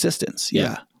absolute existence.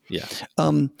 Yeah.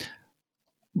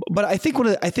 But I think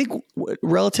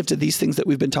relative to these things that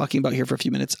we've been talking about here for a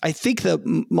few minutes, I think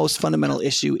the most fundamental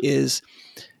issue is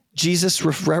Jesus'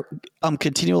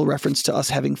 continual reference to us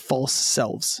having false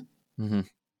selves. Mm-hmm.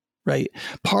 Right.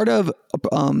 Part of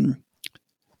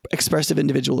expressive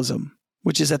individualism,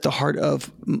 which is at the heart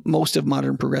of most of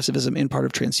modern progressivism and part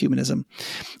of transhumanism,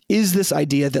 is this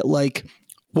idea that like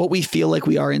what we feel like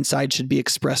we are inside should be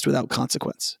expressed without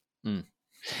consequence.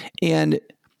 And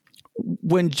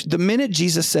the minute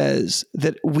Jesus says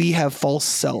that we have false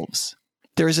selves,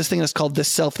 there is this thing that's called the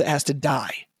self that has to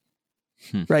die.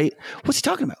 Right? What's he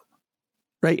talking about?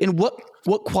 Right? And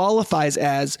what qualifies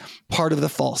as part of the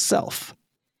false self?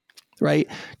 Right?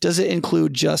 Does it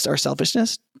include just our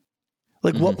selfishness?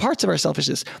 Like what parts of our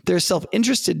selfishness? There's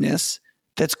self-interestedness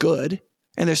that's good,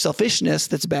 and there's selfishness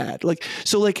that's bad. Like,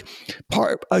 so like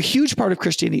a huge part of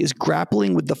Christianity is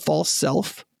grappling with the false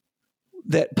self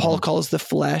that Paul calls the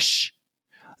flesh,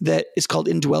 that is called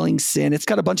indwelling sin. It's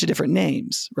got a bunch of different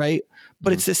names, right?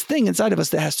 But it's this thing inside of us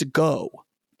that has to go.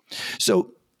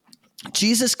 So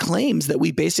Jesus claims that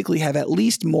we basically have at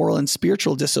least moral and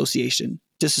spiritual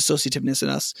disassociativeness in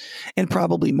us, and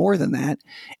probably more than that.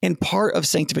 And part of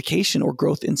sanctification or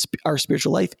growth in our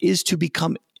spiritual life is to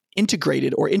become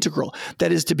integrated or integral.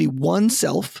 That is to be one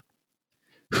self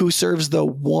who serves the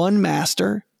one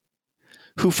master,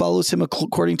 who follows him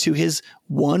according to his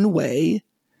one way,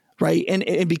 right? And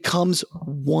it becomes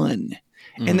one.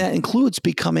 And that includes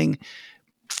becoming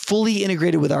fully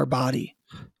integrated with our body.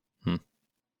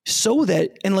 So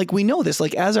that, and like we know this,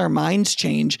 like as our minds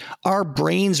change, our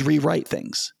brains rewrite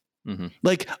things.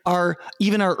 Like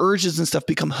even our urges and stuff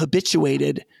become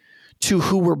habituated to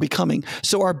who we're becoming.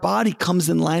 So our body comes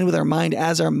in line with our mind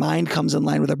as our mind comes in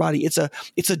line with our body. It's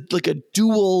like a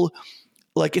dual,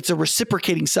 like it's a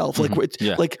reciprocating self. Like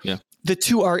the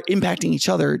two are impacting each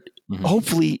other,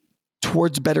 hopefully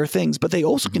towards better things, but they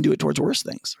also can do it towards worse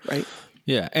things. Right.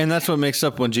 Yeah, and that's what makes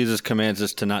up when Jesus commands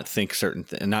us to not think certain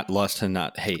things, not lust and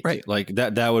not hate. Right. Like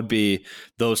that would be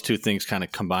those two things kind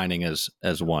of combining as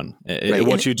one. Right.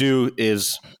 What you do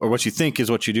is, or what you think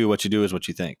is what you do. What you do is what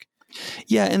you think.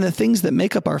 Yeah, and the things that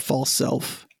make up our false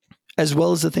self, as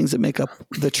well as the things that make up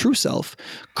the true self,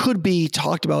 could be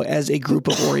talked about as a group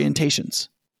of orientations.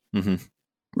 Mm-hmm.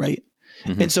 Right.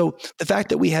 Mm-hmm. And so the fact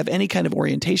that we have any kind of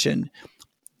orientation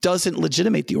doesn't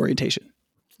legitimate the orientation.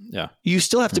 Yeah. You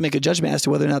still have to make a judgment as to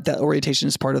whether or not that orientation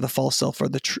is part of the false self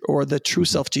or the true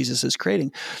self Jesus is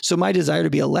creating. So my desire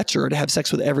to be a lecher, to have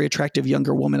sex with every attractive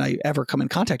younger woman I ever come in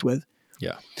contact with,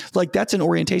 yeah, like that's an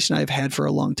orientation I've had for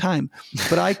a long time.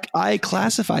 But I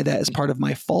classify that as part of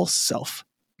my false self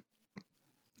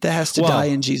that has to die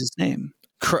in Jesus' name.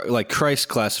 Like Christ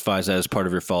classifies that as part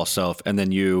of your false self, and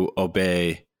then you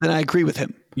obey. Then I agree with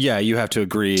him. Yeah, you have to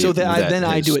agree. So that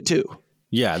I do it too.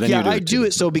 Yeah, then I do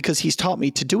it so because he's taught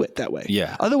me to do it that way.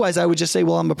 Yeah. Otherwise, I would just say,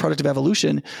 well, I'm a product of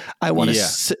evolution. I want to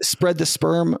spread the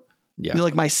sperm,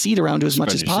 like my seed around to as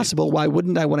much as possible. Seed. Why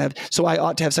wouldn't I want to have? So I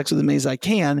ought to have sex with as many as I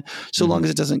can, so long as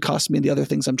it doesn't cost me the other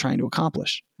things I'm trying to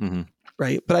accomplish. Mm-hmm.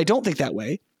 Right. But I don't think that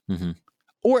way. Mm-hmm.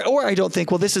 Or I don't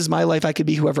think, well, this is my life. I could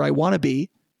be whoever I want to be.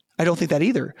 I don't think that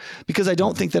either, because I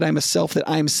don't think that I'm a self that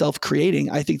I'm self-creating.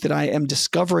 I think that I am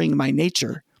discovering my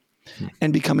nature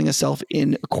and becoming a self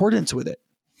in accordance with it.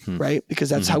 Right? Because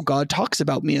that's how God talks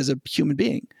about me as a human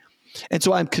being. And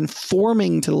so I'm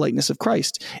conforming to the likeness of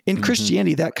Christ. In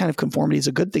Christianity, that kind of conformity is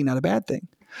a good thing, not a bad thing.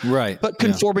 Right. But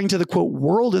conforming to the quote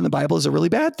world in the Bible is a really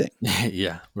bad thing.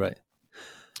 Yeah. Right.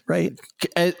 Right.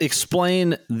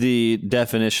 Explain the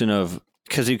definition of,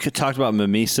 because you talked about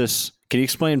mimesis. Can you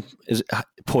explain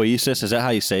poiesis? Is that how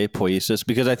you say poiesis?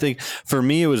 Because I think for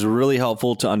me, it was really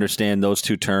helpful to understand those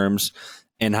two terms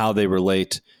and how they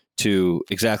relate to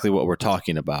exactly what we're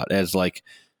talking about. As like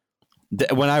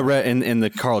when I read in the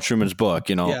Carl Trueman's book,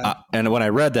 and when I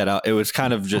read that, it was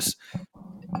kind of just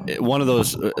one of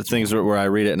those things where I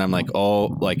read it and I'm like,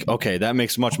 okay, that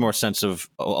makes much more sense of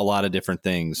a lot of different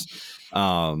things.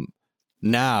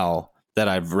 Now that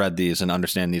I've read these and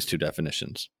understand these two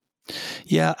definitions.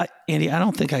 Yeah, Andy, I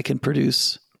don't think I can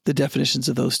produce the definitions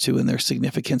of those two and their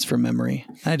significance from memory.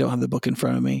 I don't have the book in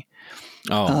front of me.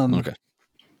 Oh, okay.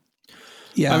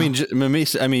 Yeah. I mean,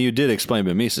 mimesis, you did explain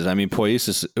mimesis. I mean,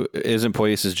 isn't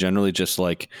poiesis generally just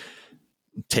like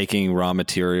taking raw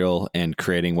material and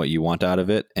creating what you want out of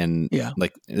it? And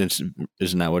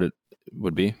isn't that what it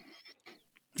would be?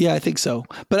 Yeah, I think so.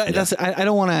 But I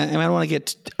don't want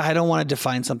to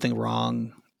define something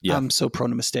wrong. Yeah. I'm so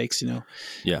prone to mistakes,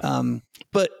 Yeah.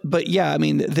 But yeah, I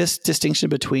mean, this distinction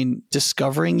between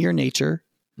discovering your nature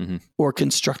or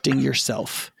constructing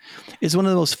yourself is one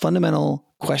of the most fundamental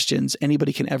questions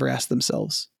anybody can ever ask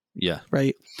themselves. Yeah.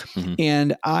 Right. Mm-hmm.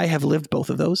 And I have lived both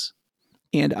of those,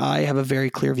 and I have a very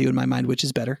clear view in my mind, which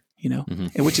is better,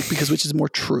 and which is more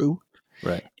true.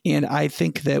 Right. And I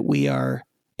think that we are,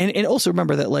 and also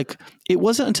remember that like, it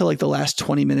wasn't until like the last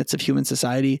 20 minutes of human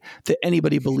society that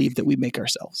anybody believed that we make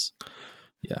ourselves.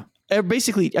 Yeah.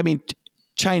 Basically, I mean,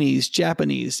 Chinese,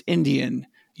 Japanese, Indian,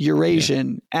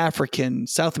 Eurasian, African,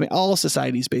 South American, all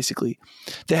societies basically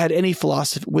that had any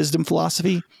wisdom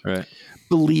philosophy, right,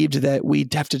 believed that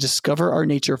we'd have to discover our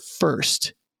nature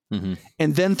first, and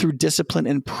then through discipline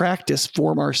and practice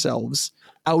form ourselves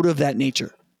out of that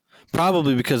nature.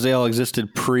 Probably because they all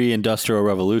existed pre-industrial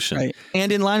revolution. Right.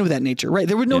 And in line with that nature. Right.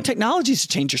 There were no technologies to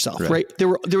change yourself. Right.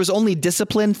 There was only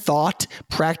discipline, thought,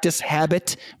 practice,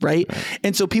 habit. Right.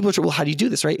 And so people are, well, how do you do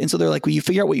this? Right. And so they're like, well, you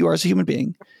figure out what you are as a human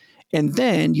being. And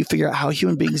then you figure out how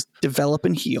human beings develop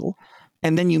and heal.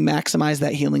 And then you maximize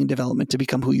that healing and development to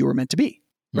become who you were meant to be.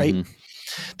 Right.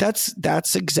 That's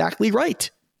exactly right.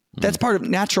 That's part of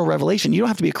natural revelation. You don't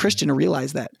have to be a Christian to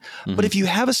realize that. But if you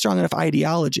have a strong enough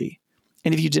ideology,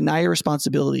 and if you deny your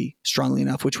responsibility strongly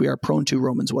enough, which we are prone to,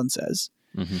 Romans 1 says,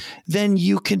 then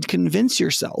you can convince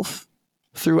yourself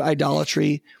through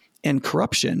idolatry and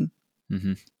corruption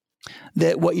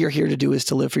that what you're here to do is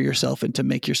to live for yourself and to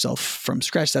make yourself from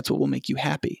scratch. That's what will make you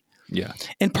happy. Yeah.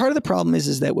 And part of the problem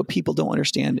is that what people don't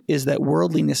understand is that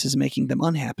worldliness is making them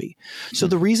unhappy. So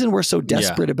the reason we're so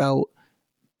desperate about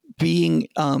being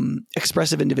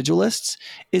expressive individualists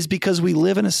is because we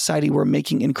live in a society where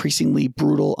making increasingly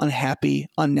brutal, unhappy,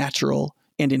 unnatural,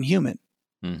 and inhuman,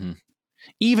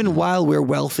 even while we're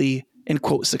wealthy and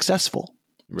quote successful.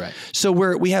 Right. So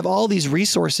we have all these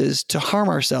resources to harm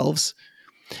ourselves,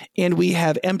 and we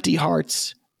have empty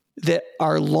hearts that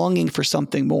are longing for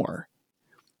something more.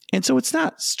 And so it's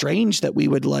not strange that we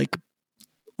would like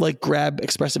grab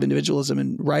expressive individualism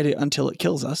and ride it until it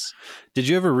kills us. Did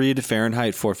you ever read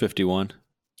Fahrenheit 451?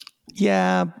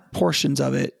 Yeah, portions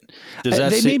of it.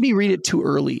 They made me read it too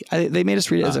early. They made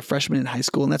us read it as a freshman in high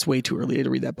school, and that's way too early to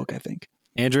read that book, I think.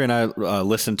 Andrea and I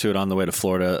listened to it on the way to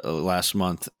Florida last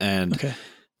month, and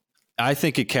I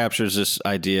think it captures this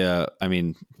idea, I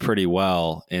mean, pretty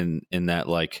well in that,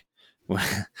 like,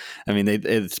 I mean,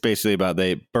 it's basically about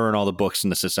they burn all the books in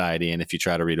the society, and if you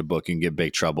try to read a book, you can get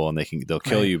big trouble, and they'll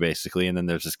kill you basically. And then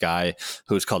there's this guy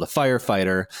who's called a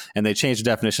firefighter, and they changed the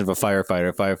definition of a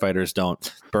firefighter. Firefighters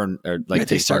don't burn or like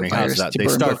take burning houses out. They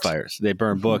start fires. They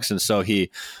burn books, and so he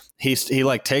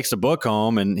like takes a book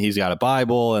home, and he's got a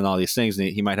Bible and all these things, and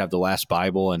he might have the last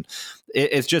Bible, and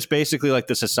it's just basically like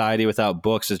the society without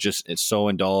books is just it's so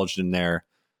indulged in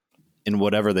in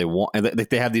whatever they want. And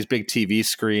they have these big TV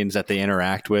screens that they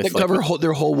interact with. That cover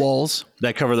their whole walls.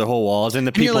 That cover their whole walls. And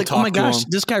the people like, talk oh my gosh, to them.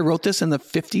 This guy wrote this in the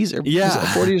 50s or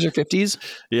 40s or 50s.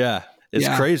 Yeah. It's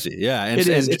crazy. Yeah. And, it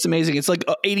is. It's amazing. It's like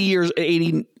 70,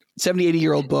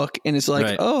 80-year-old book. And it's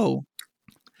like, oh.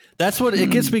 That's what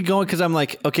it gets me going. Cause I'm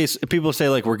like, okay, so people say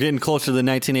like, we're getting closer to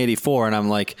 1984. And I'm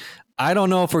like, I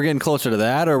don't know if we're getting closer to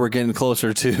that or we're getting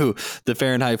closer to the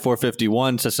Fahrenheit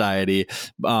 451 society,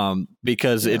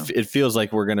 because it feels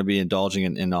like we're going to be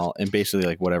indulging in all and basically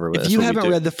like whatever. If you haven't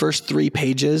read the first 3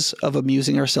 pages of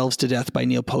Amusing Ourselves to Death by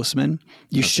Neil Postman,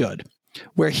 you should.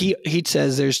 Where he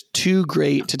says there's 2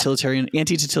 great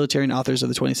anti-totalitarian authors of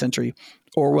the 20th century,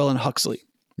 Orwell and Huxley.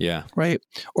 Yeah. Right.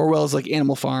 Orwell is like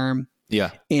Animal Farm.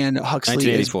 Yeah. And Huxley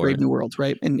is Brave New World.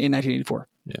 Right. In 1984.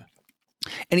 Yeah.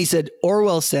 And he said,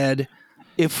 Orwell said,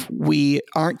 if we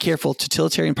aren't careful,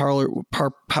 totalitarian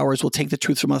powers will take the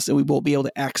truth from us and we won't be able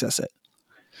to access it.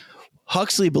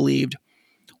 Huxley believed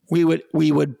we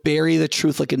would bury the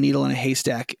truth like a needle in a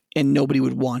haystack and nobody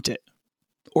would want it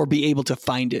or be able to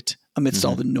find it amidst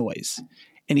all the noise.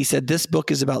 And he said, this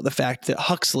book is about the fact that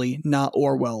Huxley, not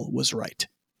Orwell, was right.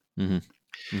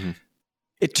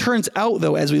 It turns out,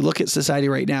 though, as we look at society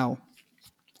right now,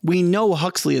 we know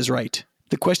Huxley is right.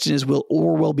 The question is, will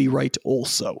Orwell be right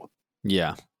also?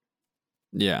 Yeah.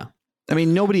 Yeah. I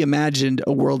mean, nobody imagined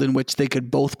a world in which they could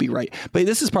both be right. But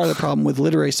this is part of the problem with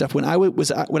literary stuff. When I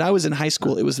was in high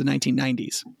school, it was the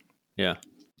 1990s. Yeah.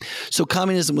 So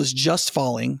communism was just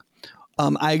falling.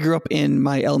 I grew up in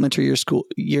my elementary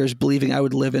years believing I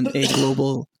would live in a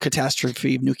global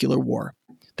catastrophe of nuclear war.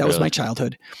 That was my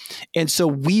childhood. And so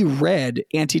we read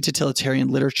anti-totalitarian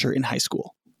literature in high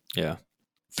school. Yeah.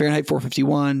 Fahrenheit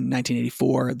 451,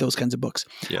 1984, those kinds of books.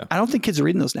 Yeah. I don't think kids are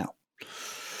reading those now.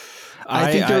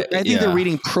 I think they're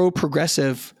reading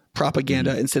pro-progressive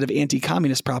propaganda instead of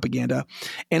anti-communist propaganda.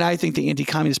 And I think the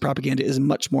anti-communist propaganda is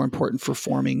much more important for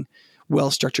forming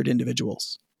well-structured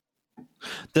individuals.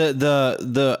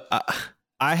 I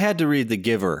had to read The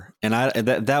Giver, and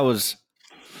that was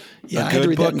I had to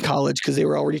read that in college because they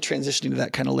were already transitioning to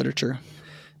that kind of literature.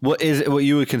 What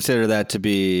you would consider that to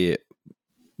be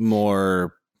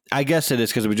more? I guess it is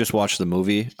because we just watched the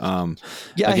movie. I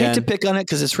hate to pick on it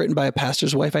because it's written by a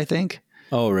pastor's wife, I think.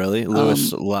 Oh, really?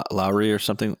 Louis Lowry or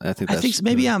something? I think so.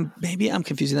 Maybe I'm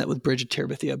confusing that with Bridget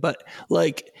Terabithia, but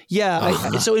like,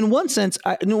 so in one sense,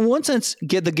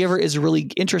 The Giver is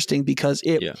really interesting because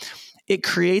it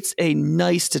creates a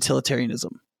nice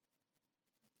totalitarianism.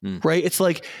 Right. It's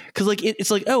like, it's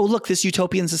like, oh, look, this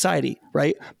utopian society.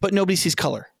 Right. But nobody sees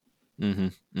color.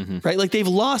 Right. Like they've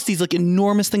lost these like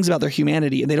enormous things about their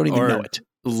humanity and they don't even know it.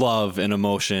 Love and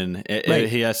emotion.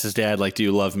 He asked his dad, like, do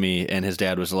you love me? And his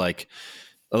dad was like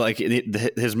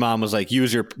his mom was like,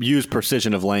 use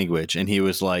precision of language. And he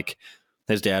was like,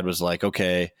 his dad was like,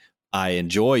 okay, I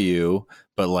enjoy you,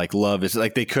 but like love is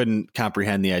like, they couldn't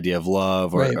comprehend the idea of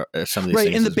love or some of these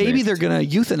things. And the baby they're going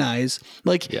to euthanize,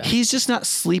 like he's just not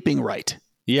sleeping right.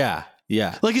 Yeah.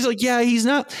 Yeah. Like, he's like,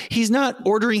 he's not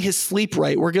ordering his sleep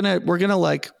right. We're going to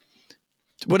like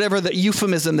whatever the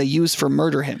euphemism they use for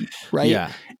murder him. Right.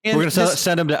 Yeah. And we're going to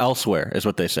send him to elsewhere is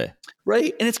what they say.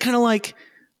 Right. And it's kind of like,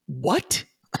 what?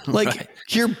 Like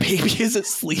your baby isn't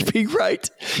sleeping right.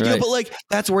 You know, but like,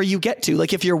 that's where you get to,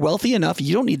 like, if you're wealthy enough,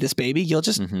 you don't need this baby. You'll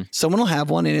just, someone will have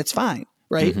one and it's fine.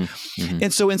 Right.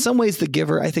 And so in some ways, The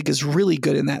Giver, I think, is really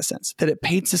good in that sense, that it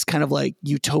paints this kind of like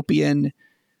utopian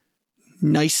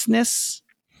niceness,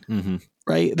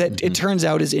 right? That it turns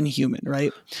out is inhuman.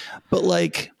 Right. But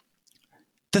like,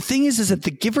 the thing is that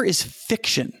The Giver is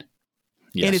fiction.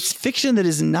 Yes. And it's fiction that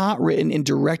is not written in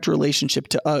direct relationship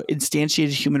to instantiated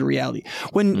human reality.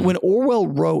 When Orwell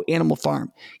wrote Animal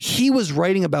Farm, he was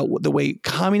writing about the way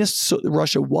communist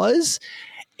Russia was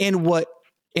and what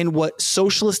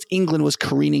socialist England was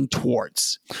careening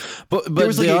towards. But there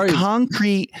was like a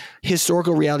concrete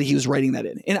historical reality he was writing that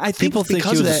in. And I think people think he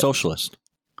was a socialist.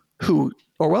 Who?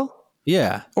 Orwell?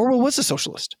 Yeah. Orwell was a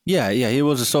socialist. Yeah. He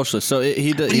was a socialist. So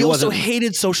he also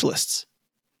hated socialists.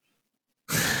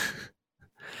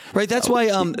 Right. That's why.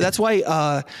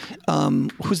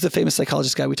 Who's the famous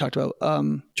psychologist guy we talked about?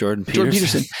 Jordan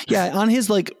Peterson. Yeah. On his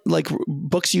like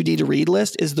books you need to read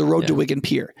list is The Road to Wigan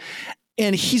Pier.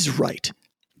 And he's right.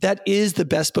 That is the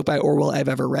best book by Orwell I've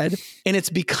ever read. And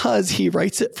it's because he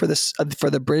writes it for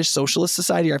the British Socialist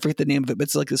Society. I forget the name of it, but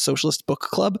it's like the Socialist Book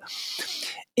Club.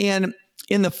 And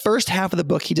in the first half of the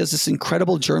book, he does this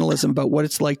incredible journalism about what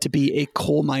it's like to be a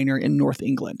coal miner in North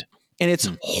England. And it's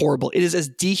horrible. It is as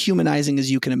dehumanizing as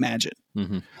you can imagine.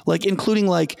 Mm-hmm. Like including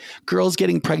like girls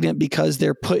getting pregnant because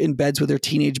they're put in beds with their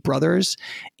teenage brothers.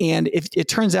 And if it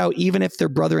turns out, even if they're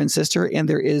brother and sister and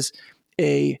there is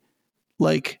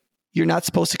you're not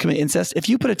supposed to commit incest. If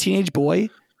you put a teenage boy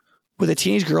with a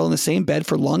teenage girl in the same bed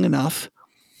for long enough,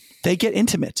 they get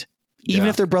intimate, even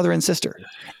if they're brother and sister.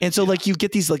 And so like you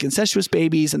get these like incestuous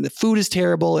babies and the food is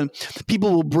terrible and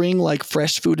people will bring like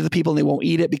fresh food to the people and they won't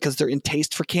eat it because they're in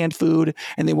taste for canned food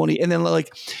and they won't eat. And then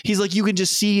like, he's like, you can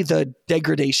just see the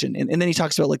degradation. And then he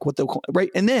talks about like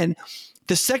right. And then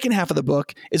the second half of the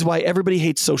book is why everybody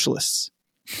hates socialists.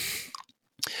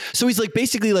 So he's like,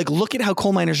 basically like, look at how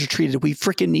coal miners are treated. We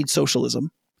freaking need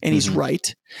socialism. And he's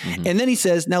right. Mm-hmm. And then he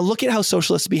says, now look at how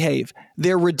socialists behave.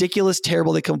 They're ridiculous,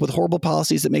 terrible. They come up with horrible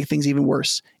policies that make things even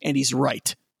worse. And he's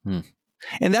right.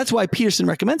 And that's why Peterson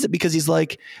recommends it, because he's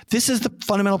like, this is the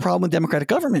fundamental problem with democratic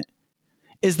government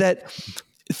is that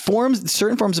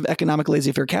certain forms of economic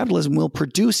laissez-faire capitalism will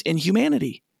produce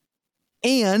inhumanity.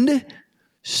 And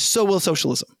so will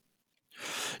socialism.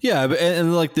 Yeah,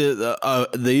 and like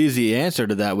the easy answer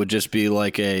to that would just be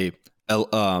like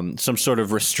some sort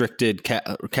of restricted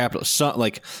capital,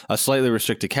 like a slightly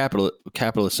restricted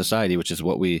capitalist society, which is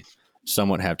what we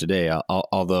somewhat have today.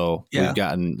 Although we've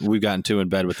gotten too in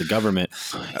bed with the government.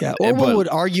 Yeah, Orwell would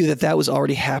argue that was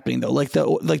already happening though. Like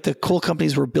the coal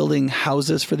companies were building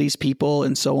houses for these people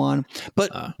and so on.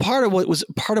 But part of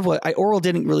what Orwell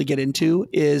didn't really get into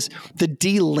is the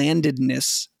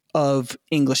delandedness of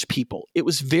English people. It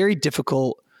was very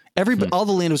difficult. All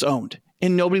the land was owned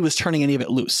and nobody was turning any of it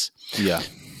loose. Yeah.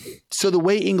 So the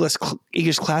way English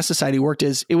class society worked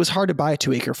is it was hard to buy a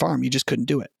 2-acre farm. You just couldn't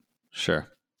do it. Sure.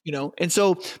 And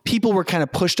so people were kind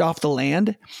of pushed off the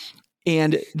land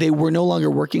and they were no longer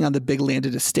working on the big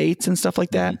landed estates and stuff like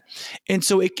that. And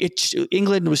so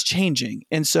England was changing.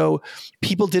 And so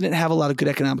people didn't have a lot of good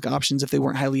economic options if they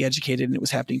weren't highly educated and it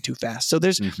was happening too fast. So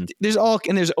there's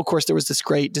of course there was this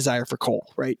great desire for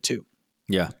coal, right? Too.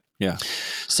 Yeah. Yeah.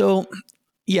 So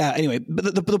yeah, anyway,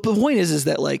 but the point is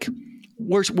that like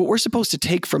what we're supposed to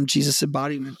take from Jesus'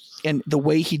 embodiment and the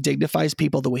way he dignifies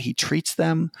people, the way he treats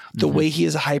them, the way he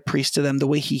is a high priest to them, the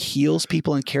way he heals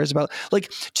people and cares about,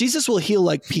 like Jesus will heal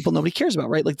like people nobody cares about,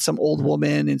 right? Like some old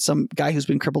woman and some guy who's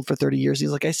been crippled for 30 years.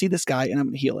 He's like, I see this guy and I'm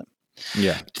going to heal him.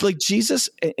 Yeah. Like Jesus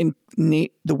and the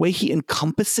way he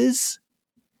encompasses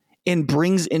and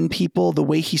brings in people, the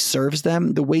way he serves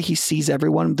them, the way he sees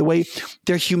everyone, the way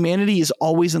their humanity is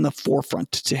always in the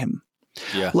forefront to him.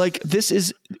 Yeah. Like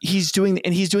he's doing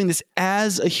this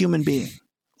as a human being.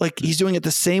 Like he's doing it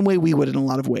the same way we would in a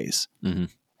lot of ways. Mm-hmm.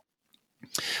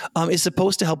 It's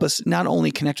supposed to help us not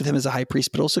only connect with him as a high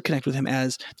priest, but also connect with him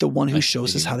as the one who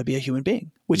shows us how to be a human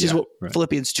being, which is what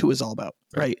Philippians 2 is all about,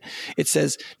 right? It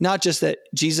says not just that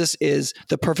Jesus is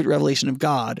the perfect revelation of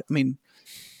God. I mean,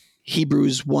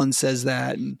 Hebrews 1 says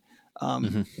that, and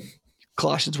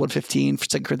Colossians 1:15,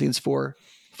 2 Corinthians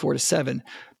 4:4-7.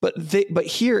 But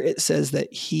here it says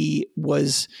that he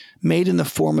was made in the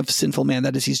form of sinful man.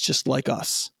 That is, he's just like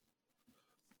us.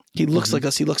 He looks like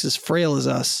us. He looks as frail as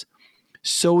us,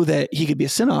 so that he could be a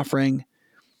sin offering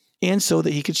and so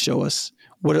that he could show us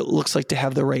what it looks like to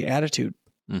have the right attitude,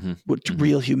 with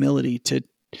real humility to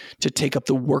take up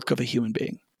the work of a human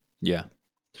being. Yeah.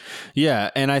 Yeah.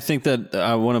 And I think that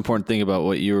one important thing about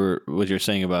what you're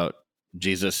saying about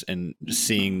Jesus and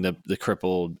seeing the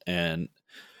crippled, and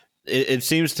it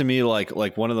seems to me like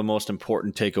one of the most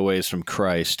important takeaways from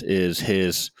Christ is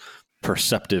his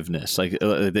perceptiveness. Like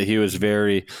that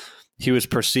he was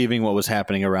perceiving what was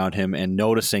happening around him and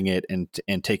noticing it and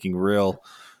taking real,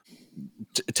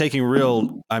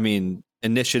 I mean,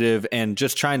 initiative and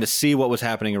just trying to see what was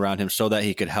happening around him so that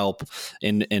he could help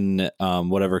in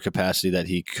whatever capacity that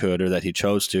he could or that he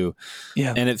chose to.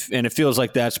 Yeah. And it feels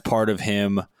like that's part of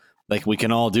him. Like we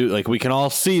can all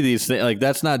see these things. Like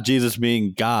that's not Jesus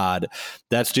being God.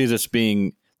 That's Jesus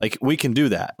being like, we can do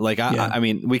that. Like, I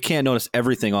mean, we can't notice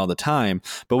everything all the time,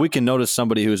 but we can notice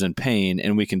somebody who's in pain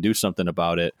and we can do something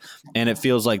about it. And it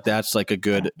feels like that's like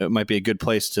it might be a good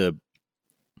place to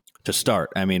to start.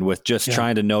 I mean, with just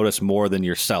trying to notice more than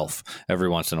yourself every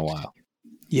once in a while.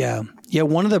 Yeah. Yeah.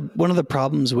 One of the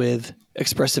problems with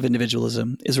expressive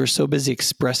individualism is we're so busy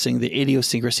expressing the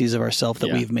idiosyncrasies of ourselves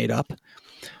that we've made up.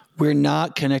 We're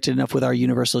not connected enough with our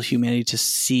universal humanity to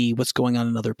see what's going on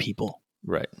in other people.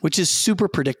 Right. Which is super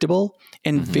predictable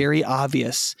and very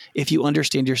obvious if you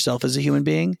understand yourself as a human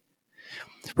being.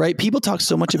 Right. People talk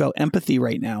so much about empathy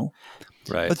right now.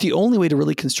 Right. But the only way to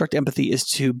really construct empathy is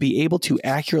to be able to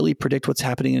accurately predict what's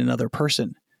happening in another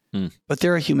person. But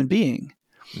they're a human being.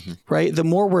 Right. The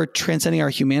more we're transcending our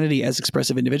humanity as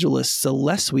expressive individualists, the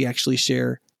less we actually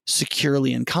share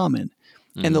securely in common.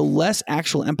 And the less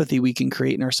actual empathy we can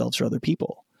create in ourselves for other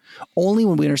people. Only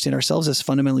when we understand ourselves as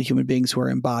fundamentally human beings who are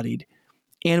embodied,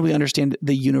 and we understand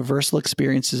the universal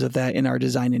experiences of that in our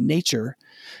design and nature,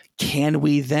 can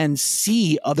we then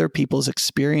see other people's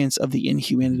experience of the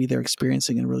inhumanity they're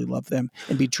experiencing and really love them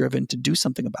and be driven to do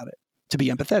something about it, to be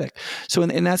empathetic. So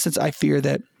in that sense, I fear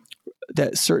that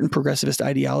certain progressivist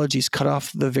ideologies cut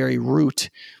off the very root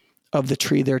of the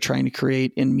tree they're trying to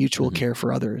create in mutual care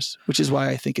for others, which is why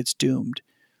I think it's doomed.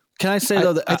 Can I say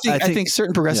though that I think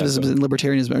certain progressivism and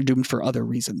libertarianism are doomed for other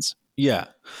reasons. Yeah.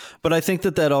 But I think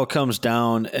that all comes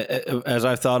down, as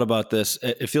I've thought about this,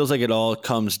 it feels like it all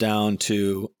comes down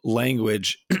to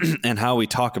language and how we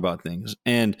talk about things.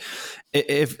 And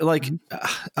if what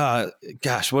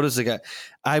is the guy?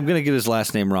 I'm going to get his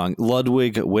last name wrong.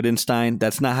 Ludwig Wittgenstein.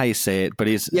 That's not how you say it, but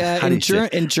he's in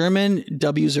German,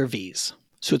 W's are V's.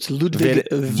 So it's Ludwig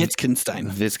Wittgenstein.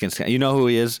 Wittgenstein. You know who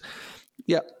he is?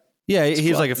 Yeah. Yeah,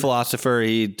 he's like a philosopher.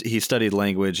 He studied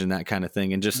language and that kind of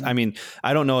thing. And just, I mean,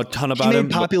 I don't know a ton about him. He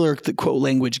made popular quote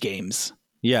language games.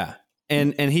 Yeah.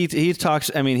 And he talks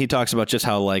about just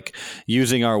how like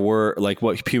using our word, like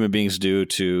what human beings do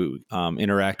to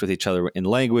interact with each other in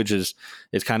language is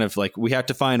kind of like we have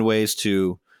to find ways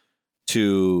to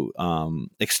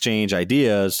exchange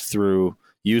ideas through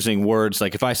using words.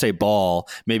 Like if I say ball,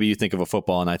 maybe you think of a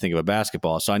football and I think of a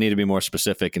basketball. So I need to be more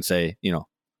specific and say,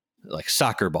 like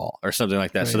soccer ball or something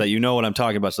like that, right, so that you know what I'm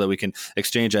talking about, so that we can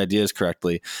exchange ideas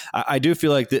correctly. I do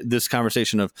feel like this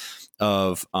conversation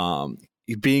of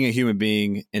being a human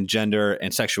being and gender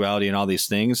and sexuality and all these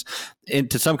things, and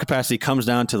to some capacity comes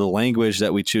down to the language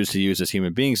that we choose to use as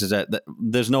human beings, is that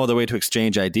there's no other way to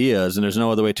exchange ideas and there's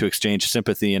no other way to exchange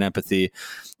sympathy and empathy.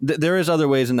 There is other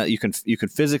ways in that you can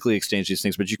physically exchange these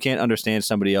things, but you can't understand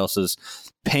somebody else's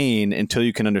pain until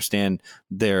you can understand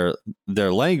their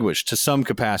language to some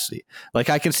capacity. Like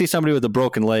I can see somebody with a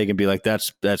broken leg and be like,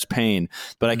 that's pain,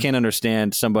 but I can't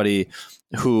understand somebody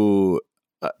who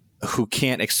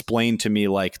can't explain to me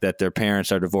like that their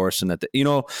parents are divorced and that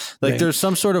right, there's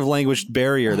some sort of language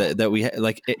barrier that we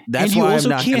like. That's why I'm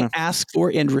not can't ask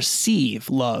for and receive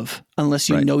love unless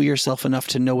you know yourself enough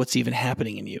to know what's even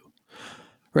happening in you.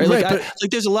 Right. Like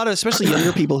there's a lot of, especially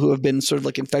younger people who have been sort of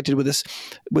like infected with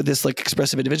this like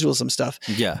expressive individualism stuff.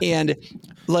 Yeah. And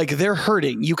like they're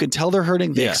hurting. You can tell they're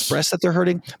hurting. They express that they're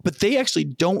hurting, but they actually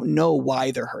don't know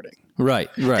why they're hurting. Right.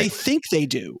 Right. They think they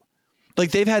do.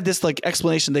 Like they've had this like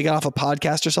explanation. They got off a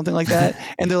podcast or something like that.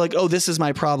 And they're like, oh, this is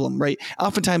my problem. Right.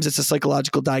 Oftentimes it's a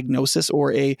psychological diagnosis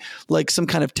or some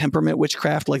kind of temperament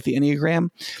witchcraft, like the Enneagram.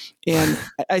 And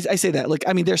I say that, like,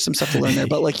 I mean, there's some stuff to learn there,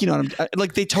 but like,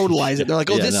 like they totalize it. They're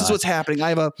like, oh, this is what's happening.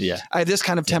 I have this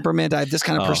kind of temperament. I have this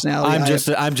kind of personality.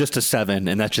 I'm just a 7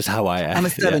 and that's just how I am. I'm a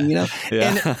 7, Yeah.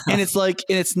 And it's like,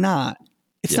 and it's not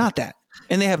that.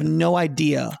 And they have no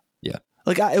idea. Yeah.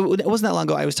 Like it wasn't that long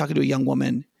ago. I was talking to a young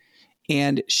woman,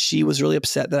 and she was really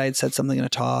upset that I had said something in a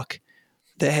talk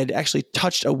that had actually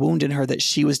touched a wound in her that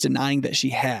she was denying that she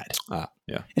had.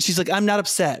 Yeah. And she's like, I'm not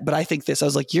upset, but I think this. I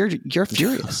was like, you're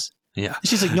furious. Yeah. And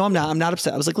she's like, no, I'm not. I'm not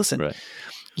upset. I was like, listen,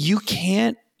 you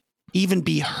can't even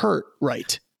be hurt.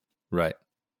 Right.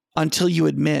 Until you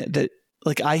admit that,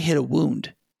 like, I hit a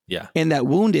wound. Yeah. And that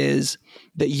wound is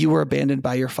that you were abandoned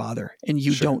by your father and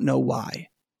you don't know why.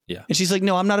 Yeah. And she's like,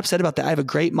 no, I'm not upset about that. I have a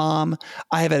great mom.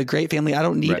 I have had a great family. I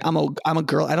don't need, I'm a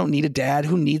girl. I don't need a dad.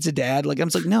 Who needs a dad? Like, I'm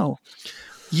just like, no,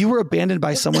 you were abandoned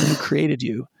by someone who created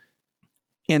you.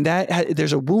 And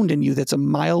there's a wound in you that's a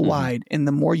mile wide. And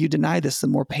the more you deny this, the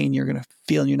more pain you're going to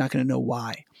feel and you're not going to know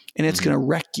why. And it's going to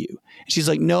wreck you. And she's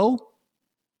like, no,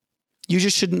 you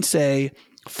just shouldn't say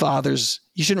fathers.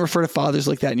 You shouldn't refer to fathers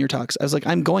like that in your talks. I was like,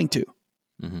 I'm going to.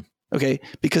 Okay.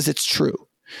 Because it's true.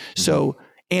 So,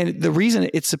 and the reason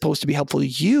it's supposed to be helpful to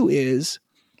you is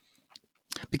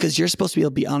because you're supposed to be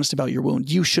able to be honest about your wound.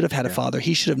 You should have had a father.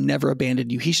 He should have never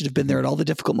abandoned you. He should have been there at all the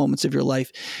difficult moments of your life.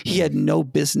 He had no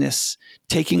business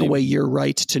taking away your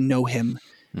right to know him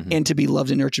and to be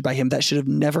loved and nurtured by him. That should have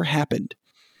never happened.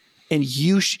 And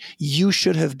you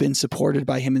should have been supported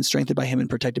by him and strengthened by him and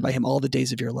protected by him all the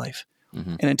days of your life.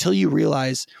 Mm-hmm. And until you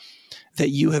realize that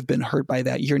you have been hurt by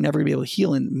that, you're never going to be able to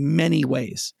heal in many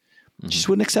ways. Mm-hmm. She just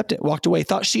wouldn't accept it, walked away,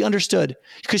 thought she understood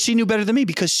because she knew better than me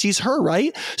because she's her,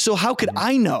 right? So how could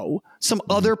I know some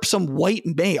white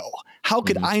male? How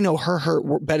could I know her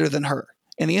hurt better than her?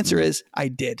 And the answer is I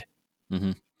did.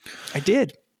 Mm-hmm. I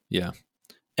did. Yeah.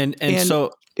 And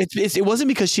so it wasn't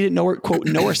because she didn't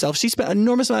know herself. She spent an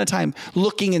enormous amount of time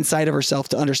looking inside of herself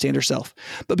to understand herself,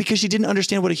 but because she didn't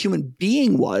understand what a human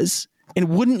being was and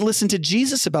wouldn't listen to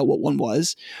Jesus about what one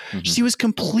was, she was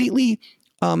completely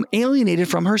alienated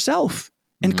from herself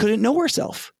and couldn't know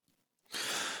herself.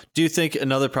 Do you think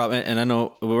another problem, and I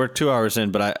know we're 2 hours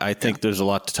in, but I think there's a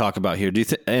lot to talk about here. Do you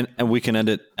think, and we can end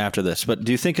it after this, but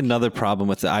do you think another problem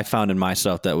with I found in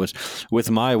myself that was with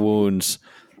my wounds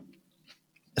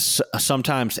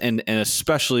sometimes, and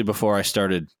especially before I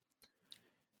started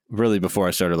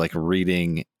like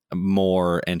reading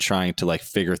more and trying to like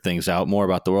figure things out more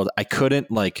about the world, I couldn't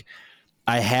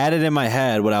I had it in my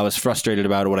head what I was frustrated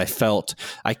about or what I felt.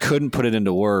 I couldn't put it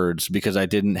into words because I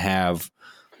didn't have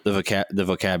the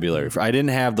vocabulary. I didn't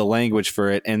have the language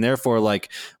for it. And therefore,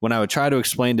 like when I would try to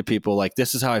explain to people, like,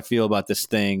 this is how I feel about this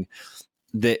thing,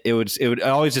 that it would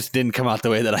always just didn't come out the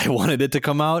way that I wanted it to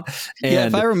come out. And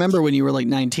if I remember when you were like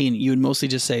 19, you would mostly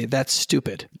just say, that's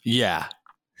stupid. Yeah.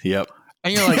 Yep.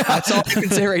 And you're like, that's all I can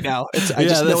say right now. I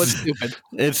just know it's stupid.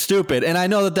 It's stupid. And I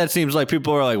know that seems like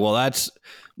people are like, well, that's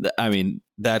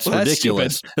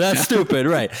ridiculous. That's stupid.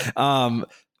 Right.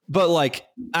 But like,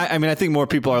 I mean, I think more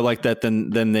people are like that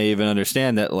than they even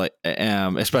understand that, like,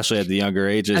 especially at the younger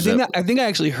ages. I think I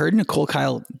actually heard Nicole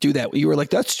Kyle do that. You were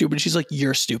like, that's stupid. She's like,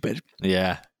 you're stupid.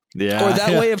 Yeah. Yeah. Or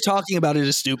that way of talking about it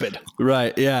is stupid.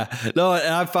 Right. Yeah. No,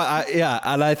 and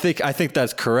and I think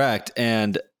that's correct.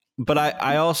 But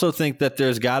I also think that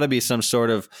there's got to be some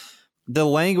sort of, the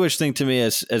language thing to me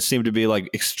has seemed to be like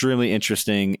extremely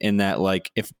interesting in that,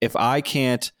 like, if I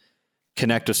can't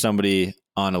connect with somebody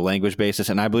on a language basis,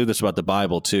 and I believe this about the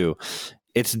Bible too,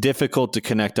 it's difficult to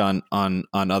connect on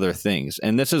other things.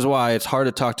 And this is why it's hard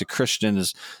to talk to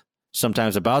Christians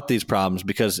sometimes about these problems,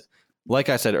 because like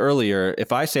I said earlier,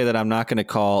 if I say that I'm not going to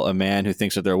call a man who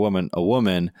thinks that they're a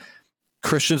woman,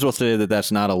 Christians will say that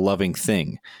that's not a loving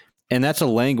thing. And that's a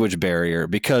language barrier,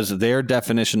 because their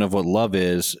definition of what love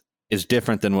is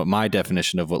different than what my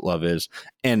definition of what love is.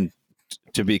 And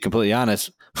to be completely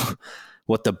honest,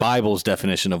 what the Bible's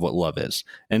definition of what love is.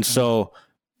 And so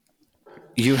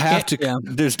you have to,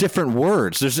 there's different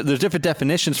words. There's different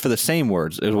definitions for the same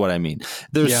words is what I mean.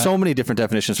 There's so many different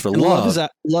definitions for love.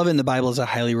 Love in the Bible is a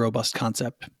highly robust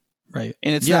concept, right?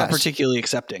 And it's not particularly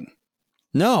accepting.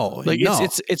 No, like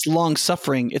it's long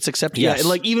suffering. It's accepting. Yes. Yeah,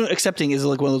 like even accepting is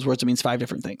like one of those words that means 5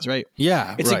 different things, right?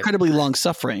 Yeah, it's incredibly long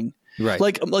suffering. Right.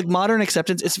 Like modern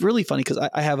acceptance. It's really funny because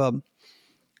I have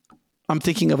I'm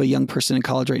thinking of a young person in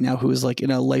college right now who is like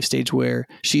in a life stage where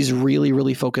she's really,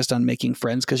 really focused on making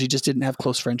friends because she just didn't have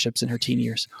close friendships in her teen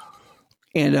years.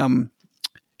 And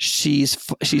she's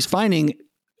finding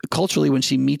culturally when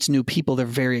she meets new people, they're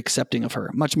very accepting of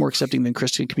her, much more accepting than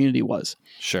Christian community was.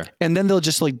 Sure. And then they'll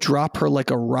just like drop her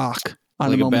like a rock on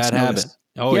like a moment's notice. Habit.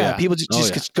 Oh yeah. People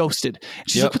just get ghosted. And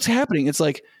she's like, what's happening? It's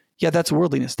like, yeah, that's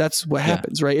worldliness. That's what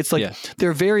happens, right? It's like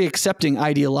they're very accepting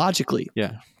ideologically.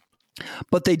 Yeah.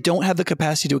 But they don't have the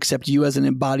capacity to accept you as an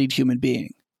embodied human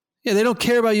being. Yeah, they don't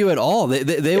care about you at all.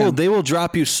 They will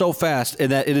drop you so fast,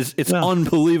 and that it's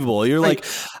unbelievable. You're like,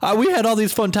 we had all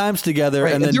these fun times together,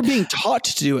 right. and then they're being taught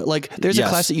to do it. Like there's a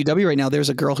class at UW right now. There's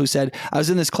a girl who said, I was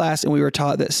in this class and we were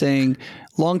taught that saying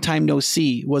 "long time no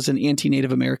see" was an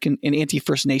anti-Native American, an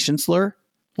anti-First Nation slur.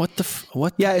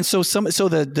 What? Yeah, and so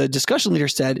the discussion leader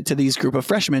said to these group of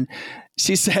freshmen,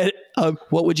 she said,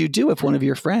 "What would you do if one of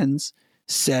your friends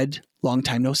said long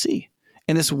time no see?"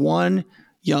 And this one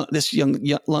young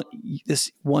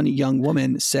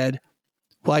woman said,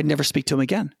 "Well, I'd never speak to him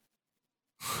again."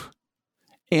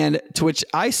 And to which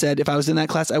I said, if I was in that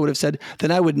class, I would have said,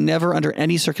 then I would never under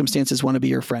any circumstances want to be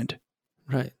your friend.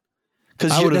 Right.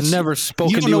 Because I would have never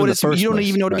spoken to you in the first place. You don't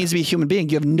even know what it means to be a human being.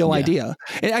 You have no idea.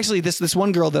 And actually, this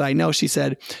one girl that I know, she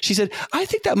said, I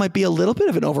think that might be a little bit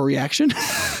of an overreaction.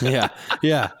 Yeah.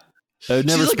 Yeah. She's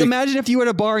like, imagine if you were at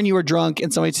a bar and you were drunk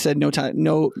and somebody said long time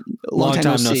no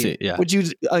see. Yeah. Would you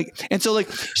like? And so like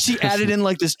she added in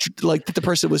like this, like that the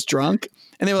person was drunk,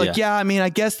 and they were like, yeah, I mean, I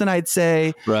guess then I'd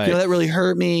say, that really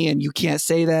hurt me, and you can't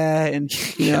say that, and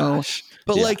you know,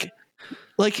 but like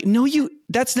no,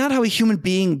 that's not how a human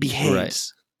being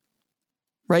behaves.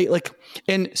 right? Like,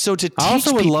 and so to teach I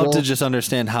also would people, love to just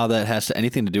understand how that has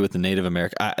anything to do with the Native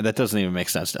American. That doesn't even make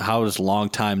sense. How does long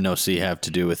time no see have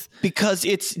to do with? Because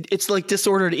it's like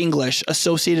disordered English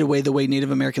associated with the way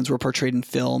Native Americans were portrayed in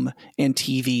film and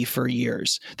TV for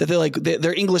years. That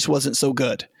their English wasn't so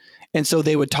good, and so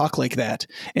they would talk like that.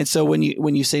 And so when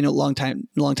you say long time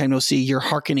no see, you're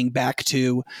hearkening back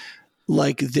to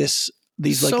like these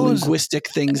like linguistic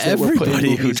things that were put in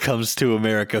everybody movies. who comes to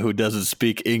America who doesn't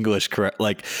speak English correct.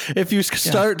 Like if you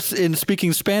start in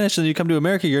speaking Spanish and you come to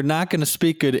America, you're not going to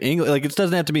speak good English. Like it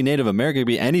doesn't have to be Native American, it could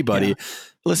be anybody. Yeah.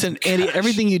 Listen, Andy,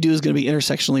 everything you do is going to be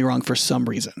intersectionally wrong for some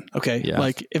reason. Okay. Yeah.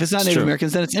 Like if it's not Native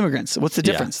Americans, then it's immigrants. What's the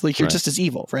difference? Like you're just as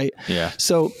evil, right? Yeah.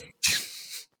 So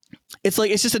it's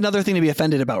like, it's just another thing to be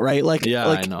offended about, right? Like,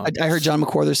 I know. I heard John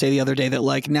McWhorter say the other day that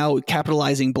like now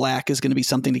capitalizing black is going to be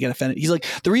something to get offended. He's like,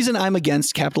 the reason I'm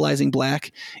against capitalizing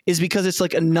black is because it's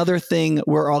like another thing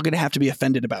we're all going to have to be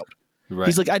offended about. Right.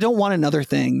 He's like, I don't want another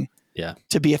thing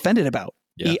to be offended about.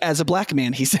 Yeah. As a black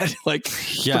man, he said, like,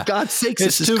 for God's sakes,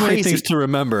 it's this too is many crazy. things to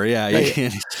remember. Yeah.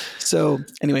 Right. So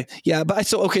anyway,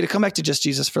 okay, to come back to just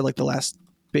Jesus for like the last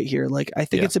bit here, like I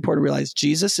think it's important to realize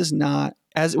Jesus is not,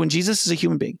 when Jesus is a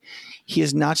human being, he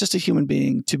is not just a human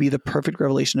being to be the perfect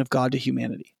revelation of God to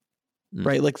humanity,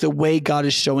 right? Like the way God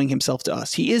is showing himself to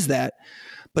us. He is that,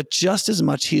 but just as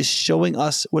much he is showing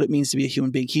us what it means to be a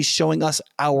human being. He's showing us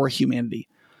our humanity.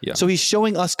 Yeah. So he's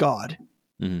showing us God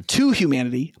to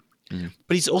humanity,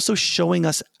 but he's also showing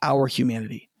us our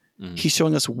humanity. He's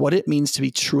showing us what it means to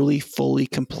be truly, fully,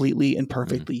 completely, and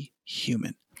perfectly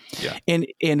human. Yeah. And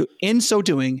in so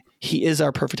doing, he is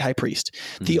our perfect high priest.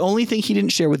 The only thing he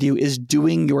didn't share with you is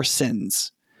doing your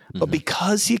sins. But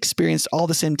because he experienced all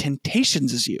the same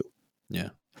temptations as you,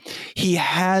 he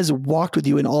has walked with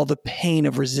you in all the pain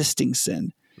of resisting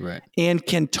sin. Right. And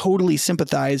can totally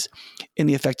sympathize in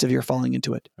the effects of your falling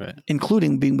into it,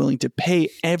 including being willing to pay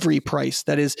every price.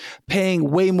 That is paying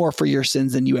way more for your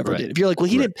sins than you ever did. If you're like, well,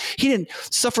 he didn't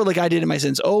suffer like I did in my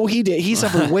sins. Oh, he did. He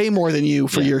suffered way more than you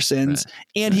for your sins.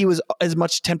 And he was as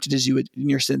much tempted as you in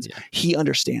your sins. He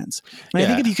understands. And I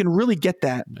think if you can really get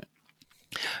that,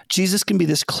 Jesus can be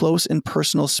this close and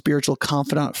personal, spiritual,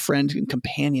 confidant, friend, and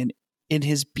companion in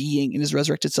his being, in his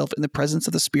resurrected self, in the presence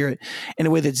of the Spirit, in a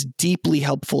way that's deeply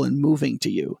helpful and moving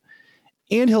to you.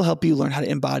 And he'll help you learn how to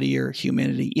embody your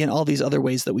humanity in all these other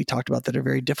ways that we talked about that are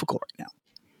very difficult right now.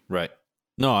 Right.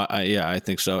 No, I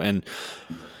think so. And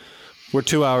we're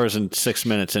 2 hours and 6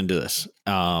 minutes into this.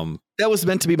 That was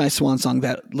meant to be my swan song,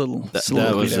 that little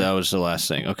that was the last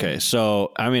thing. Okay.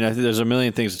 So, I mean, I think there's a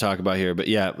million things to talk about here, but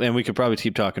yeah, and we could probably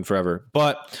keep talking forever,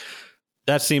 but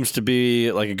that seems to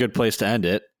be like a good place to end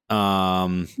it.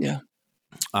 I'm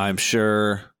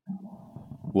sure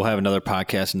we'll have another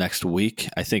podcast next week.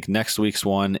 I think next week's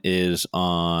one is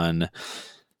on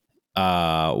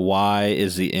why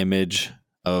is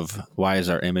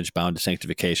our image bound to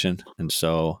sanctification, and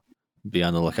so be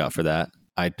on the lookout for that.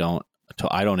 I don't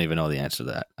even know the answer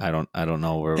to that. I don't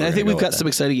know where. And I think we've got some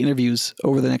exciting interviews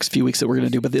over the next few weeks that we're going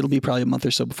to do, but it'll be probably a month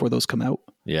or so before those come out.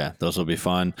 Yeah, those will be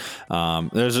fun.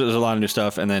 There's a lot of new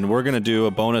stuff, and then we're going to do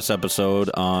a bonus episode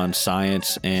on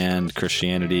science and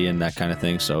Christianity and that kind of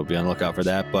thing. So be on the lookout for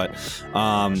that. But if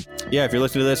you're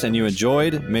listening to this and you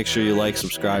enjoyed, make sure you like,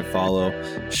 subscribe, follow,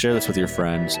 share this with your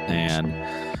friends, and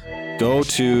go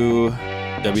to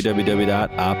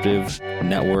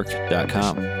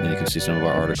www.optivenetwork.com, and you can see some of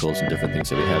our articles and different things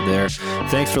that we have there.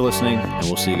 Thanks for listening, and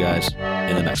we'll see you guys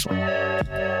in the next one.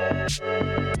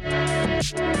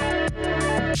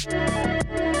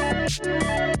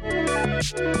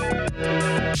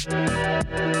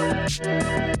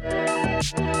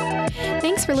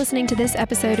 Thanks for listening to this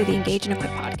episode of the Engage and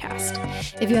Equip podcast.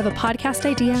 If you have a podcast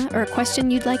idea or a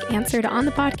question you'd like answered on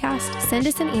the podcast, send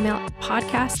us an email at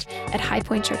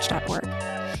podcast@highpointchurch.org.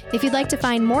 If you'd like to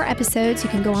find more episodes, you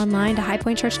can go online to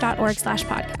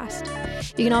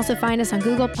highpointchurch.org/podcast. You can also find us on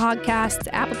Google Podcasts,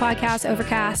 Apple Podcasts,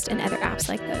 Overcast, and other apps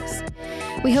like those.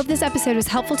 We hope this episode was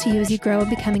helpful to you as you grow in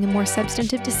becoming a more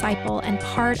substantive disciple and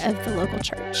part of the local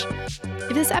church.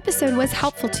 If this episode was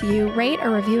helpful to you, rate or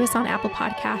review us on Apple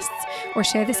Podcasts or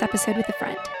share this episode with a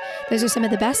friend. Those are some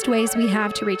of the best ways we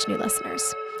have to reach new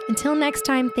listeners. Until next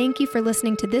time, thank you for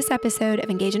listening to this episode of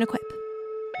Engage and Equip.